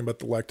started reading about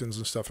the lectins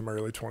and stuff in my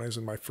early 20s,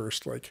 and when I first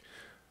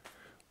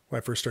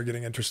started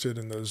getting interested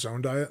in the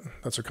zone diet,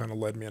 that's what kind of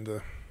led me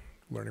into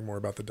learning more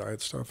about the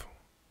diet stuff.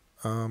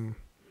 But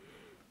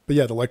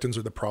yeah, the lectins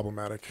are the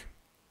problematic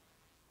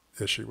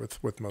issue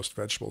with most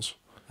vegetables.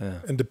 Yeah.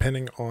 And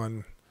depending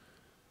on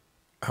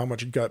how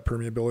much gut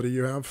permeability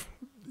you have,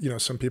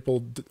 some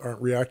people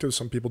aren't reactive.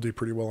 Some people do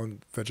pretty well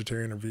on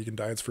vegetarian or vegan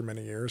diets for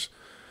many years.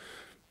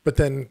 But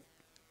then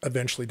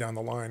eventually down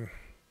the line,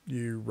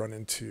 you run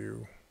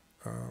into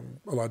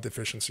a lot of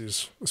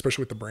deficiencies,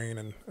 especially with the brain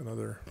and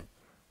other,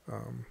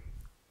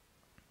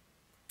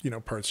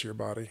 parts of your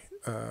body.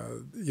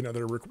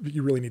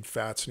 You really need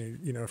fats, and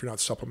if you're not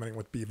supplementing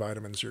with B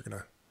vitamins, you're going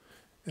to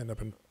end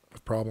up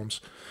with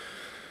problems.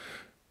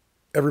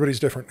 Everybody's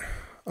different.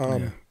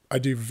 I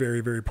do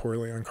very, very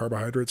poorly on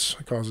carbohydrates.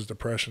 It causes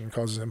depression,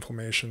 causes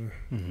inflammation.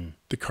 Mm-hmm.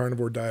 The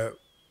carnivore diet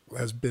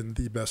has been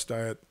the best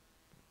diet,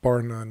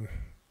 bar none,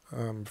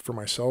 for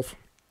myself.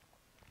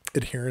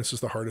 Adherence is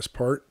the hardest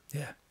part.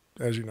 Yeah.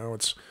 As you know,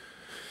 it's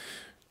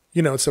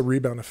a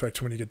rebound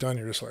effect. When you get done,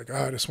 you're just like,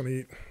 I just want to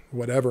eat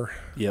whatever.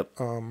 Yep.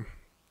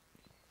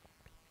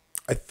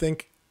 I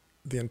think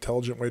the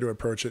intelligent way to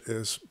approach it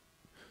is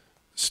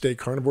stay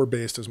carnivore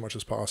based as much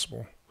as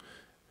possible.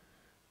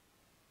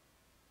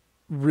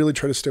 Really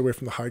try to stay away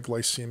from the high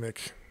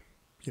glycemic,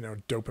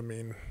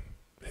 dopamine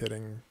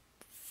hitting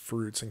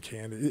fruits and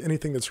candy,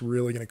 anything that's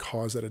really going to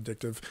cause that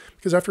addictive.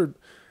 Because after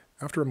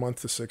a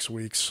month to 6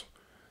 weeks,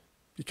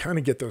 you kind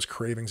of get those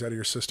cravings out of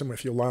your system.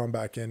 If you allow them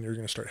back in, you're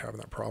going to start having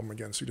that problem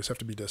again. So you just have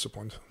to be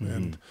disciplined. Mm-hmm.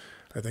 And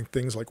I think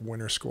things like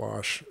winter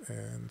squash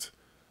and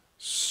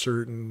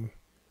certain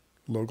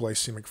low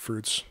glycemic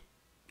fruits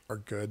are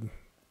good.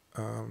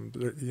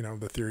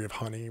 The theory of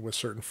honey with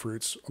certain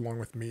fruits along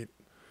with meat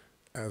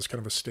as kind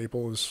of a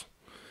staple is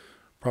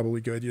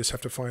probably good. You just have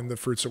to find the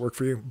fruits that work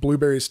for you.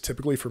 Blueberries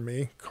typically for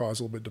me cause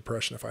a little bit of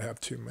depression if I have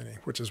too many,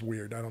 which is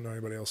weird. I don't know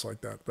anybody else like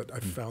that, but I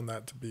found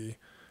that to be,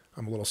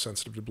 I'm a little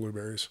sensitive to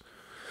blueberries.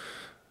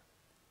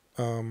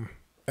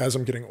 As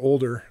I'm getting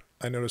older,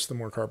 I notice the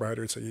more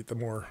carbohydrates I eat, the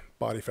more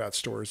body fat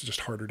stores. It's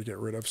just harder to get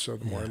rid of. So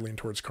the more I lean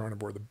towards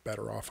carnivore, the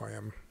better off I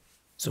am.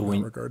 So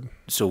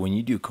when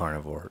you do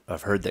carnivore,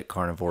 I've heard that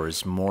carnivore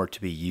is more to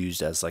be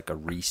used as like a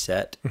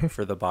reset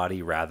for the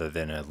body rather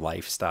than a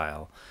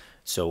lifestyle.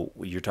 So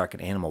you're talking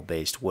animal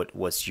based.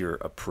 What's your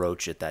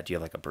approach at that? Do you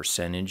have like a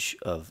percentage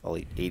of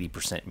like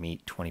 80%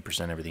 meat,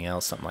 20% everything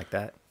else, something like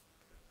that?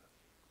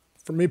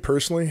 For me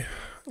personally,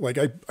 like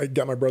I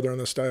got my brother on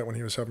this diet when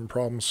he was having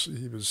problems.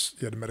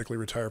 He had to medically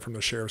retire from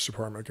the sheriff's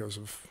department because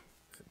of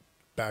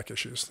back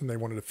issues, and they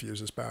wanted to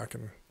fuse his back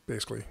and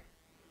basically,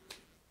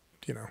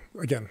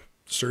 again,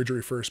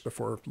 surgery first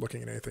before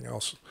looking at anything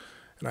else.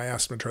 And I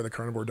asked him to try the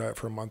carnivore diet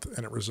for a month,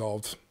 and it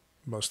resolved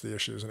most of the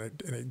issues. And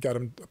it got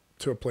him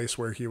to a place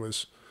where he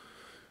was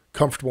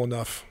comfortable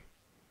enough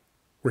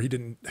where he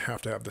didn't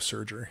have to have the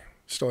surgery.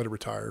 Still had to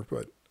retire,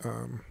 but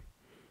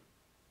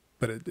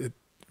it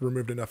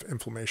removed enough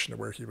inflammation to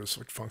where he was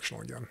like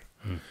functional again.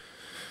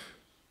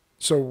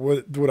 So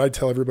what I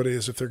tell everybody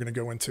is if they're going to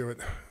go into it,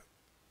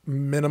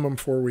 minimum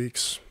 4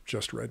 weeks,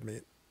 just red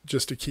meat.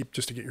 Just to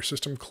get your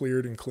system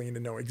cleared and clean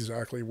and know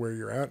exactly where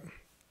you're at.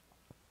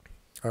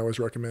 I always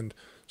recommend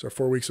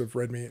 4 weeks of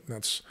red meat, and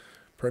that's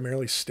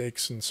primarily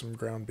steaks and some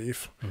ground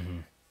beef.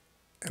 Mm-hmm.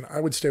 And I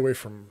would stay away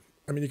from.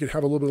 You could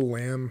have a little bit of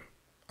lamb.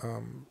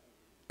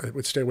 I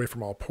would stay away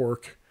from all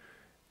pork,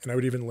 and I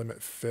would even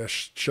limit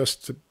fish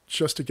just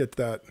to get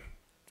that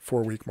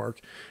 4 week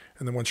mark.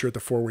 And then once you're at the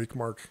 4 week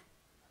mark,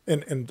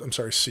 and I'm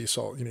sorry, sea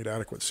salt. You need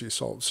adequate sea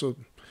salt. So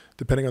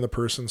depending on the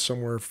person,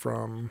 somewhere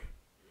from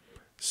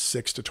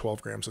 6 to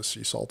 12 grams of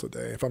sea salt a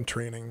day. If I'm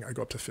training, I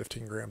go up to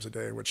 15 grams a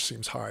day, which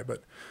seems high,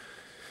 but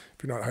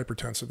if you're not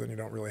hypertensive, then you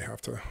don't really have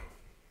to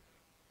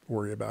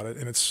worry about it.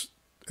 And it's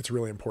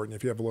really important.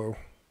 If you have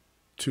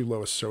too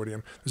low a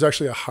sodium, there's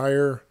actually a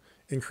higher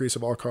increase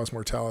of all-cause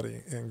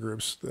mortality in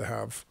groups that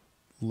have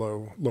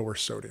lower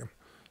sodium.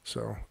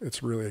 So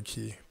it's really a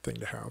key thing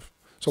to have.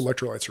 So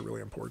electrolytes are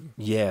really important.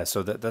 Yeah,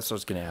 so that's what I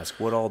was going to ask.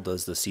 What all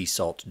does the sea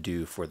salt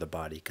do for the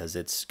body? Because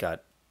it's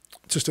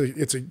just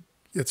an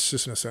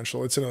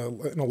essential. It's an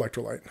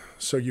electrolyte.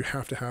 So you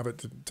have to have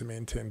it to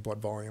maintain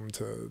blood volume,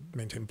 to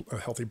maintain a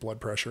healthy blood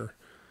pressure.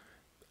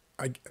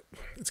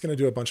 It's going to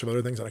do a bunch of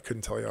other things that I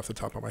couldn't tell you off the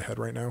top of my head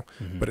right now,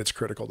 but it's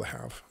critical to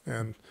have.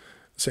 And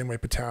the same way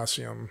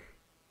potassium,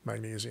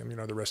 magnesium,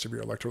 the rest of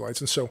your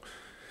electrolytes. And so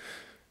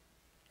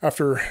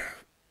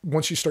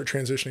once you start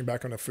transitioning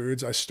back onto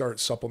foods, I start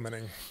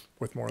supplementing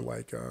with more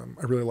like,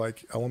 I really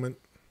like Element,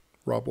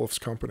 Rob Wolf's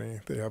company.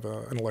 They have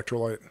an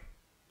electrolyte.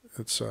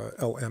 It's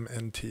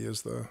LMNT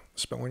is the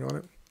spelling on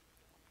it.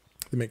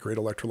 They make great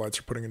electrolytes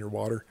for putting in your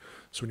water.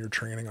 So when you're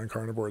training on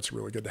carnivore, it's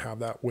really good to have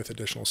that with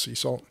additional sea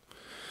salt.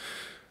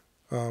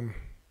 But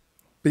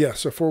yeah,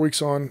 so 4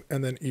 weeks on,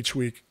 and then each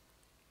week,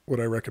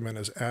 what I recommend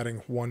is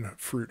adding one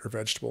fruit or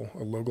vegetable,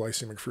 a low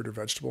glycemic fruit or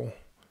vegetable,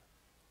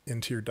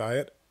 into your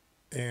diet.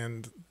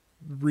 And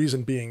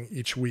reason being,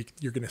 each week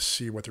you're going to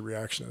see what the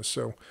reaction is.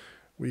 So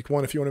Week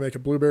 1, if you want to make it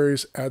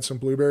blueberries, add some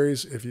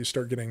blueberries. If you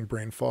start getting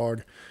brain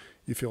fog,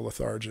 you feel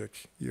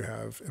lethargic, you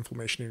have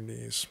inflammation in your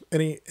knees,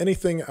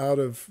 anything out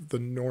of the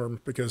norm,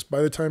 because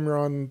by the time you're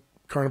on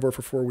carnivore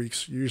for 4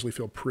 weeks, you usually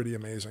feel pretty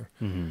amazing.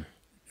 Mm-hmm.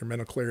 Your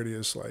mental clarity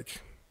is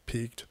like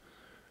peaked.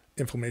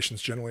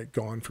 Inflammation's generally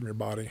gone from your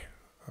body.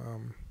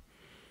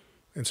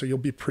 And so you'll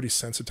be pretty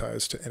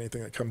sensitized to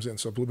anything that comes in.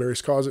 So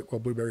blueberries cause it, well,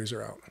 blueberries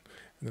are out.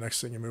 And the next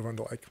thing you move on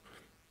to like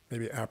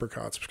maybe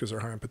apricots, because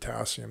they're high in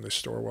potassium. They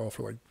store well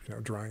for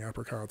like, drying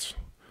apricots.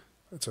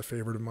 That's a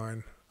favorite of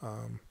mine.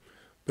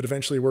 But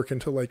eventually work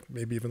into like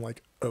maybe even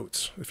like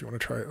oats, if you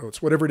want to try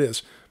oats, whatever it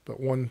is, but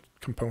one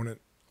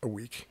component a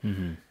week.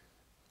 Mm-hmm.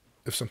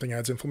 If something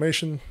adds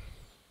inflammation,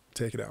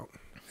 take it out,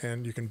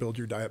 and you can build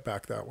your diet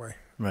back that way.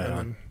 Right and on.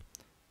 then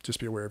just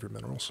be aware of your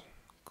minerals.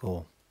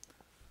 Cool.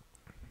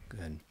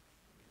 Good.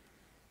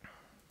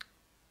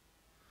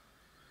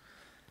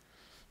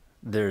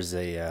 There's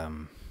a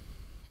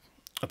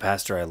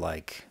pastor I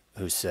like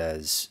who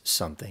says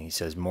something. He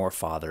says, more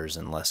fathers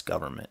and less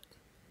government.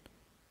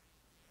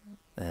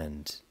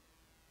 And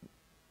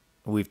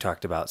we've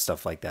talked about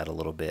stuff like that a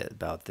little bit,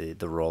 about the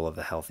role of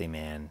the healthy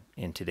man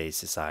in today's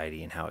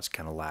society and how it's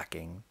kind of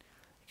lacking.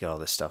 You get all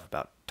this stuff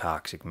about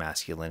toxic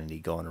masculinity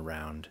going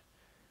around.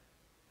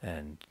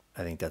 And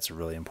I think that's a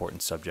really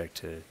important subject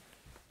to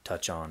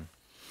touch on.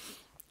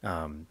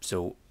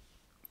 So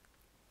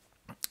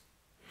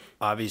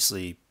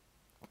obviously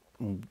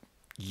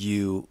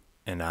you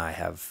and I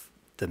have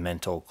the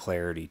mental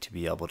clarity to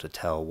be able to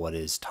tell what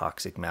is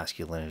toxic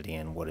masculinity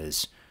and what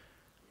is,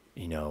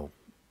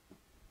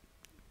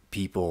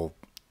 people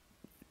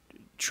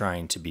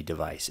trying to be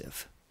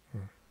divisive.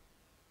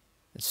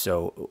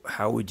 So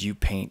how would you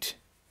paint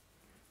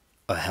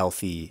a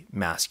healthy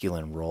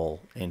masculine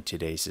role in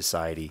today's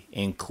society,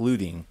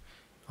 including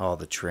all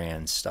the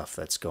trans stuff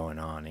that's going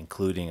on,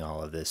 including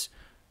all of this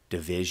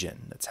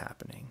division that's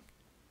happening?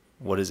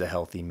 What does a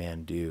healthy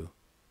man do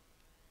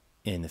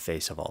in the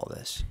face of all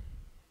this?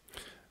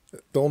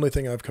 The only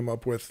thing I've come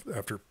up with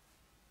after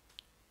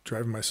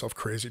driving myself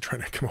crazy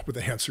trying to come up with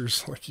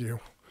answers like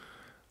you,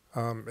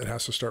 it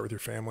has to start with your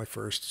family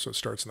first. So it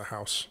starts in the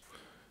house.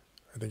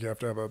 I think you have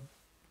to have a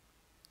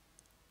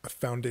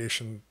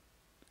foundation,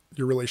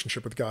 your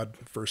relationship with God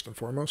first and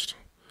foremost,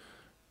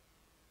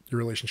 your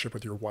relationship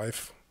with your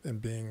wife, and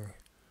being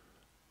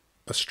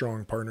a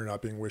strong partner,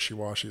 not being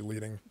wishy-washy,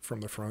 leading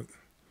from the front.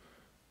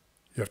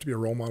 You have to be a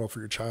role model for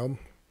your child,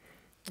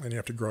 and you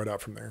have to grow it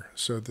out from there.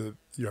 So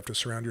you have to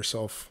surround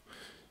yourself.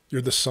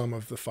 You're the sum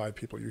of the 5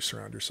 people you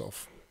surround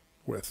yourself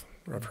with.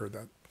 I've heard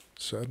that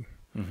said.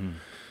 Mm-hmm.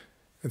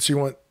 And so you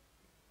want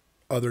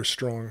other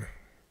strong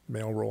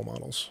male role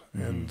models.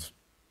 Mm-hmm. And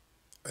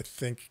I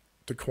think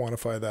to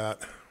quantify that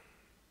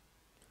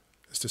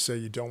is to say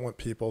you don't want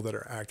people that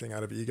are acting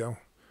out of ego.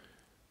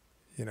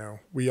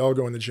 We all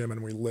go in the gym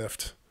and we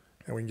lift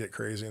and we can get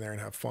crazy in there and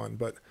have fun.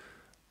 But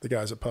the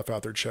guys that puff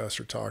out their chest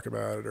or talk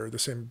about it, or the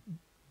same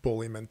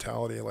bully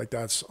mentality, like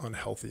that's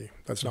unhealthy.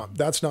 That's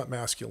not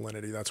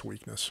masculinity. That's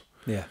weakness.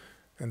 Yeah.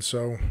 And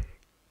so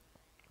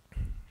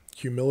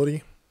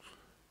humility,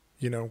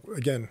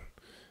 again,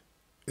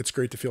 it's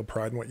great to feel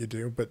pride in what you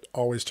do, but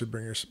always to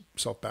bring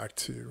yourself back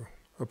to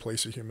a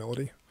place of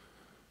humility.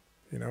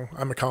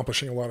 I'm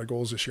accomplishing a lot of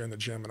goals this year in the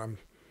gym, and I'm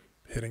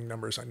hitting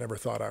numbers I never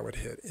thought I would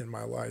hit in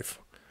my life.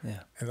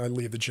 Yeah. And I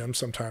leave the gym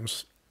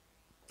sometimes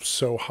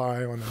so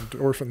high on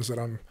endorphins that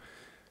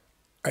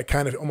I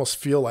kind of almost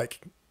feel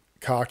like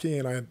cocky,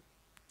 and I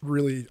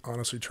really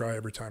honestly try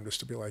every time just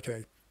to be like,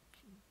 hey,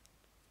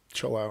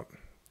 chill out.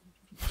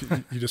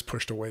 You just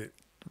pushed a weight.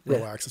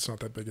 Relax. It's not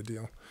that big a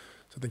deal.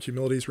 So I think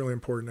humility is really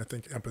important. I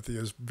think empathy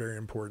is very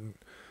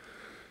important.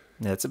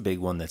 Yeah, that's a big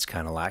one that's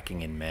kind of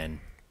lacking in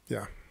men.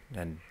 Yeah.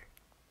 And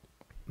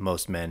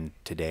most men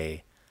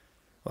today,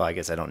 well, I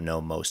guess I don't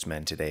know most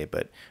men today,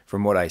 but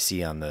from what I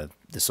see on the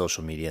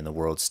social media and the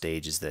world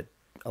stage is that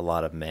a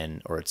lot of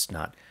men, or it's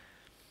not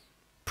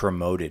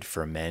promoted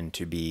for men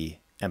to be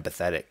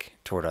empathetic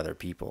toward other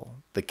people.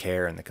 The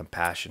care and the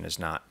compassion is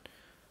not,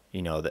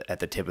 at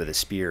the tip of the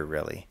spear,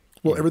 really.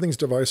 Well, everything's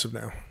divisive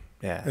now.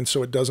 Yeah. And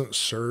so it doesn't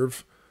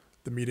serve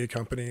the media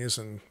companies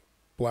and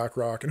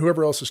BlackRock and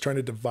whoever else is trying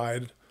to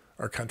divide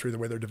our country the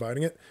way they're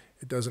dividing it.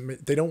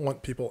 They don't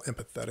want people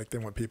empathetic. They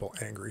want people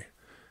angry.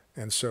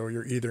 And so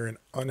you're either an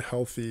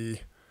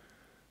unhealthy,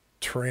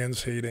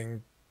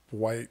 trans-hating,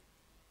 white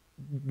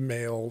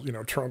male,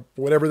 Trump,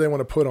 whatever they want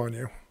to put on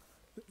you,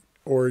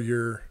 or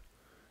you're,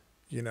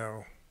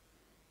 an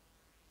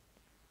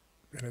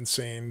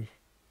insane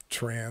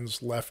trans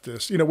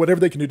leftist, whatever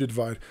they can do to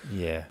divide.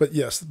 Yeah. But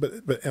yes,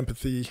 but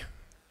empathy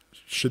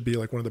should be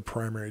like one of the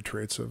primary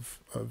traits of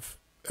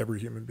every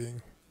human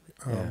being.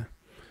 Yeah.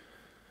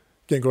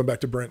 Again, going back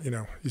to Brent,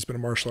 he's been a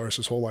martial artist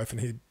his whole life,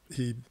 and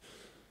he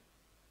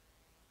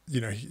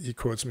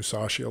quotes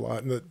Musashi a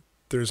lot, and that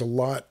there's a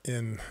lot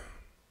in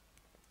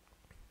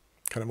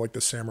kind of like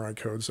the samurai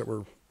codes that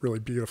were really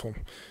beautiful,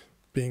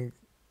 being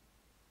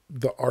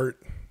the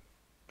art.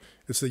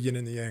 It's the yin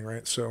and the yang,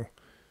 right? So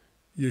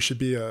you should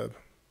be a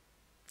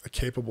a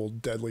capable,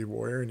 deadly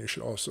warrior, and you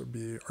should also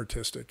be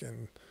artistic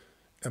and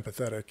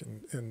empathetic,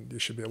 and you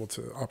should be able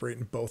to operate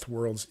in both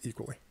worlds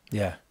equally.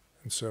 Yeah.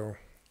 And so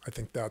I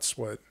think that's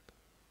what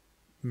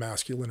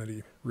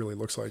masculinity really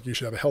looks like. You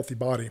should have a healthy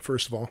body,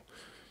 first of all.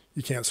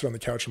 You can't sit on the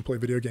couch and play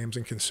video games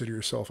and consider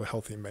yourself a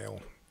healthy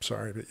male.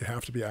 Sorry, but you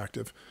have to be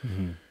active.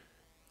 Mm-hmm.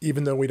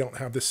 Even though we don't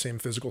have the same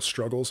physical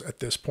struggles at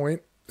this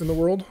point in the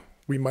world,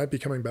 we might be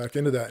coming back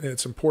into that. And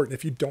it's important.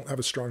 If you don't have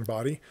a strong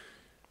body,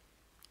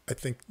 I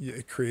think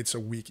it creates a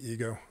weak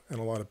ego. And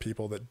a lot of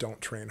people that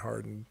don't train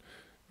hard and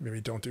maybe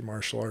don't do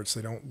martial arts,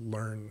 they don't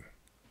learn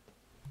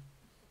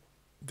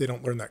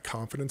that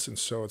confidence. And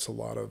so it's a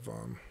lot of,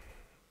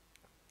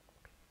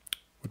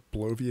 would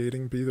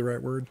bloviating be the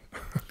right word?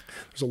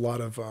 There's a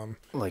lot of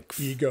like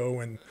ego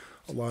and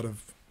a lot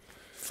of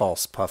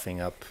false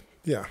puffing up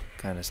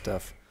kind of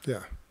stuff.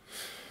 Yeah.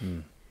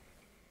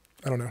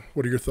 I don't know.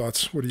 What are your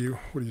thoughts? What do you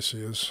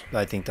see as?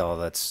 I think all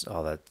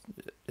that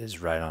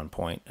is right on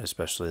point,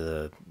 especially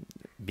the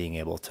being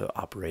able to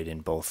operate in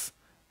both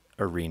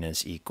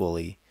arenas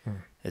equally.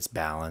 It's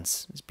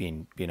balance. It's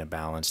being a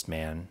balanced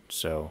man.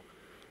 So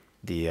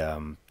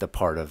the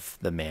part of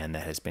the man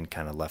that has been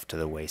kind of left to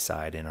the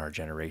wayside in our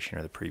generation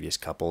or the previous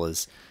couple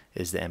is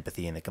the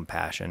empathy and the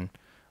compassion,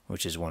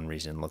 which is one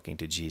reason looking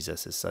to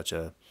Jesus is such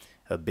a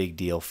big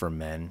deal for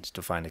men, is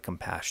to find a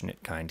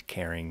compassionate, kind,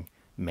 caring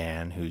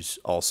man who's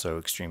also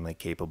extremely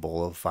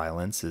capable of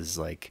violence is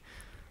like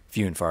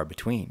few and far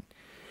between.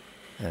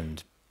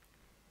 And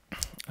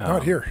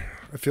not here.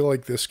 I feel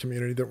like this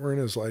community that we're in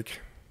is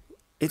like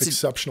it's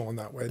exceptional in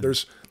that way.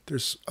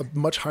 There's a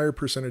much higher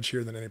percentage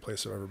here than any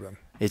place I've ever been.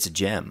 It's a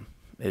gem.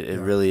 It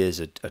really is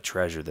a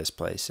treasure, this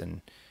place.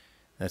 And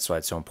that's why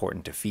it's so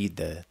important to feed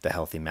the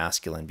healthy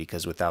masculine,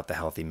 because without the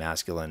healthy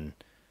masculine,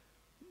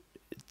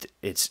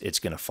 it's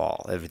going to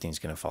fall. Everything's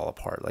going to fall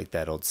apart. Like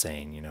that old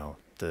saying,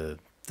 the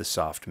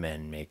soft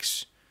men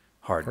makes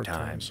hard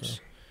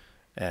times.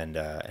 And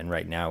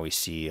right now we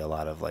see a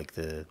lot of like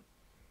the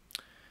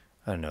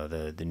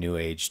new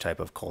age type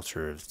of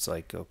culture. It's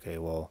like, okay,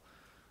 well,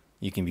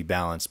 you can be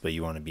balanced, but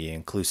you want to be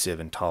inclusive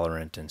and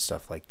tolerant and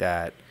stuff like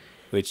that,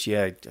 which,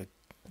 I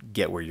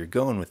get where you're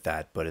going with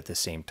that. But at the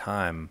same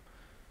time,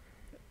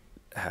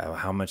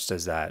 how much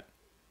does that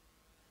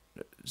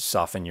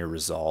soften your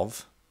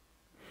resolve?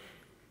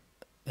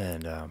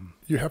 And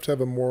you have to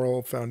have a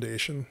moral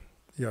foundation.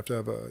 You have to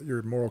have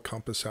your moral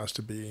compass has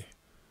to be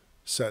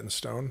set in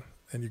stone,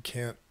 and you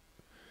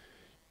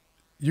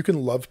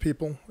can love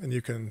people and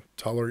you can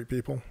tolerate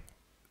people,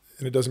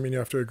 and it doesn't mean you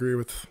have to agree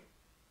with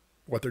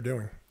what they're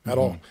doing at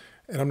all.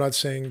 And I'm not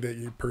saying that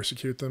you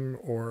persecute them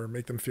or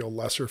make them feel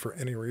lesser for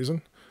any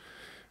reason.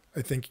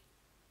 I think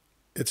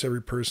it's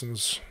every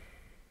person's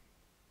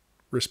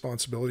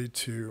responsibility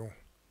to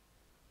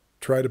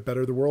try to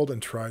better the world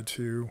and try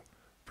to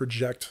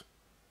project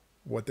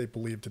what they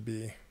believe to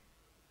be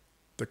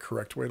the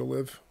correct way to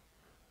live.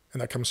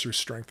 And that comes through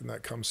strength, and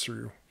that comes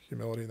through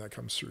humility, and that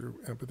comes through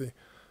empathy.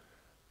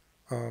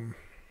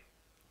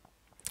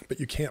 But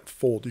you can't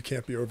fold. You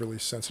can't be overly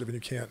sensitive, and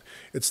you can't.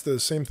 It's the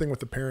same thing with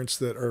the parents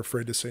that are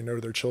afraid to say no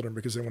to their children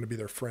because they want to be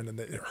their friend, and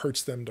it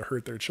hurts them to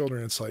hurt their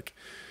children. It's like,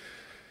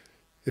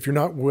 if you're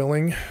not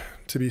willing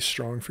to be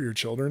strong for your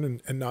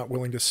children and not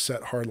willing to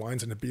set hard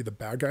lines and to be the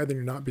bad guy, then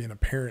you're not being a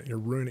parent. You're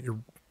ruining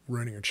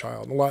your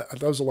child. And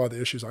that was a lot of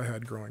the issues I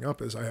had growing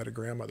up. Is I had a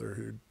grandmother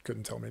who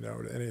couldn't tell me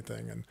no to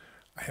anything, and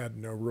I had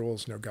no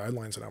rules, no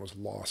guidelines, and I was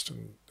lost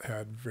and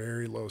had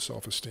very low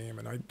self-esteem,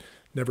 and I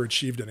never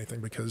achieved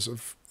anything because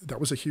of that.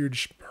 Was a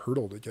huge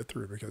hurdle to get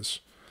through because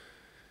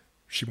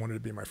she wanted to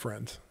be my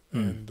friend,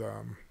 and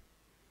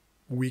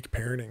weak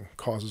parenting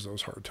causes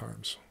those hard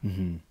times.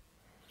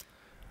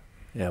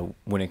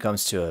 When it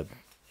comes to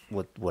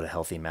what a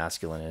healthy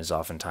masculine is,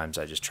 oftentimes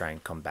I just try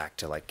and come back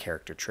to like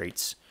character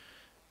traits,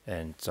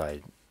 and so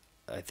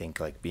I think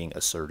like being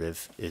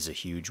assertive is a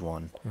huge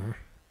one.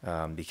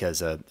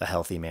 Because a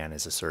healthy man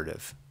is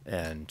assertive,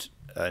 and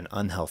an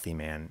unhealthy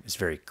man is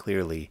very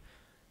clearly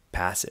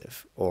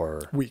passive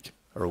or weak.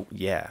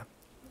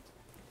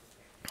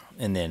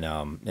 And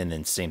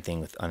then same thing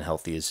with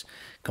unhealthy is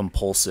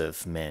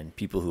compulsive men.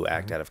 People who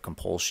act out of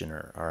compulsion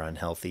are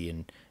unhealthy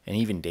and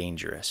even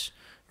dangerous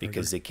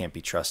because they can't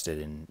be trusted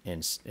in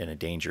a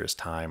dangerous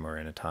time or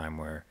in a time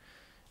where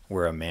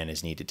a man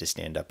is needed to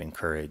stand up in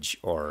courage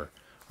or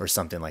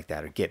something like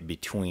that, or get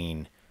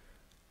between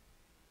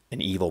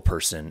an evil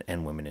person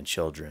and women and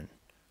children,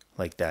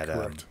 like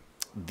that.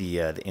 The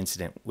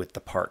incident with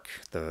the park,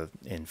 I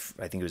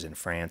think it was in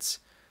France,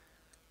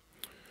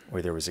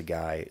 where there was a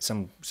guy,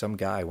 some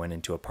guy went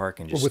into a park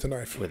and just with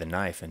a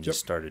knife and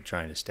just started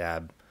trying to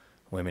stab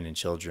women and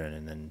children,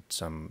 and then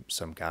some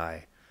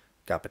guy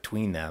got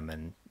between them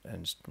and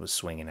was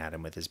swinging at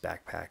him with his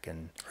backpack.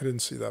 And I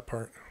didn't see that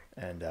part.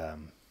 And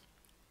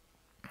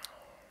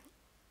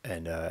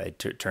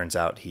it turns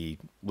out he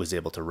was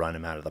able to run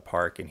him out of the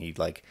park, and he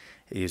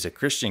was a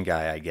Christian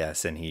guy, I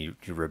guess, and he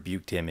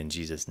rebuked him in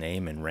Jesus'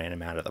 name and ran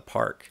him out of the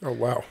park. Oh,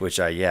 wow. Which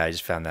I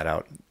just found that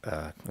out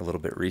a little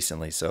bit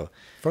recently. So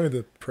funny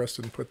that press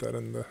didn't put that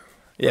in the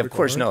of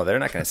course, no, they're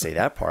not going to say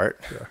that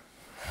part.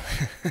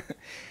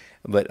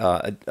 But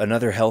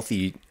another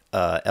healthy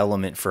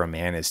element for a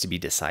man is to be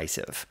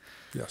decisive.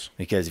 Yes.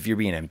 Because if you're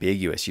being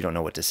ambiguous, you don't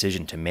know what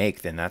decision to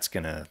make, then that's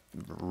going to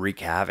wreak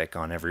havoc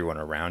on everyone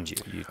around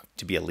you.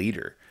 To be a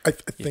leader, you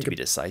have to be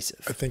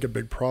decisive. I think a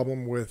big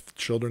problem with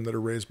children that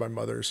are raised by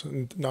mothers,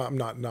 and I'm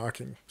not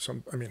knocking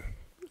some, I mean,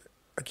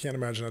 I can't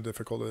imagine how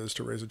difficult it is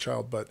to raise a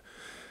child, but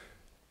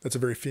that's a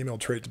very female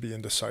trait to be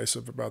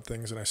indecisive about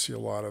things. And I see a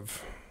lot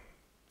of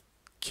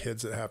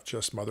kids that have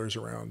just mothers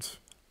around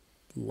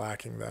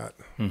lacking that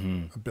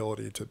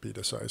ability to be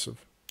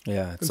decisive.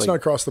 Yeah. It's like, not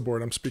across the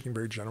board. I'm speaking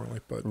very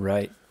generally, but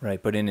right.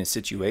 But in a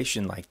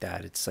situation like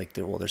that, it's like,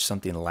 there's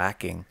something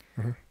lacking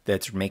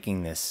that's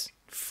making this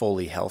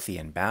fully healthy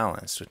and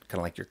balanced, kind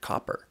of like your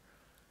copper.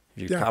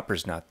 If your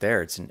copper's not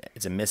there, it's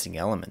a missing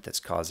element that's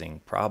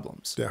causing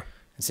problems. Yeah.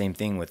 The same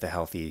thing with a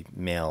healthy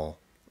male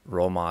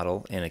role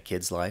model in a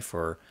kid's life,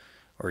 or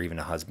even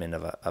a husband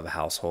of a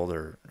household,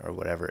 or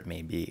whatever it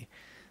may be.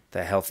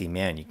 The healthy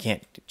man, you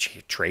can't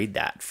trade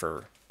that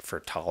for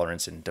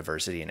tolerance and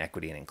diversity and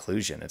equity and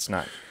inclusion. It's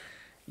not.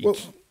 Well,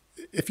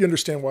 if you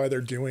understand why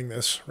they're doing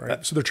this,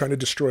 right? So they're trying to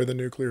destroy the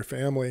nuclear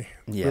family,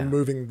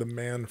 removing the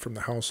man from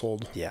the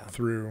household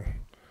through,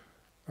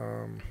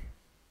 whether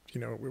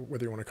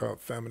you want to call it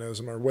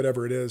feminism or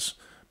whatever it is.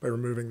 By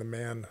removing the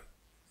man,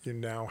 you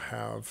now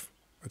have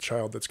a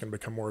child that's going to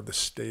become more of the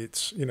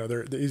state's.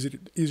 They're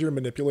easier to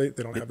manipulate.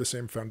 They don't have the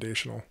same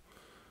foundational,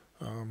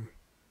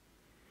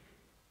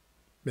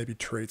 maybe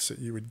traits that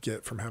you would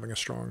get from having a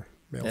strong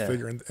male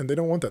figure. And they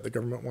don't want that. The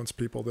government wants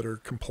people that are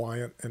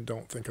compliant and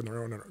don't think on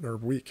their own and are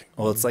weak.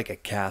 Well, it's like a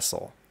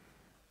castle.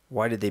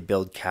 Why did they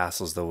build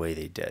castles the way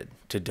they did?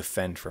 To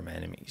defend from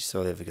enemies.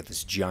 So they've got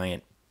this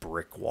giant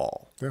brick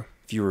wall. Yeah.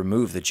 If you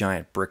remove the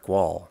giant brick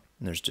wall,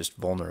 there's just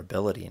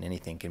vulnerability, and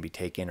anything can be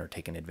taken or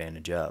taken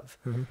advantage of.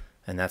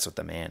 And that's what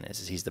the man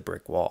is he's the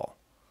brick wall.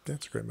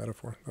 That's a great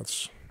metaphor.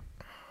 That's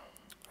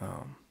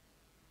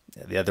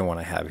the other one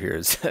I have here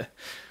is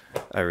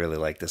I really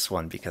like this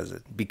one because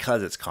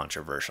it's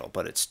controversial,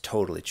 but it's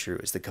totally true,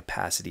 is the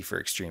capacity for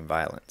extreme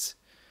violence.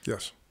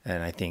 Yes.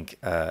 And I think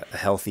a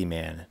healthy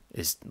man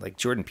is, like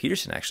Jordan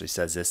Peterson actually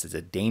says this, is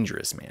a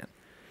dangerous man.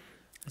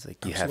 It's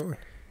like you Absolutely.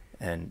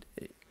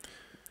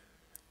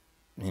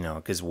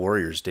 because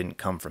warriors didn't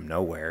come from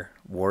nowhere.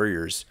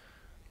 Warriors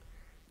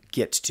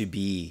get to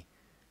be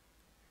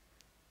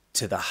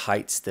to the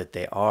heights that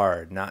they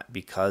are, not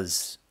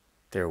because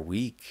they're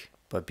weak,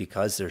 but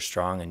because they're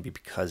strong and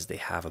because they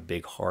have a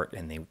big heart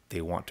and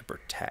they want to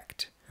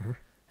protect.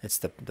 It's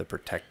the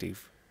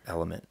protective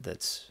element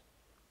that's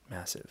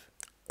massive.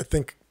 I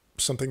think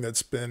something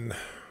that's been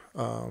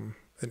an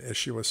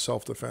issue with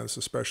self-defense,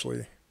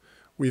 especially,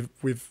 we've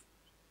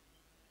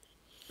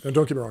and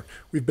don't get me wrong,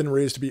 we've been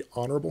raised to be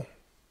honorable,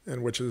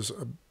 and which is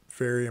a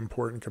very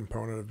important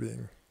component of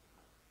being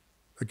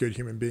a good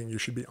human being. You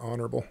should be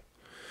honorable.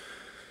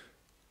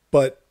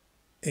 But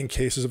in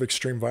cases of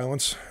extreme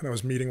violence, and I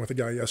was meeting with a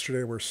guy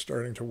yesterday, we're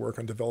starting to work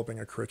on developing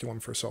a curriculum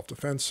for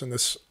self-defense. And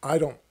this, I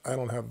don't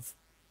have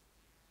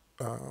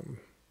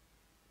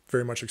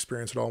very much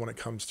experience at all when it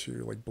comes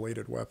to like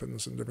bladed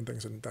weapons and different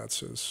things, and that's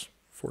his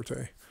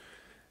forte.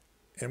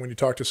 And when you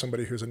talk to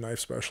somebody who's a knife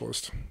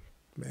specialist,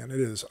 man, it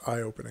is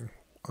eye-opening.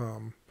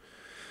 And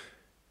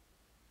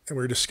we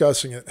were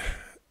discussing it,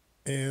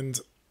 and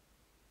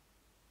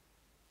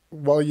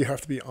while you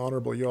have to be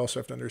honorable, you also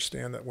have to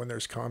understand that when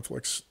there's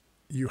conflicts,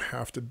 you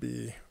have to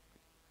be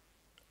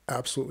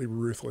absolutely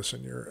ruthless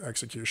in your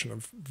execution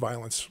of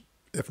violence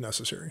if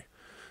necessary.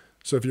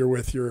 So if you're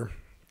with your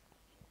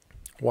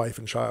wife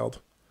and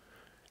child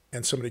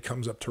and somebody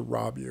comes up to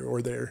rob you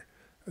or they're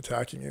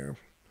attacking you,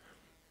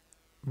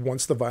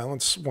 once the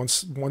violence,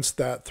 once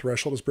that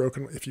threshold is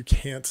broken, if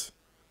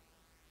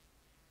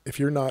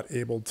you're not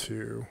able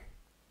to,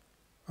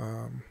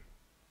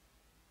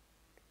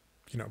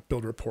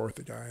 build rapport with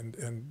the guy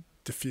and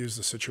diffuse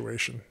the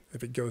situation,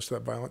 if it goes to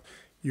that violent,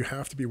 you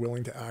have to be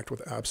willing to act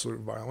with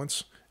absolute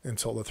violence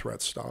until the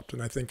threat's stopped.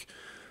 And I think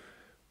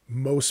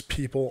most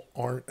people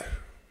aren't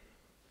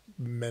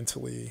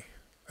mentally,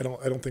 I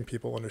don't think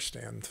people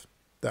understand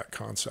that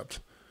concept.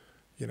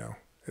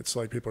 It's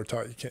like people are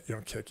taught you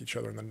don't kick each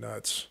other in the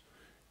nuts,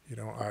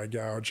 eye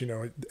gouge.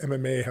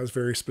 MMA has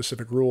very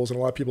specific rules, and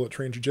a lot of people that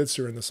train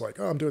jiu-jitsu are in this like,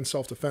 oh, I'm doing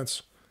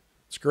self-defense.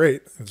 It's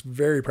great. It's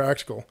very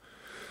practical.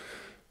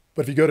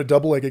 But if you go to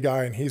double leg a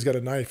guy and he's got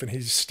a knife and he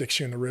sticks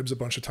you in the ribs a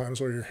bunch of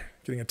times while you're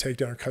getting a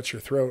takedown or cuts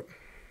your throat,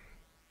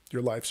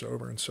 your life's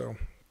over. And so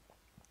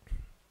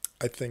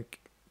I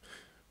think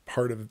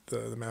part of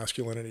the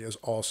masculinity is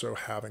also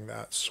having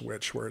that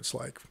switch where it's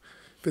like,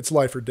 if it's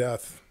life or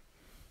death,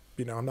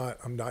 I'm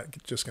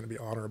not just going to be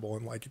honorable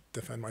and like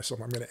defend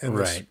myself. I'm going to end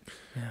this.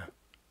 Yeah.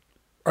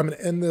 I'm going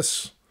to end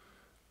this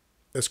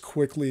as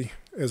quickly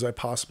as I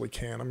possibly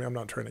can. I mean, I'm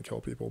not trying to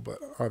kill people, but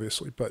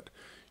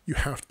you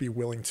have to be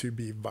willing to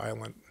be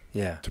violent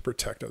to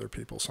protect other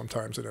people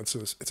sometimes. And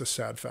it's a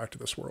sad fact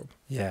of this world.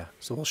 Yeah.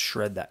 So we'll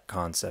shred that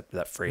concept,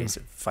 that phrase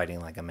of fighting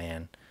like a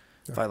man.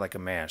 Yeah. Fight like a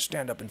man.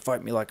 Stand up and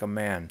fight me like a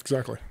man.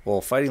 Exactly. Well,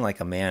 fighting like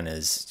a man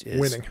is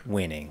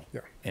winning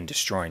and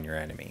destroying your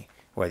enemy.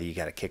 whether you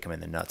got to kick them in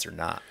the nuts or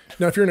not.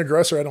 Now, if you're an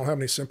aggressor, I don't have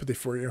any sympathy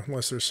for you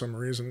unless there's some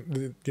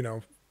reason,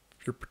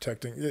 you're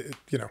protecting,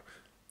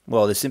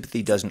 Well, the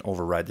sympathy doesn't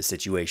override the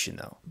situation,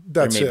 though.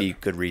 That's there may it. be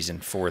good reason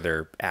for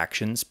their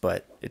actions,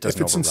 but it doesn't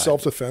If it's in override.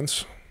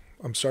 self-defense,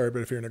 I'm sorry,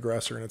 but if you're an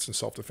aggressor and it's in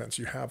self-defense,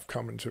 you have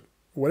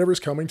whatever's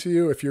coming to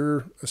you, if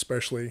you're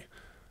especially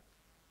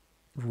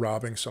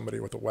robbing somebody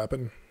with a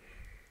weapon,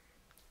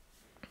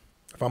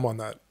 if I'm on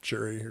that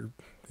jury, or,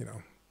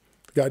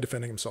 the guy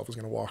defending himself is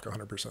going to walk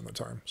 100% of the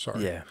time.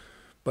 Sorry. Yeah.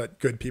 But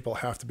good people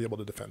have to be able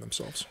to defend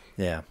themselves.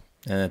 Yeah.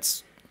 And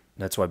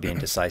that's why being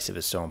decisive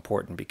is so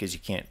important, because you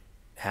can't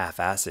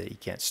half-ass it. You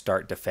can't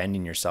start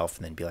defending yourself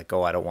and then be like,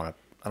 oh, I don't want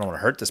to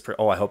hurt this person.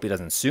 Oh, I hope he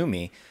doesn't sue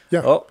me.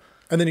 Yeah. Oh.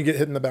 And then you get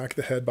hit in the back of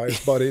the head by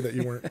his buddy that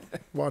you weren't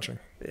watching.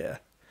 Yeah.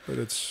 But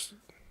it's...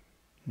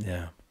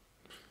 Yeah.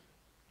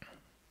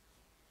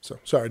 So,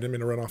 sorry, I didn't mean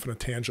to run off on a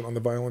tangent on the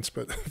violence,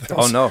 but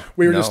No.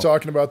 We were just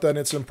talking about that, and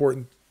it's an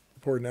important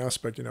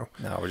aspect, No,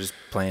 we're just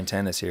playing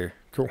tennis here.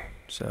 Cool.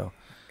 So,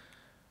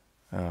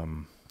 I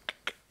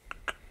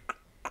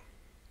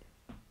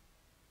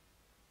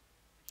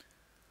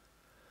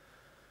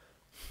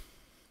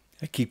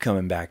keep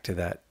coming back to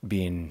that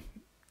being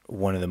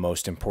one of the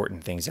most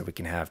important things that we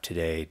can have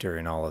today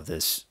during all of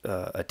this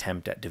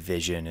attempt at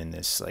division and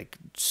this like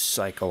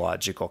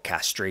psychological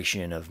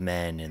castration of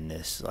men and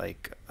this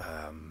like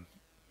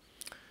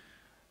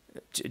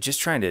just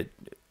trying to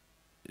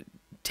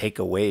take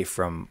away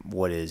from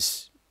what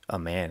is a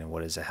man and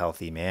what is a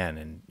healthy man,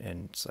 and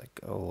it's like,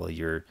 oh well,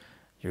 you're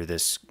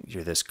this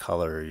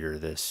color, or you're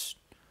this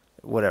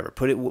whatever.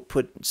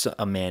 Put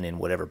a man in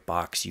whatever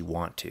box you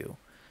want to,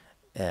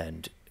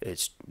 and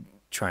it's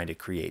trying to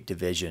create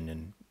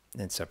division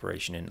and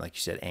separation and, like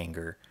you said,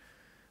 anger.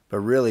 But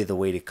really the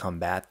way to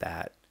combat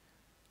that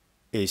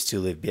is to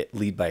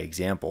lead by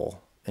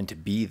example and to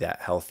be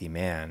that healthy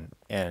man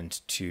and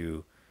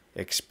to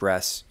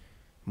express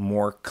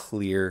more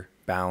clear,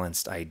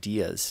 balanced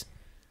ideas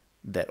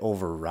that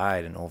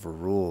override and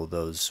overrule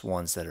those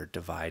ones that are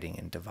dividing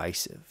and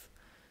divisive.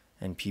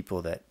 And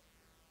people that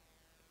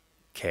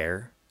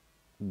care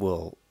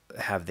will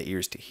have the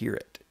ears to hear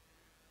it.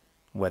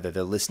 Whether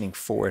they're listening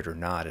for it or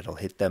not, it'll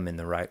hit them in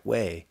the right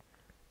way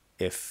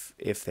if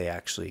they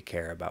actually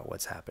care about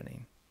what's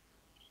happening.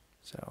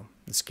 So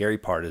the scary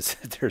part is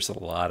that there's a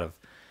lot of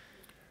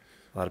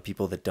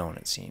people that don't,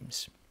 it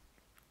seems.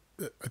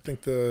 I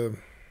think the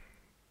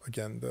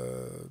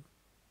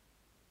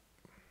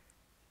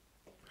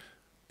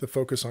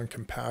focus on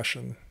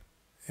compassion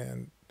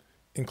and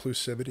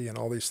inclusivity and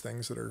all these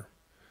things that are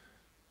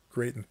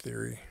great in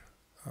theory,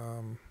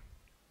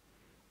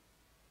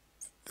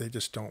 they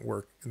just don't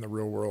work in the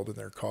real world, and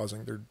they're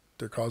causing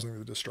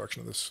the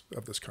destruction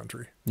of this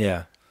country.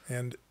 Yeah.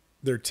 And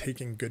they're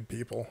taking good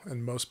people,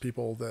 and most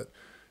people that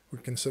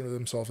would consider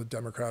themselves a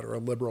Democrat or a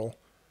liberal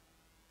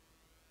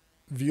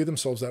view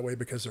themselves that way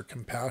because they're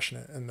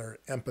compassionate and they're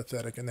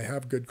empathetic and they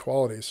have good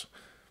qualities,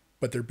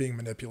 but they're being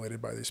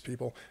manipulated by these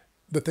people.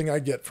 The thing I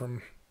get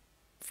from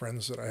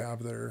friends that I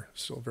have that are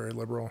still very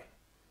liberal,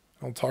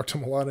 I don't talk to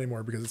them a lot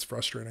anymore because it's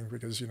frustrating,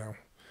 because,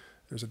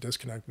 there's a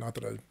disconnect. Not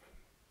that I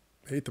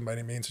hate them by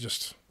any means,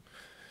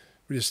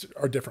 we just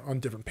are different on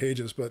different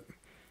pages, but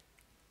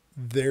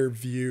their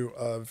view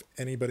of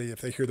anybody, if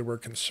they hear the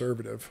word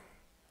conservative,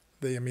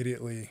 they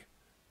immediately,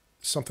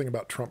 something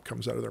about Trump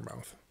comes out of their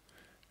mouth.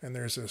 And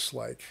there's this,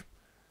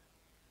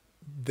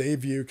 they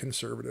view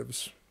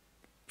conservatives,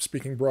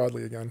 speaking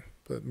broadly again,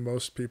 but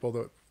most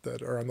people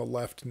that are on the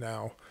left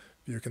now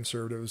view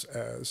conservatives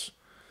as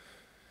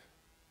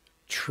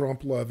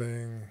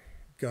Trump-loving,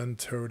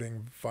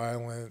 gun-toting,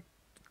 violent,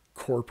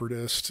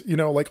 corporatist,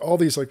 all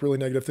these really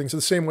negative things.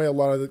 The same way a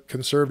lot of the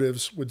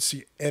conservatives would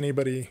see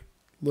anybody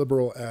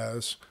liberal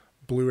as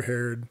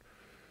blue-haired,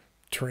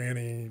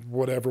 tranny,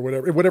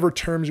 whatever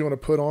terms you want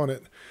to put on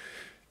it.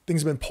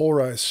 Things have been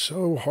polarized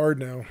so hard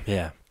now.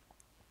 Yeah.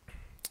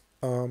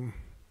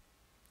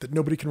 That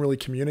nobody can really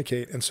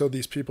communicate. And so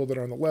these people that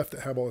are on the left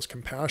that have all this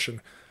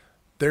compassion,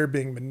 they're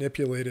being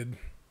manipulated,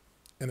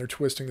 and they're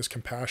twisting this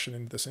compassion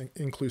into this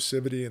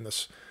inclusivity and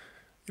this,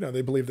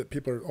 they believe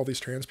that all these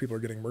trans people are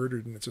getting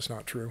murdered, and it's just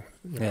not true.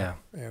 Yeah.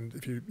 And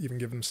if you even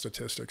give them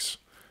statistics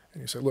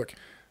and you say, look,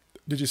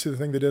 did you see the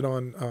thing they did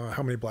on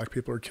how many black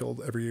people are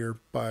killed every year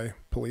by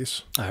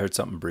police? I heard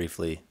something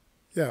briefly.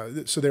 Yeah.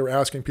 So they were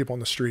asking people on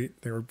the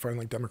street, they were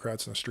finding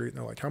Democrats in the street, and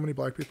they're like, how many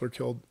black people are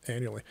killed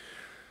annually?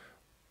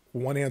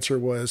 One answer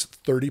was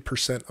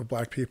 30% of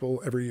black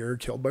people every year are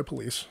killed by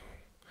police.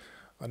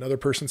 Another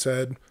person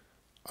said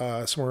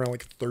somewhere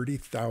around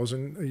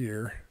 30,000 a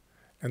year.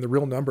 And the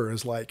real number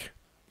is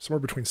somewhere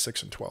between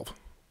 6 and 12.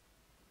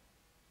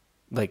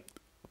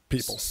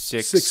 People.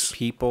 Six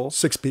people?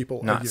 6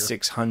 people not a year.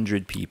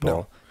 600 people.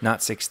 No.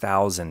 Not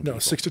 6,000 people. No,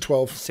 6 to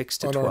 12. 6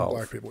 to unarmed 12.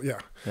 black people, yeah.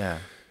 Yeah.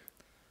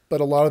 But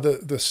a lot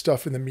of the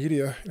stuff in the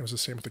media, it was the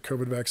same with the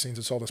COVID vaccines,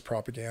 it's all this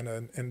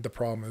propaganda. And the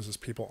problem is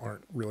people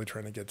aren't really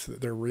trying to get to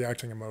they're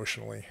reacting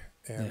emotionally.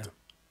 And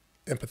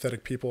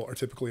empathetic people are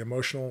typically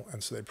emotional,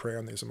 and so they prey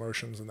on these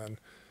emotions. And then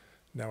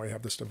now we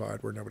have this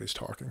divide where nobody's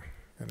talking.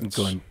 And it's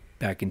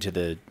back into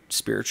the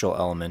spiritual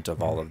element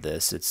of all of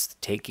this, it's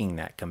taking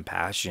that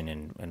compassion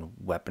and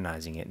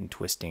weaponizing it and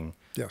twisting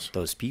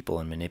those people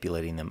and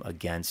manipulating them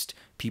against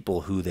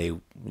people who they,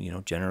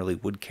 generally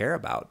would care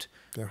about.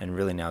 Yeah. And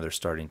really now they're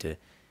starting to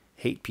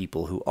hate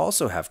people who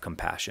also have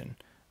compassion,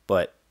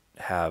 but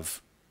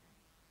have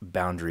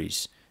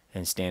boundaries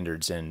and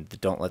standards and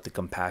don't let the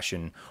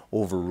compassion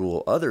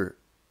overrule other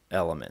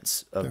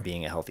elements of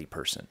being a healthy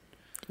person.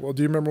 Well,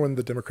 do you remember when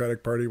the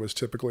Democratic Party was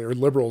typically, or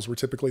liberals were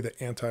typically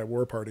the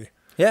anti-war party?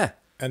 Yeah.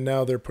 And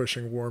now they're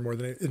pushing war more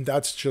than, and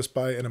that's just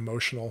by an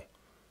emotional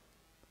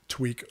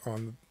tweak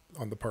on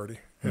the party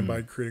and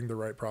by creating the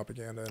right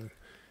propaganda. And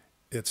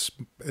it's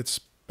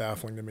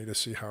baffling to me to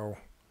see how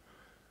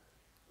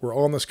we're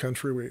all in this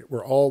country. We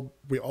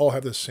all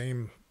have the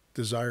same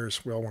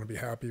desires. We all want to be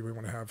happy. We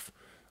want to have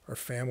our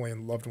family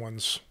and loved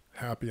ones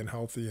happy and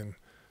healthy and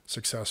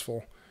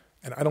successful.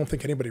 And I don't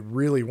think anybody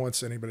really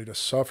wants anybody to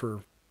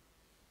suffer,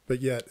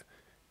 but yet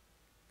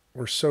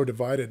we're so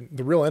divided.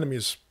 The real enemy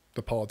is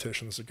the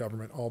politicians, the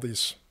government, all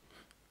these,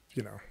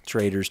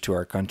 traitors to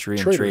our country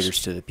and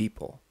traitors to the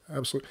people.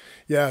 Absolutely.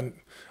 Yeah. And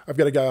I've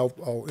got a guy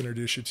I'll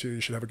introduce you to.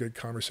 You should have a good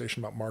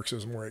conversation about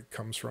Marxism, where it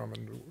comes from.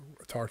 And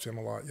I talked to him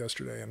a lot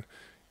yesterday, and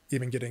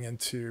even getting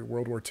into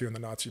World War II and the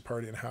Nazi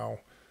Party and how,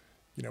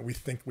 we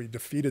think we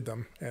defeated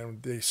them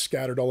and they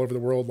scattered all over the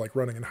world, like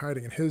running and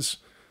hiding. And his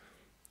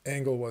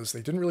angle was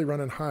they didn't really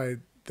run and hide.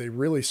 They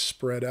really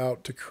spread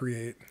out to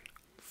create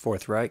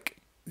Fourth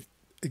Reich.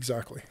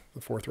 Exactly.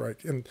 The Fourth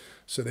Reich. And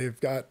so they've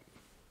got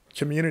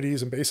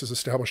communities and bases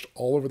established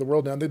all over the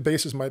world. Now the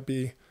bases might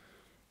be,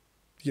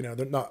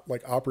 they're not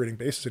like operating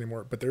bases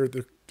anymore, but they're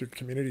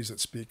communities that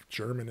speak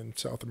German in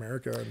South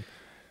America, and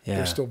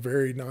they're still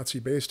very Nazi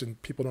based. And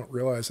people don't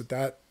realize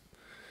that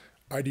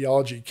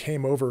ideology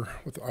came over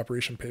with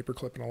Operation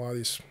Paperclip and a lot of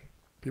these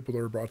people that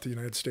were brought to the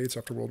United States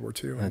after World War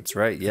II. That's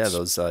right. Yeah,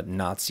 those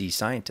Nazi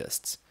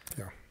scientists.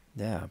 Yeah.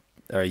 Yeah.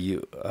 Are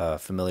you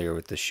familiar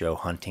with the show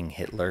Hunting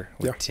Hitler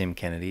with Tim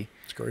Kennedy?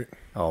 It's great.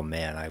 Oh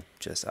man,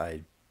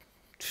 I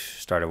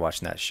started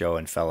watching that show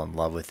and fell in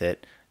love with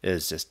it.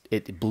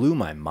 It blew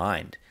my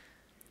mind.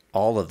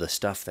 All of the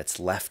stuff that's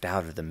left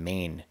out of the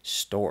main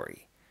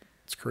story.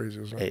 It's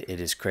crazy, isn't it?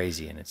 It is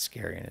crazy, and it's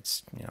scary, and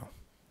it's,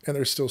 And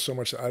there's still so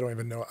much that I don't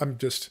even know. I'm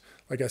just,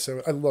 like I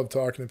said, I love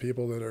talking to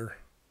people that are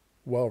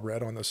well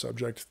read on the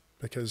subject,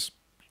 because,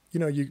 I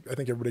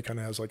think everybody kind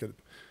of has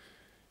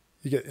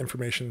you get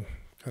information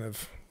kind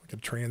of like a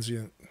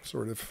transient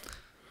sort of,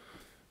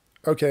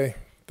 okay,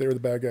 they were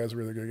the bad guys,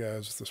 we were the good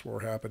guys, this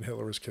war happened,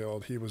 Hitler was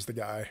killed, he was the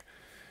guy.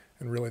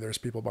 And really there's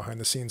people behind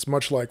the scenes,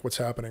 much like what's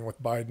happening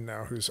with Biden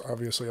now, who's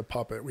obviously a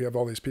puppet. We have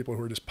all these people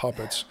who are just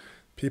puppets.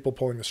 People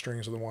pulling the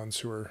strings are the ones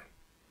who are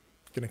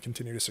going to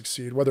continue to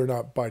succeed, whether or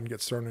not Biden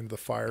gets thrown into the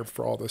fire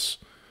for all this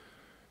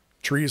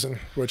treason,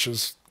 which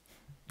is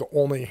the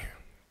only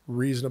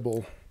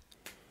reasonable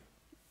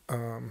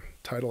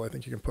title I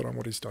think you can put on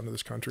what he's done to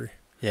this country.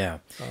 Yeah.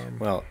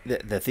 Well,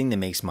 the thing that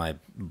makes my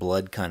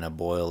blood kind of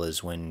boil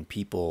is when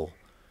people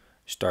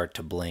start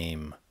to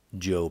blame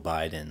Joe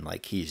Biden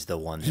like he's the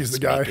one that's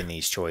making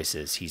these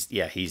choices. He's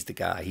the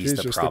guy. He's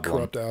the just problem. The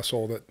corrupt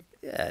asshole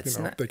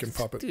that they can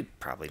puppet. Dude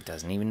probably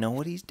doesn't even know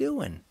what he's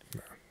doing.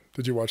 No.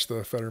 Did you watch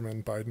the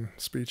Fetterman-Biden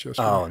speech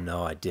yesterday? Oh,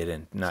 no, I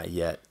didn't. Not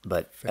yet.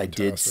 But fantastic. I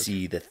did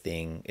see the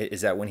thing. Is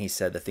that when he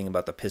said the thing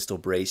about the pistol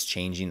brace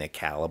changing the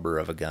caliber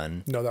of a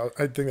gun? No,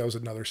 I think that was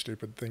another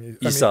stupid thing.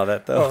 You saw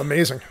that, though? Oh,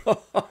 amazing.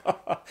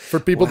 For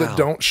people that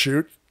don't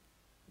shoot,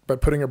 by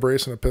putting a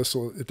brace in a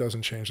pistol, it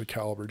doesn't change the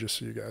caliber, just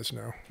so you guys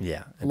know.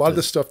 Yeah. A lot of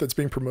the stuff that's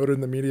being promoted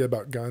in the media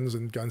about guns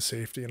and gun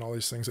safety and all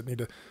these things that need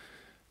to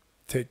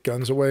take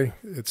guns away,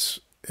 it's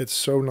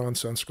so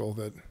nonsensical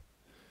that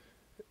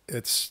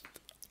it's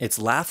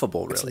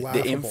laughable, really. It's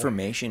laughable. The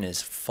information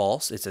is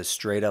false. It's a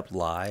straight up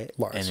lie.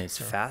 And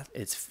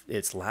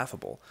it's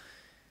laughable.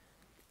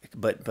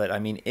 But I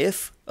mean,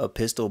 if a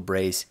pistol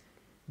brace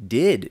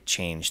did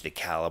change the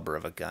caliber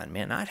of a gun,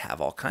 man, I'd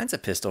have all kinds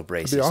of pistol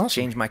braces. Awesome.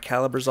 Change my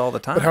calibers all the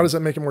time. But how does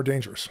that make it more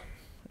dangerous?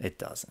 It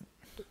doesn't.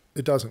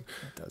 It doesn't.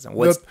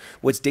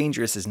 What's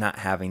dangerous is not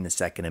having the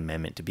Second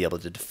Amendment to be able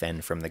to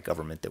defend from the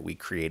government that we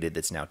created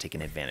that's now taking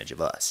advantage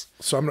of us.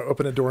 So I'm going to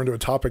open a door into a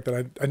topic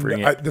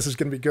that this is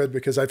going to be good,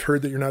 because I've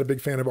heard that you're not a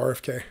big fan of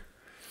RFK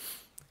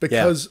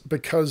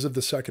because of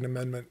the Second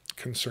Amendment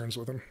concerns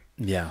with him.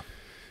 Yeah.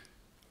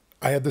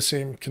 I had the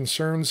same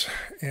concerns,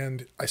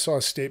 and I saw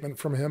a statement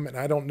from him, and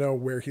I don't know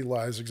where he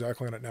lies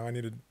exactly on it now. I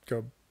need to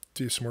go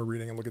do some more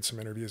reading and look at some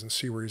interviews and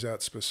see where he's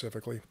at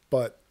specifically.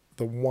 But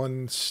the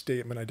one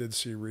statement I did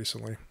see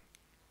recently,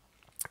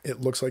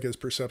 it looks like his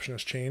perception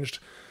has changed.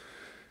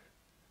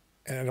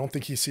 And I don't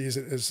think he sees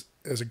it as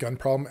a gun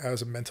problem,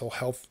 as a mental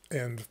health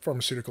and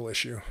pharmaceutical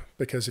issue.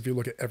 Because if you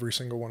look at every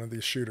single one of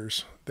these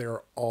shooters, they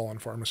are all on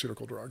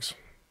pharmaceutical drugs.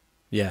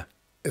 Yeah.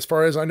 As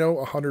far as I know,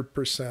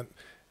 100%.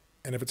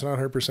 And if it's not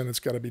 100%, it's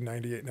got to be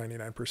 98,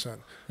 99%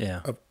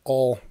 of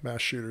all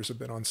mass shooters have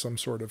been on some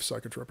sort of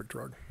psychotropic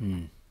drug.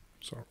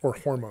 Or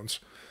hormones.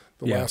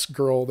 The last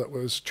girl that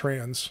was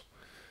trans,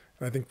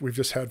 And I think we've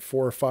just had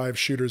 4 or 5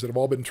 shooters that have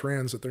all been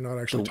trans that they're not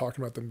actually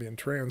talking about them being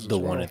trans. The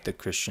one at the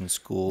Christian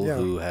school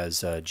who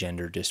has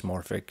gender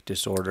dysmorphic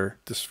disorder.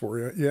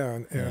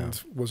 Dysphoria,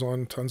 and was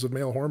on tons of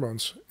male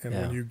hormones. And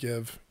when you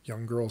give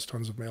young girls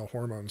tons of male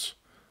hormones,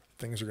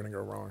 things are going to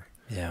go wrong.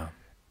 Yeah.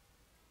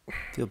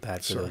 Feel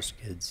bad for those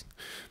kids.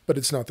 But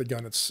it's not the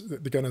gun.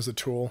 The gun is a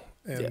tool.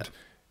 And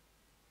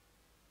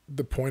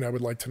the point I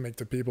would like to make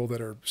to people that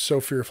are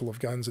so fearful of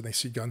guns and they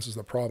see guns as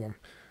the problem,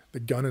 the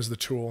gun is the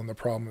tool and the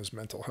problem is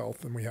mental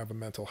health. And we have a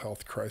mental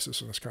health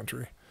crisis in this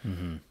country.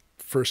 Mm-hmm.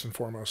 First and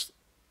foremost,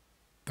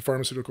 the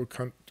pharmaceutical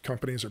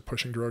companies are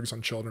pushing drugs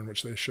on children,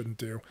 which they shouldn't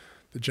do.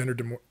 The gender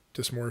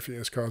dysmorphia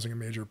is causing a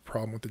major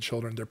problem with the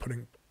children. They're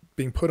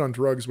being put on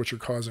drugs, which are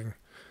causing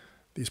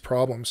these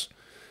problems.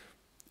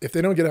 If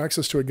they don't get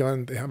access to a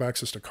gun, they have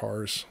access to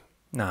cars.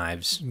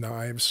 Knives.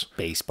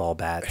 Baseball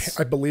bats.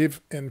 I believe,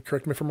 and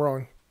correct me if I'm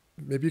wrong,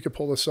 maybe you could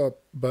pull this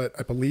up, but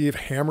I believe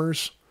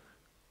hammers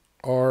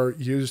are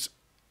used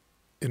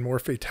in more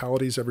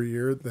fatalities every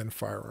year than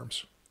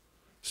firearms,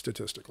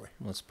 statistically.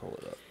 Let's pull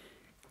it up.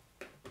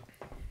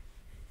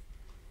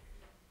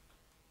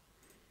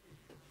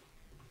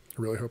 I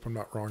really hope I'm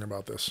not wrong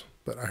about this,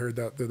 but I heard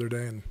that the other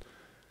day, and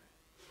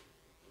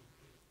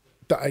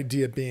the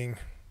idea being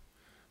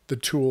the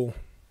tool,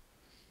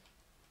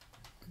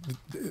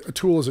 a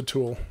tool is a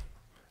tool,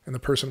 and the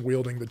person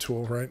wielding the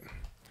tool, right?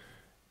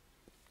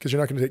 Because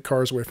you're not going to take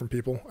cars away from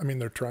people. I mean,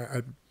 they're trying.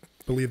 I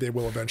believe they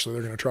will eventually.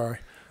 They're going to try.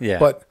 Yeah.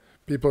 But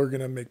people are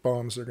going to make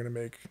bombs. They're going to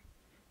make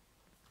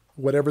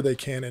whatever they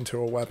can into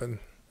a weapon,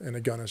 and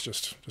a gun is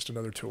just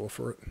another tool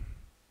for it.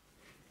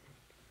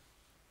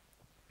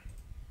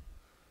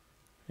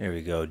 There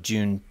we go.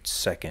 June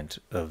 2nd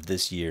of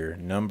this year,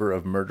 number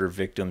of murder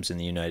victims in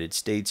the United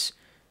States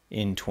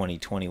in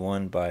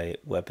 2021 by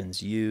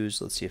weapons used.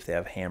 Let's see if they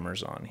have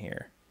hammers on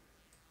here.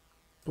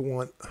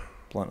 Blunt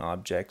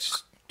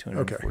objects,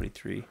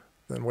 243. Okay.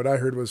 Then what I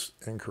heard was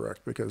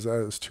incorrect, because that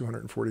is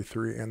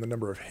 243, and the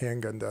number of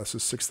handgun deaths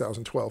is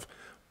 6,012.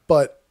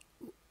 But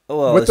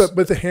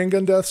with the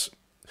handgun deaths,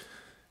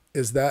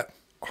 is that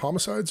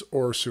homicides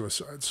or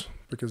suicides?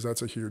 Because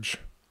that's a huge.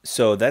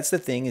 So that's the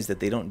thing, is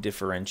that they don't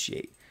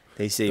differentiate.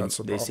 They say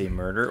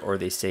murder, or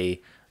they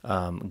say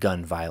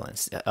gun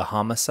violence.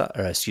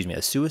 A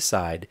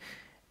suicide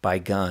by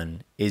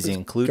gun is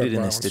included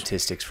in the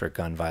statistics for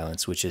gun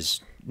violence, which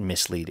is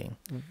misleading.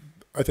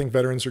 I think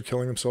veterans are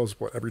killing themselves,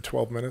 every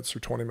 12 minutes or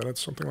 20 minutes,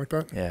 something like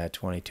that? Yeah,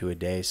 22 a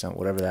day,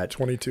 whatever that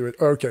 22.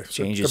 Okay,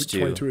 changes to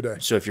 22 a day.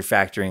 So if you're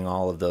factoring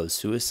all of those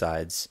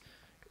suicides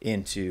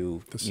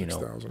into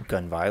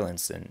gun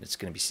violence, then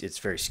it's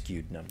very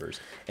skewed numbers.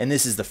 And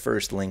this is the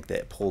first link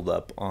that pulled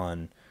up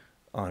on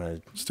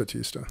a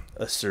Statista,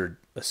 a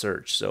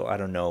search. So I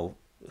don't know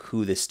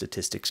who this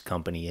statistics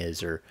company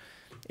is, or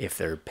if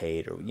they're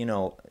paid, or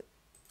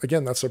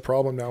Again, that's a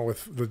problem now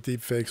with the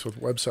deep fakes with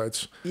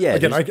websites. Yeah.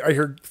 Again, I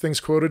heard things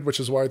quoted, which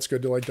is why it's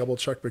good to double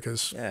check,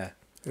 because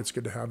it's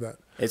good to have that.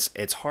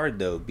 It's hard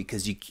though,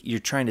 because you're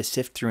trying to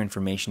sift through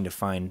information to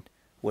find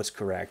what's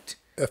correct.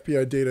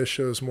 FBI data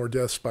shows more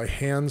deaths by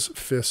hands,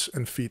 fists,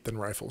 and feet than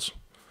rifles.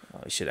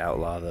 Oh, you should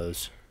outlaw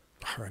those.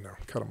 I know.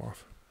 Cut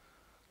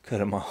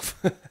them off.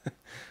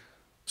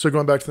 So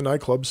going back to the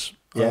nightclubs,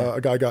 a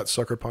guy got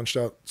sucker punched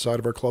outside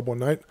of our club one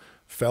night,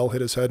 fell,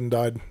 hit his head, and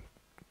died.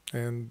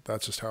 And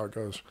that's just how it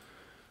goes.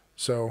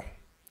 So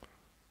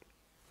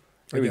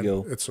here we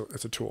go. It's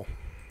a tool.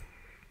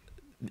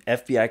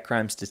 FBI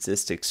crime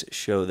statistics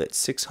show that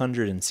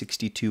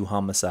 662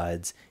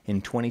 homicides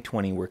in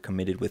 2020 were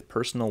committed with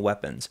personal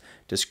weapons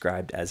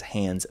described as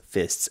hands,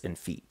 fists, and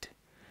feet.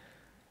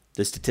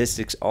 The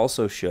statistics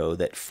also show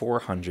that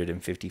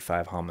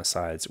 455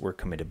 homicides were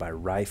committed by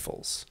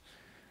rifles.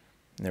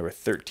 And there were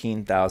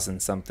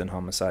 13,000-something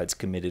homicides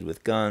committed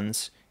with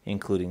guns,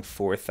 including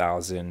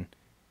 4,000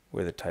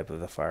 where the type of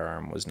the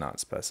firearm was not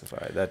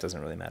specified. That doesn't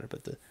really matter.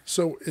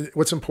 So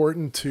what's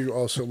important to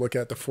also look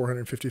at the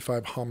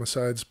 455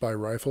 homicides by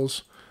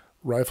rifles.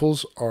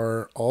 Rifles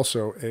are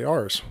also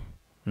ARs.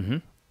 Mm-hmm.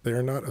 They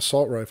are not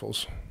assault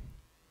rifles.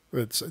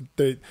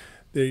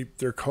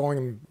 They're calling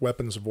them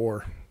weapons of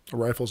war. A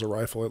rifle's a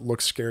rifle. It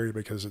looks scary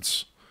because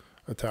it's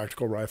a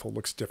tactical rifle. It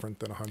looks different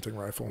than a hunting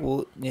rifle.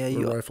 Well, yeah,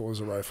 a rifle is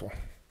a rifle.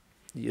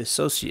 You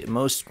associate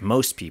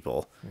most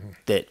people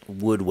that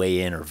would weigh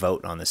in or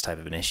vote on this type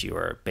of an issue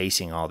are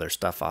basing all their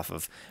stuff off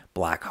of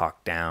Black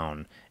Hawk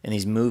Down and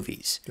these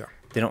movies. Yeah.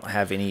 They don't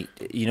have any,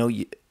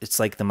 it's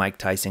like the Mike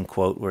Tyson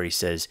quote where he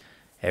says,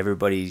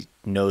 everybody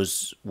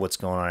knows what's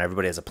going on.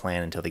 Everybody has a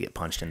plan until they get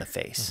punched in the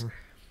face. Mm-hmm.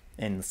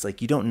 And it's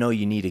like, you don't know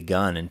you need a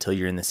gun until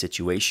you're in the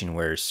situation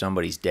where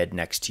somebody's dead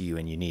next to you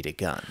and you need a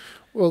gun.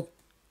 Well,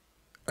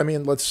 I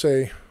mean, let's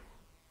say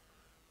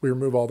we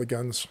remove all the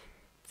guns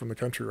from the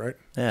country, right?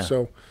 Yeah.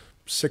 So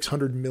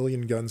 600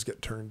 million guns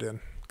get turned in.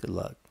 Good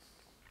luck.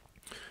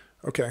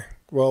 Okay.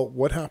 Well,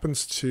 what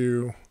happens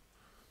to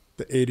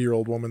the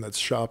 80-year-old woman that's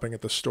shopping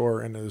at the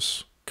store and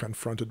is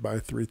confronted by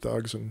 3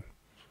 thugs and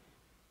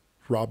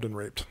robbed and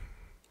raped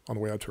on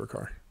the way out to her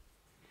car?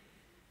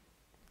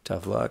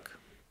 Tough luck.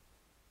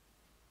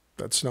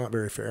 That's not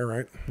very fair,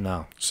 right?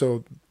 No.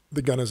 So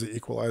the gun is the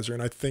equalizer.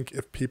 And I think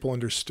if people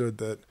understood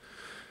that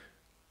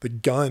the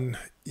gun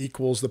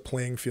equals the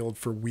playing field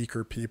for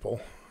weaker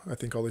people, I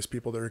think all these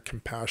people that are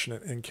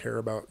compassionate and care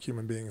about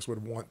human beings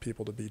would want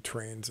people to be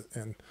trained.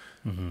 And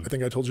I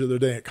think I told you the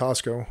other day at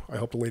Costco, I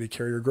helped a lady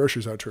carry her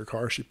groceries out to her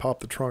car. She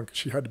popped the trunk.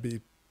 She had to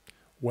be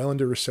well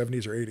into her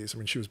 70s or 80s. I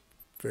mean, she was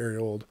very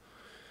old.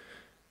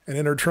 And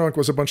in her trunk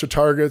was a bunch of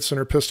targets and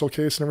her pistol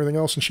case and everything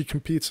else. And she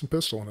competes in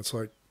pistol. And it's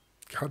like,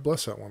 God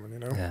bless that woman, you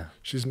know? Yeah.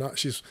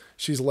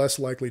 She's less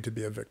likely to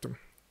be a victim.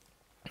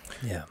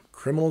 Yeah.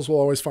 Criminals will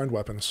always find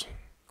weapons.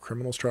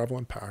 Criminals travel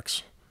in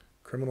packs.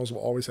 Criminals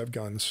will always have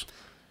guns.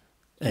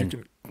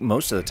 And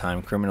most of the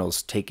time,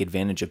 criminals take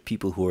advantage of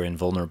people who are in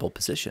vulnerable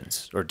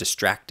positions or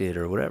distracted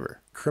or whatever.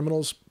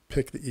 Criminals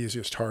pick the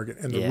easiest target.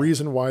 And the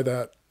reason why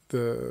that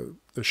the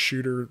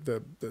shooter,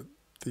 the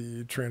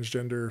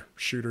transgender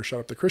shooter shot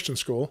up the Christian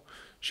school,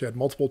 she had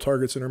multiple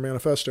targets in her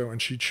manifesto,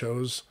 and she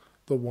chose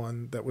the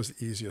one that was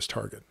the easiest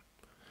target.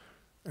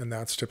 And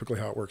that's typically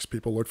how it works.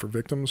 People look for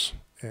victims,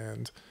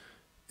 and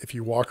if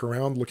you walk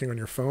around looking on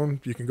your phone,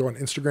 you can go on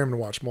Instagram and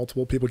watch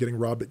multiple people getting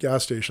robbed at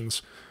gas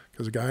stations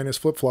because a guy in his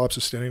flip-flops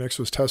is standing next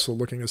to his Tesla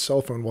looking at his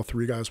cell phone while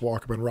 3 guys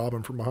walk up and rob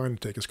him from behind and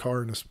take his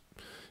car and just,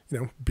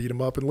 beat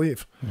him up and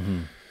leave.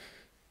 Mm-hmm.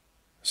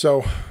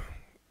 So,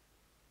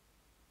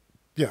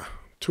 yeah,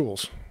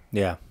 tools.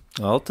 Yeah.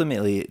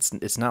 Ultimately,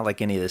 it's not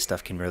like any of this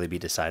stuff can really be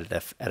decided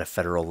at a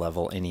federal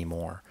level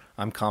anymore.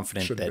 I'm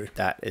confident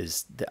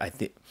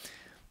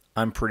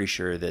I'm pretty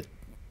sure that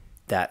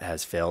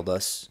has failed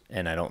us,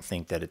 and I don't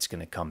think that it's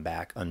going to come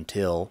back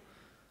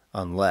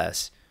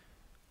unless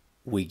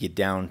we get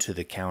down to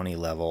the county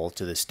level,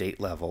 to the state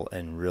level,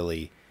 and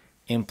really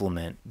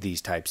implement these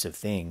types of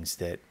things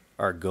that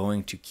are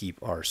going to keep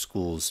our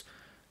schools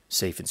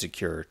safe and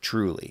secure,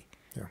 truly.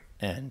 Yeah.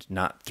 And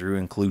not through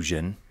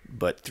inclusion,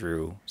 but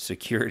through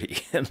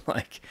security and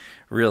like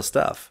real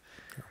stuff.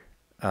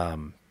 Yeah.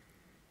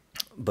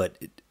 But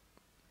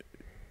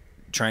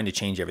trying to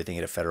change everything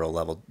at a federal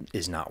level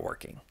is not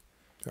working.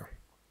 Yeah.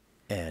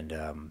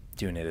 And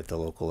doing it at the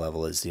local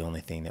level is the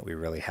only thing that we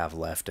really have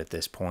left at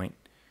this point,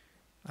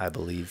 I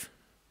believe.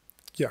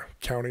 Yeah,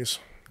 counties.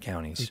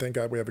 And thank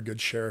God we have a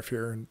good sheriff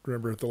here. And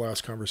remember the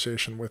last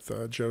conversation with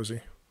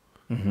Josie?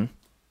 Mm-hmm.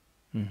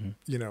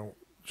 Mm-hmm.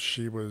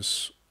 She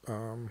was,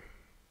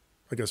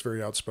 I guess,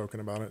 very outspoken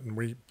about it. And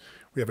we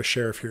have a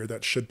sheriff here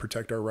that should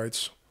protect our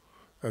rights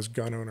as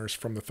gun owners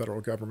from the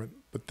federal government.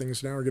 But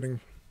things now are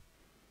getting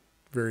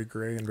very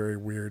gray and very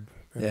weird.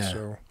 And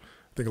so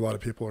I think a lot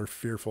of people are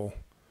fearful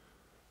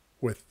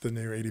with the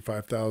new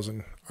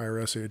 85,000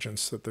 IRS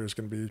agents that there's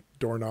going to be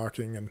door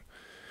knocking. And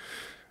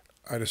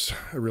I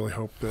really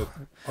hope that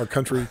our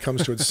country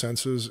comes to its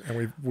senses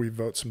and we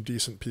vote some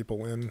decent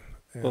people in.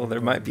 And, well,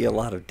 there might be a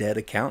lot of dead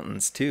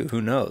accountants too.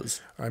 Who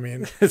knows? I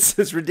mean,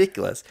 it's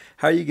ridiculous.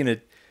 How are you going to,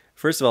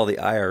 first of all, the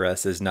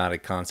IRS is not a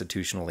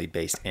constitutionally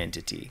based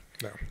entity.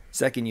 No.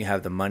 Second, you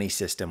have the money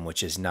system,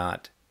 which is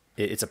not,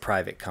 it's a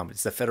private company.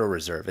 It's the Federal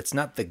Reserve. It's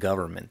not the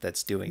government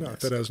that's doing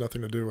this. That has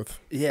nothing to do with.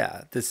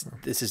 Yeah. This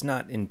is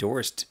not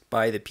endorsed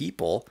by the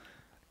people.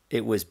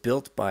 It was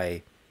built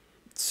by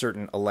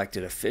certain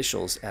elected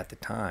officials at the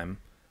time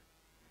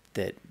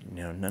that,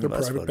 none of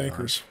us voted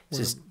bankers. On. This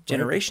is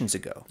generations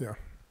ago. Yeah.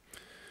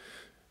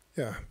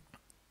 Yeah.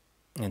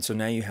 And so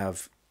now you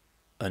have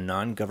a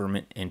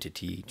non-government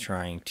entity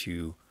trying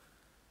to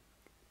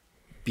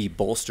be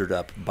bolstered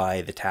up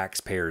by the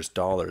taxpayers'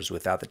 dollars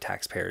without the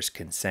taxpayers'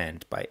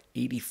 consent, by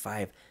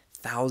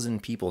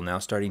 85,000 people now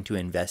starting to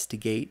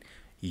investigate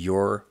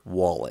your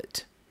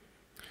wallet.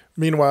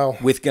 Meanwhile,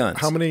 with guns.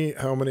 How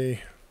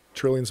many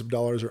trillions of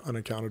dollars are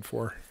unaccounted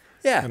for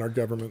in our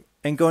government?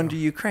 And going to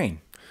Ukraine.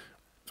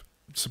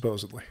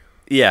 Supposedly.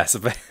 Yes.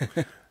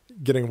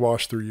 Getting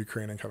washed through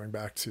Ukraine and coming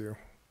back to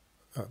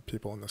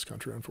people in this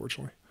country,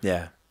 unfortunately.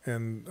 Yeah.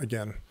 And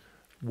again,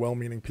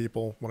 well-meaning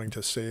people wanting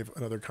to save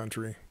another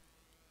country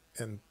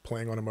and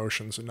playing on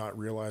emotions and not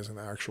realizing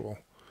the actual,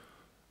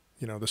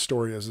 the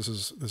story is this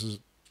is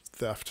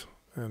theft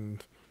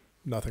and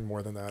nothing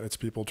more than that. It's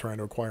people trying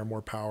to acquire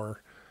more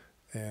power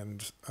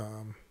and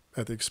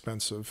at the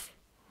expense of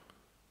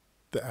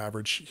the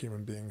average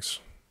human being's,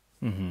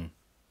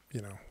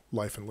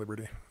 life and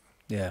liberty.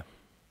 Yeah.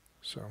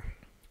 So,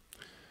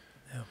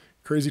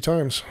 crazy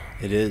times.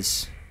 It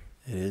is.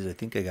 I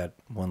think I got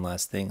one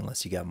last thing,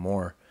 unless you got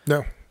more.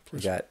 No.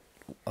 Please. I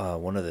got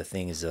one of the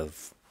things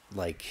of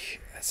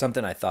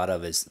something I thought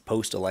of as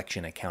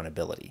post-election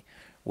accountability,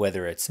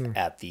 whether it's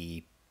at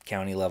the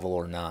county level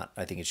or not.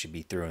 I think it should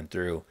be through and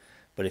through.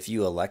 But if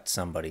you elect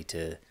somebody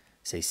to,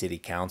 say, city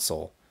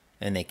council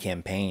and they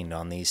campaigned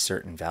on these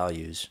certain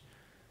values,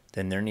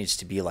 then there needs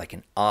to be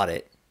an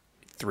audit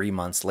 3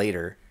 months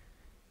later.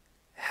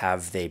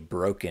 Have they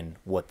broken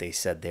what they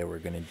said they were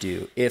going to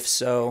do? If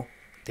so,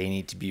 they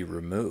need to be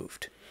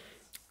removed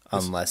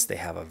unless they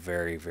have a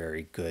very,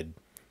 very good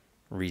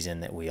reason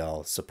that we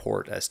all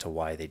support as to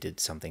why they did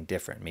something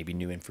different. Maybe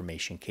new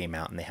information came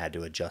out and they had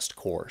to adjust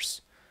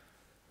course.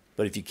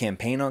 But if you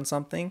campaign on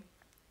something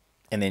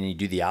and then you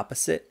do the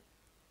opposite,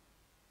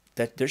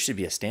 that there should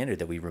be a standard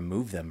that we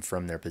remove them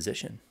from their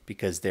position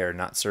because they're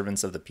not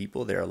servants of the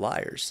people. They're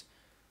liars.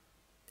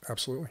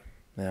 Absolutely.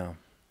 Yeah.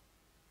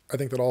 I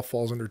think that all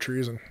falls under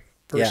treason,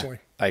 personally.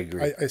 Yeah, I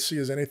agree. I see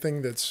as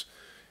anything that's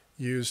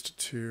used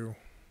to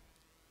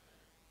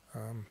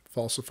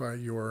falsify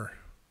your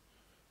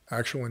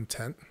actual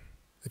intent.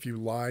 If you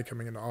lie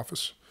coming into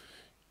office,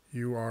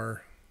 you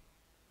are,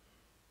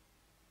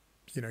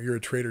 you're a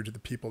traitor to the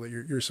people. That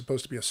you're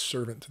supposed to be a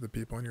servant to the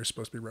people, and you're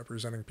supposed to be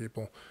representing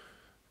people.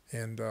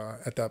 And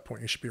at that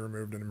point, you should be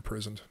removed and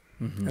imprisoned.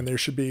 Mm-hmm. And there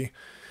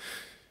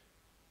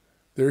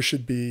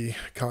should be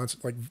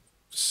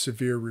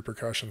severe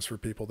repercussions for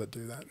people that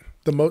do that.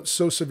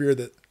 So severe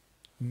that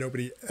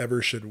nobody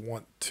ever should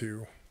want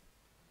to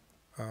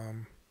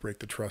break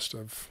the trust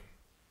of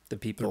the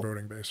people, their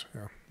voting base.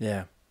 Yeah.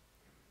 Yeah.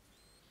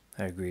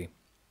 I agree.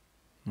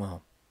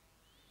 Well,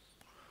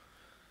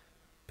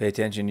 pay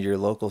attention to your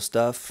local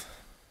stuff.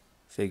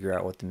 Figure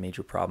out what the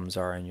major problems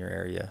are in your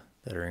area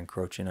that are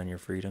encroaching on your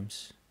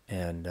freedoms,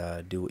 and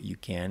do what you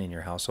can in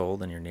your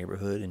household and your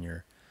neighborhood and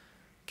your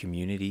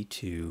community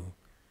to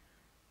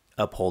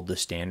uphold the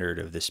standard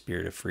of the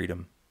spirit of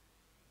freedom.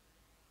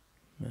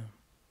 Yeah.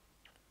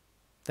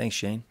 Thanks,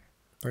 Shane.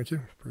 Thank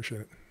you.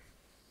 Appreciate it.